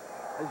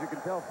 As you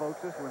can tell,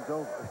 folks, this one's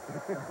over.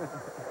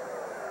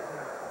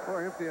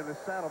 Or emptying the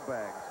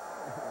saddlebags.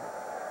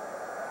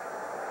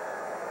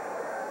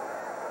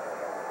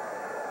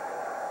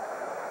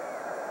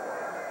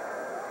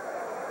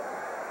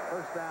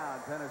 First down,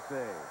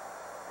 Tennessee.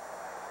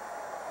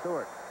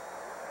 Stewart.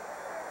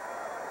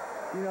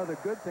 You know, the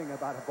good thing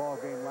about a ball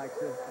game like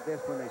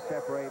this when they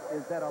separate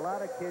is that a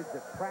lot of kids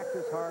that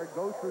practice hard,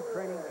 go through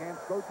training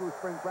camps, go through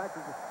spring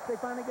practices, they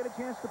finally get a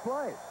chance to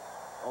play.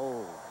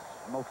 Oh,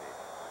 Smokey.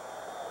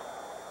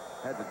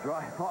 Had to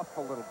dry off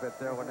a little bit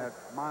there when that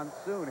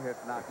monsoon hit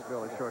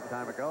Knoxville a short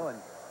time ago. And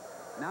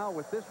now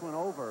with this one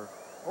over,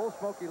 old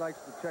Smokey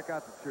likes to check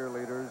out the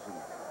cheerleaders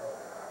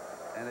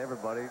and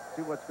everybody,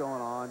 see what's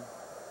going on.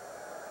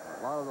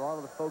 A lot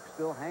of the folks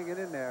still hanging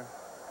in there.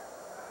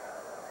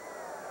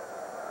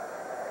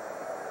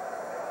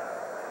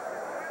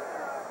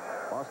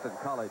 Boston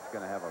College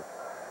going to have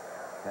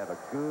a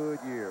good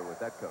year with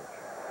that coach.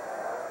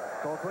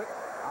 Colquitt,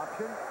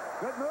 option,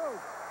 good move,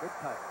 good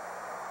cut.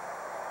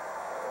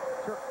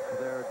 Church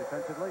there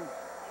defensively.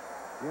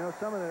 You know,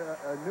 some of the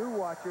new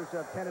watchers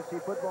of Tennessee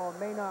football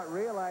may not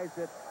realize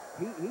that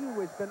he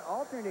was been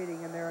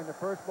alternating in there in the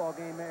first ball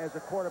game as a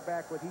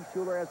quarterback with Heath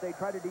Shuler as they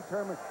try to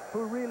determine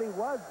who really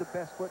was the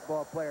best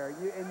football player.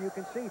 And you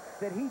can see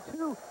that he,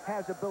 too,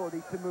 has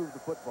ability to move the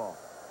football.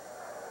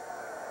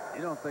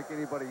 You don't think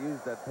anybody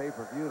used that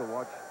pay-per-view to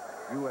watch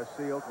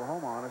USC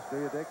Oklahoma on us, do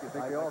you, Dick? You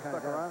think they all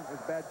stuck around? It was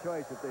a bad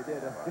choice if they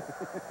did.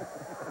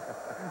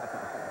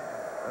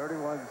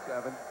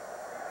 31-7.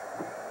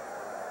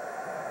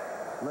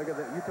 Look at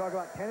that. You talk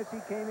about Tennessee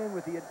came in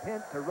with the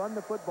intent to run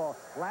the football.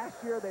 Last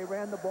year, they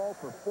ran the ball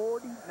for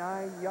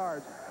 49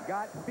 yards,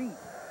 got beat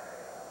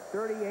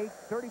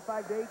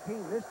 35 to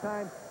 18. This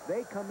time,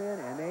 they come in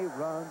and they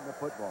run the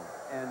football.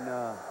 And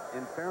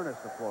in fairness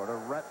to Florida,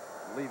 Rhett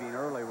leaving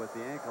early with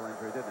the ankle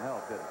injury didn't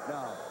help, did it?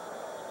 No.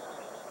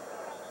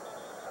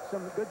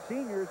 Some good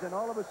seniors, and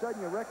all of a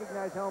sudden you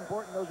recognize how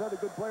important those other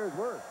good players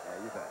were.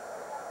 Yeah, you bet.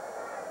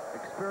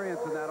 Experience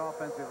in that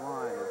offensive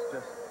line is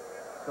just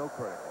so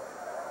critical.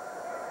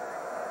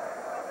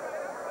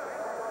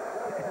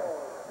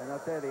 And I'll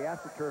tell you, the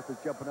AstroTurf is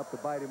jumping up to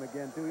bite him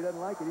again, too. He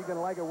doesn't like it. He's going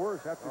to like it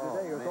worse after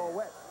today. It was all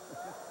wet.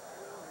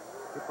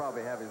 He'll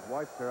probably have his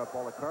wife tear up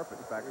all the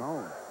carpets back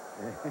home.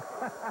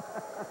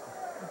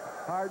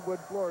 Hardwood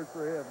floors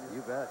for him.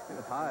 You bet.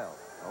 And tile.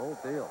 The whole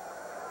deal.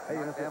 Hey,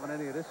 you're not having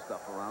any of this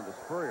stuff around the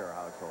Spurrier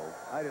household.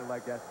 I didn't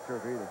like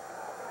AstroTurf either.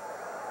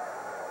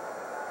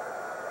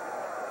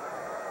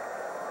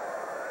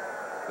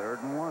 Third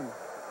and 1.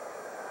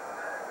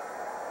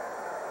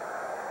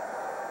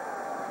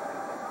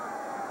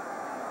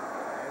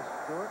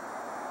 Stewart.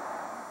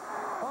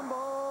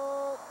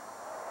 Fumble.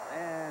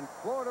 And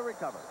Florida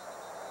recovers.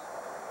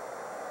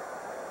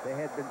 They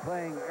had been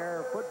playing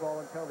air football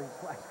until these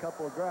last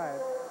couple of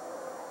drives.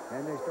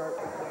 And they start.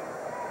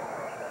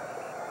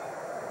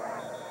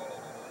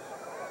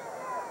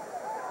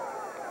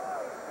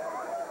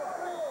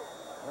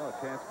 Well, a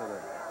chance for the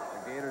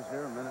Gators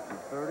here. A minute and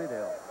 30.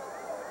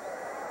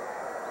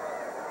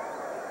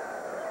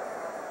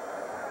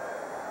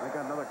 They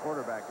got another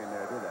quarterback in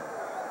there, do they?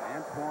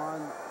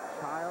 Antoine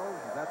Childs,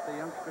 is that the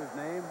youngster's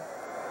name?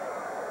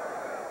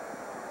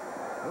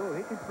 Oh,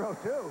 he can throw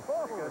too.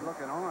 Oh, good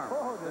looking arm.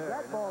 Oh, does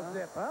that ball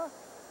zip, huh?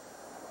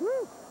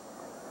 Woo!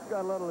 He's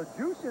got a little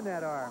juice in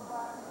that arm.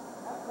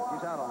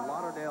 He's out of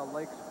Lauderdale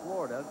Lakes,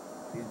 Florida.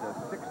 He's a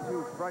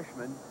 6'2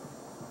 freshman,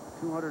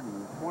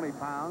 220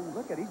 pounds.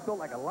 Look at, he's built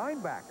like a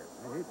linebacker.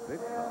 He's big.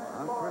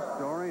 Chris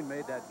Doreen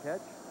made that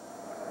catch.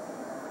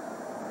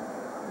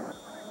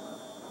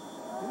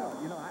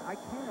 You know, I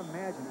can't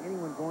imagine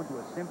anyone going to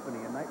a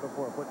symphony a night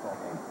before a football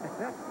game.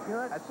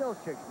 That still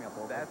shakes me up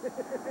a little bit.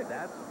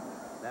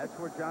 That's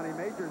where Johnny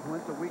Majors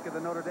went the week of the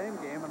Notre Dame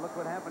game, and look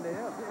what happened to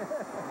him.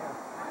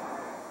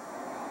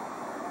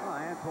 Oh,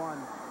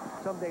 Antoine,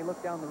 someday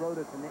look down the road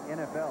at the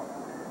NFL.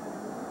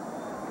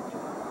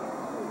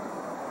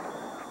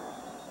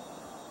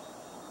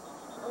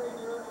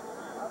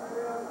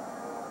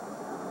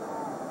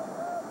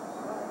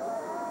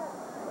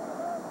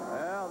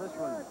 Well, this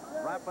one's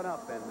wrapping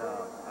up in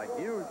a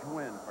huge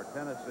win for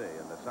Tennessee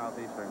in the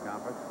Southeastern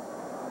Conference.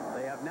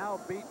 They have now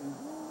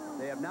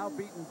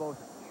beaten both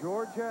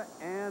Georgia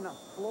and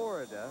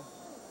Florida.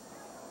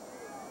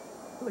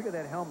 Look at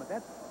that helmet.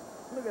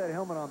 Look at that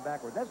helmet on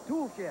backward. That's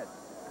tool shed.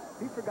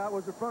 He forgot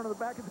was the front of the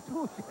back of the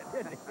tool shed,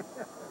 didn't he?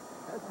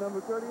 That's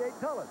number 38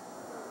 Tullis.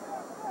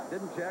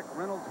 Didn't Jack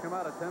Reynolds come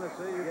out of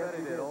Tennessee? You bet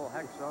he did. Old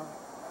Hacksaw.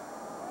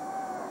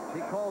 He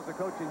calls the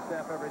coaching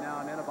staff every now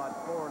and then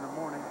about 4 in the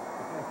morning.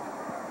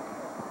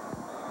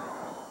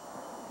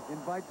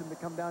 Invites them to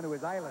come down to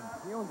his island.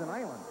 He owns an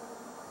island.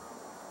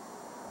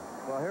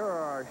 Well, here are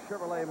our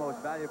Chevrolet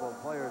most valuable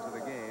players of the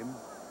game.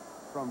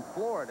 From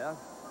Florida,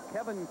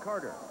 Kevin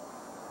Carter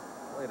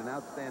played an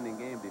outstanding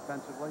game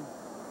defensively.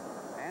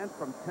 And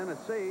from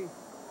Tennessee,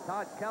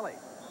 Todd Kelly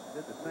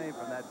did the same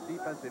from that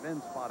defensive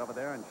end spot over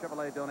there. And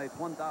Chevrolet donates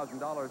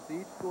 $1,000 to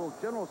each school's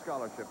general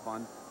scholarship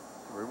fund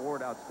to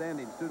reward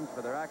outstanding students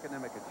for their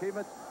academic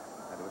achievements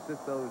and to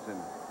assist those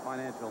in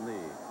financial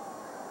need.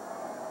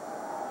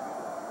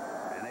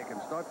 And they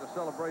can start the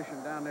celebration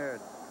down there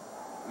at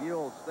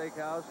Ewell's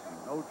Steakhouse, and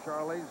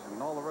O'Charlie's,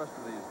 and all the rest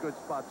of these good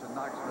spots in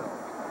Knoxville.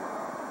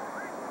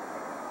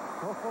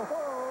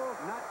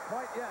 Not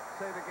quite yet,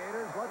 say the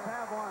Gators. Let's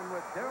have one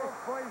with Darrell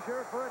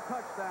Frazier for a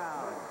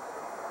touchdown.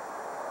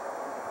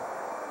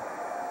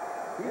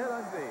 Hit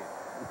on speed.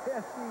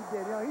 Yes, he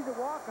did. You know, he's a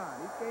walk-on.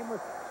 He came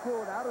with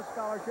school without a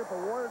scholarship,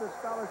 awarded a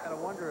scholarship. I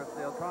wonder if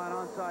they'll try an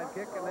onside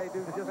kick, and they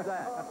do just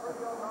that.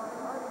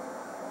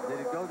 Did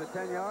it go the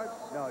 10 yards?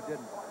 No, it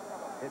didn't.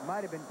 It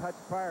might have been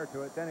touched prior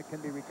to it. Then it can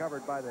be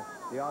recovered by the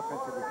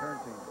offensive return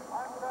team.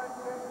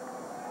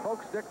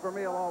 Folks, Dick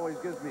Vermeil always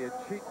gives me a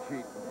cheat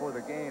sheet before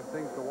the game,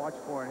 things to watch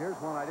for, and here's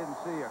one I didn't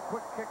see. A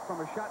quick kick from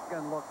a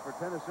shotgun look for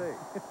Tennessee.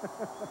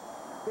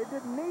 They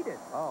didn't need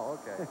it. Oh,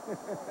 okay.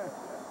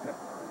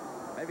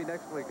 Maybe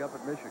next week up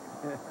at Michigan.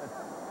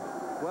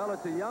 Well,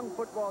 it's a young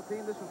football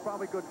team. This was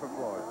probably good for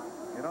Florida.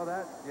 You know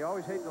that? You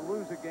always hate to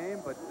lose a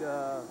game, but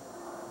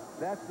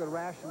that's the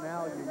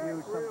rationale you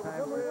use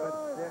sometimes. But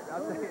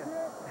I'll tell you,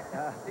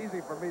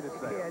 easy for me to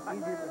say. Yeah, it's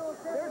easy.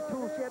 There's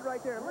Toolshed right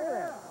there. Look at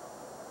that.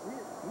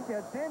 He's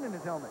had sand in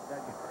his helmet.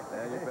 That guy.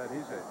 Yeah, you bet.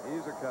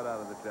 He's a cut out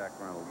of the Jack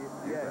Reynolds.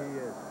 Yeah, he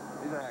is.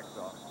 He's a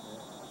hacksaw.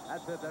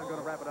 That's it. They're going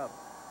to wrap it up.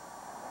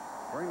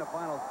 Bring the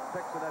final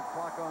ticks of that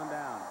clock on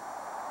down.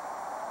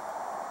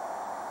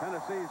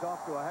 Tennessee's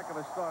off to a heck of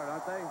a start,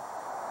 aren't they?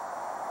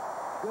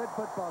 Good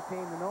football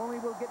team, and only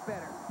will get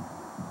better.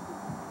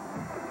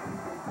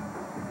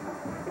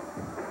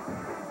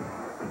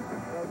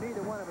 So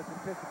neither one of us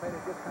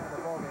anticipated this kind of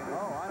a ball game.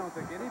 Oh, I don't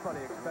think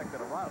anybody expected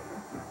a rout.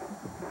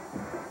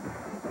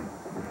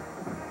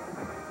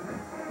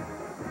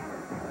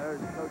 There's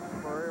Coach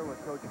Spurrier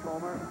with Coach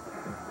Fulmer.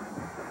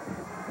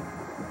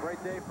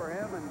 Great day for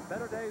him, and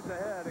better days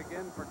ahead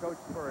again for Coach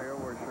Spurrier,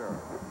 we're sure.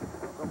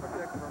 So for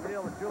Dick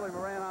Vermeil and Julie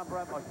Moran, I'm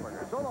Brent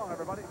Musburger. So long,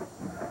 everybody.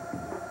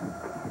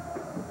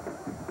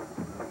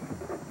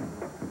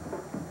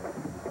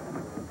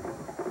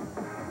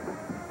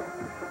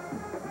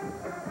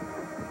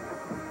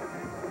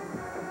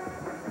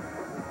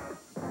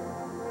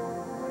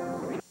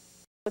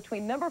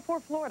 Between number 4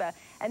 Florida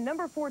and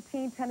number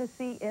 14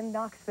 Tennessee in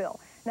Knoxville.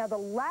 Now, the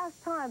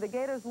last time the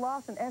Gators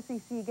lost an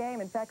SEC game,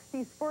 in fact,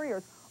 Steve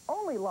Spurrier's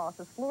only loss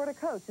as Florida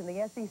coach in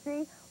the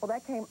SEC, well,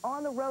 that came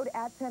on the road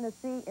at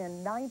Tennessee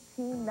in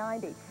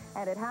 1990.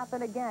 And it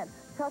happened again.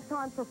 Tough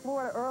times for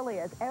Florida early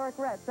as Eric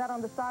Rett sat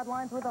on the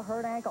sidelines with a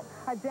hurt ankle.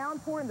 A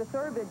downpour in the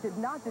third that did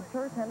not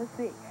deter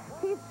Tennessee.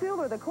 Keith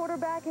Schuler, the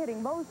quarterback,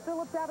 hitting Mose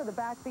Phillips out of the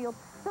backfield.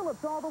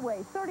 Phillips all the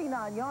way,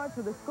 39 yards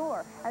for the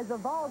score as the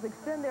Vols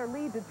extend their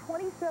lead to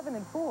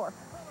 27-4.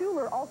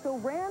 Schuler also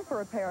ran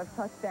for a pair of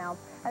touchdowns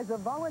as the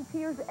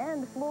Volunteers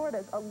end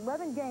Florida's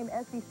 11-game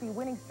SEC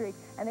winning streak,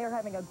 and they're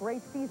having a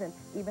great season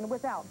even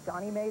without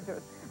Johnny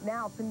Majors.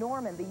 Now to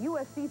Norman, the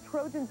USC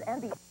Trojans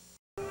and the...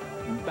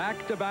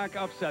 Back-to-back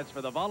upsets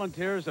for the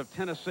Volunteers of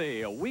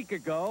Tennessee. A week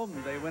ago,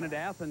 they went into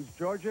Athens,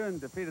 Georgia, and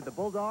defeated the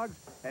Bulldogs.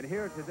 And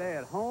here today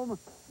at home,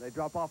 they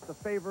drop off the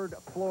favored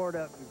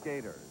Florida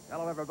Gators.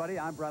 Hello, everybody.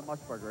 I'm Brent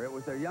Musburger. It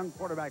was their young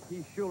quarterback,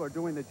 Keith Schuler,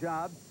 doing the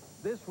job.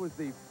 This was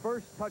the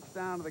first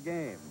touchdown of the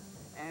game.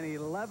 An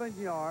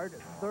 11-yard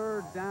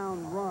third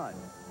down run.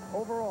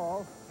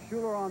 Overall,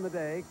 Schuler on the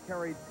day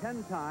carried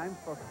 10 times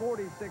for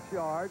 46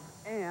 yards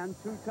and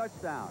 2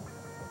 touchdowns.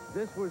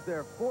 This was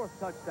their 4th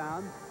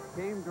touchdown.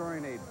 Came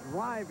during a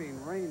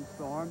driving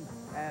rainstorm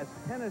as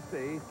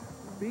Tennessee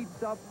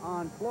beats up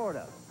on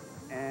Florida.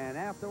 And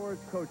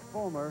afterwards, Coach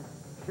Fulmer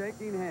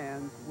shaking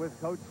hands with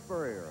Coach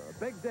Spurrier. A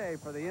big day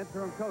for the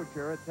interim coach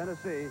here at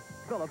Tennessee,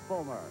 Philip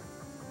Fulmer.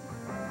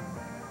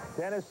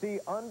 Tennessee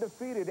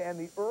undefeated and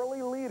the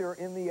early leader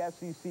in the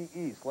SEC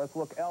East. Let's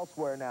look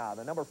elsewhere now.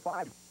 The number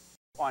 5.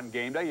 On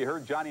game day, you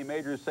heard Johnny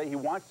Majors say he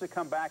wants to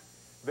come back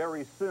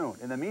very soon.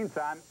 In the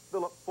meantime,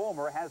 Philip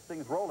Fulmer has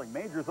things rolling.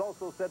 Majors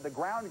also said the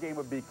ground game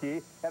would be key,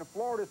 and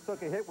Florida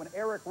took a hit when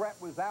Eric Rett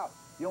was out.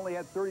 He only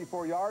had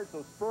 34 yards,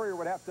 so Spurrier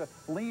would have to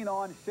lean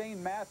on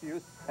Shane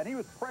Matthews, and he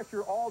was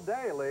pressure all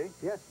day, Lee.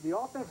 Yes, the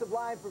offensive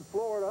line from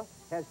Florida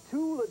has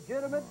 2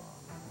 legitimate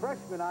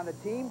freshmen on the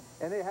team,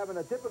 and they're having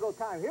a difficult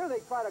time. Here they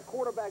try to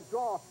quarterback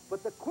draw,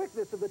 but the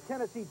quickness of the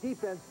Tennessee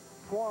defense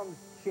swung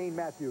Shane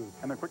Matthews.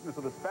 And the quickness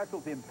of the special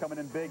teams coming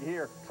in big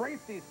here.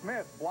 Tracy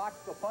Smith blocks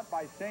the punt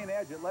by Shane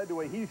Edge. It led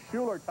to a Heath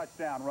Schuler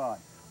touchdown run.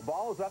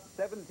 Ball's up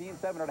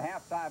 17-7 at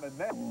halftime, and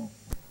then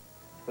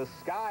the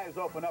skies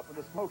open up in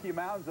the Smoky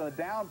Mountains and a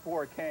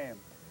downpour came.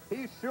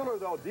 Heath Schuler,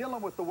 though,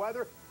 dealing with the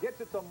weather,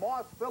 gets it to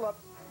Moss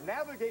Phillips,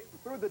 navigating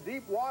through the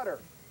deep water,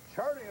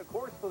 charting a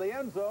course for the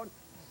end zone,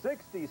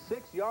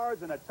 66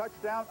 yards and a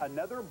touchdown.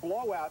 Another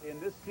blowout in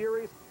this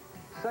series.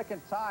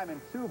 Second time in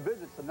 2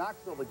 visits to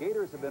Knoxville. The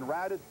Gators have been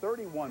routed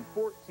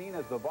 31-14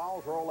 as the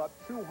Vols roll up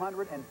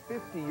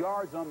 250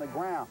 yards on the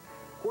ground.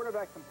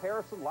 Quarterback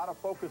comparison, a lot of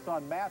focus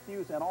on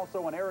Matthews and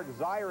also on Eric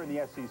Zeier in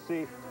the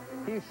SEC.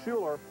 Heath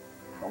Schuler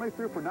only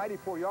threw for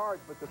 94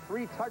 yards, but the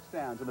 3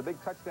 touchdowns and the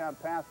big touchdown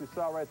pass we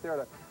saw right there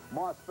to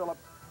Moss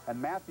Phillips and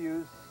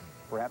Matthews,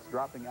 perhaps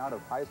dropping out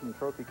of Heisman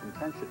Trophy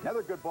contention.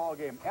 Another good ball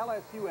game.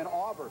 LSU and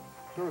Auburn.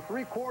 through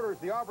 3 quarters,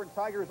 the Auburn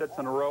Tigers... Sits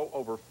in a row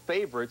over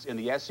favorites in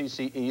the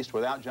SEC East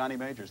without Johnny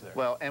Majors there.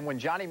 Well, and when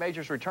Johnny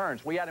Majors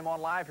returns, we had him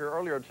on live here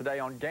earlier today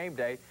on game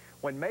day.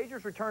 When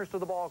Majors returns to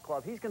the ball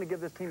club, he's going to give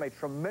this team a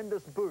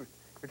tremendous boost.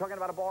 You're talking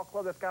about a ball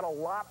club that's got a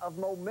lot of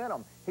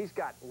momentum. He's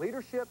got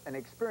leadership and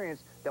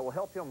experience that will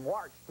help him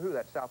march through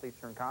that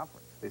Southeastern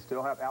Conference. They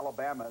still have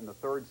Alabama in the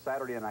 3rd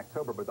Saturday in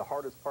October, but the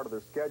hardest part of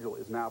their schedule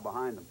is now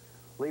behind them.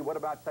 Lee, what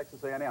about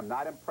Texas A&M?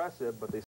 Not impressive, but they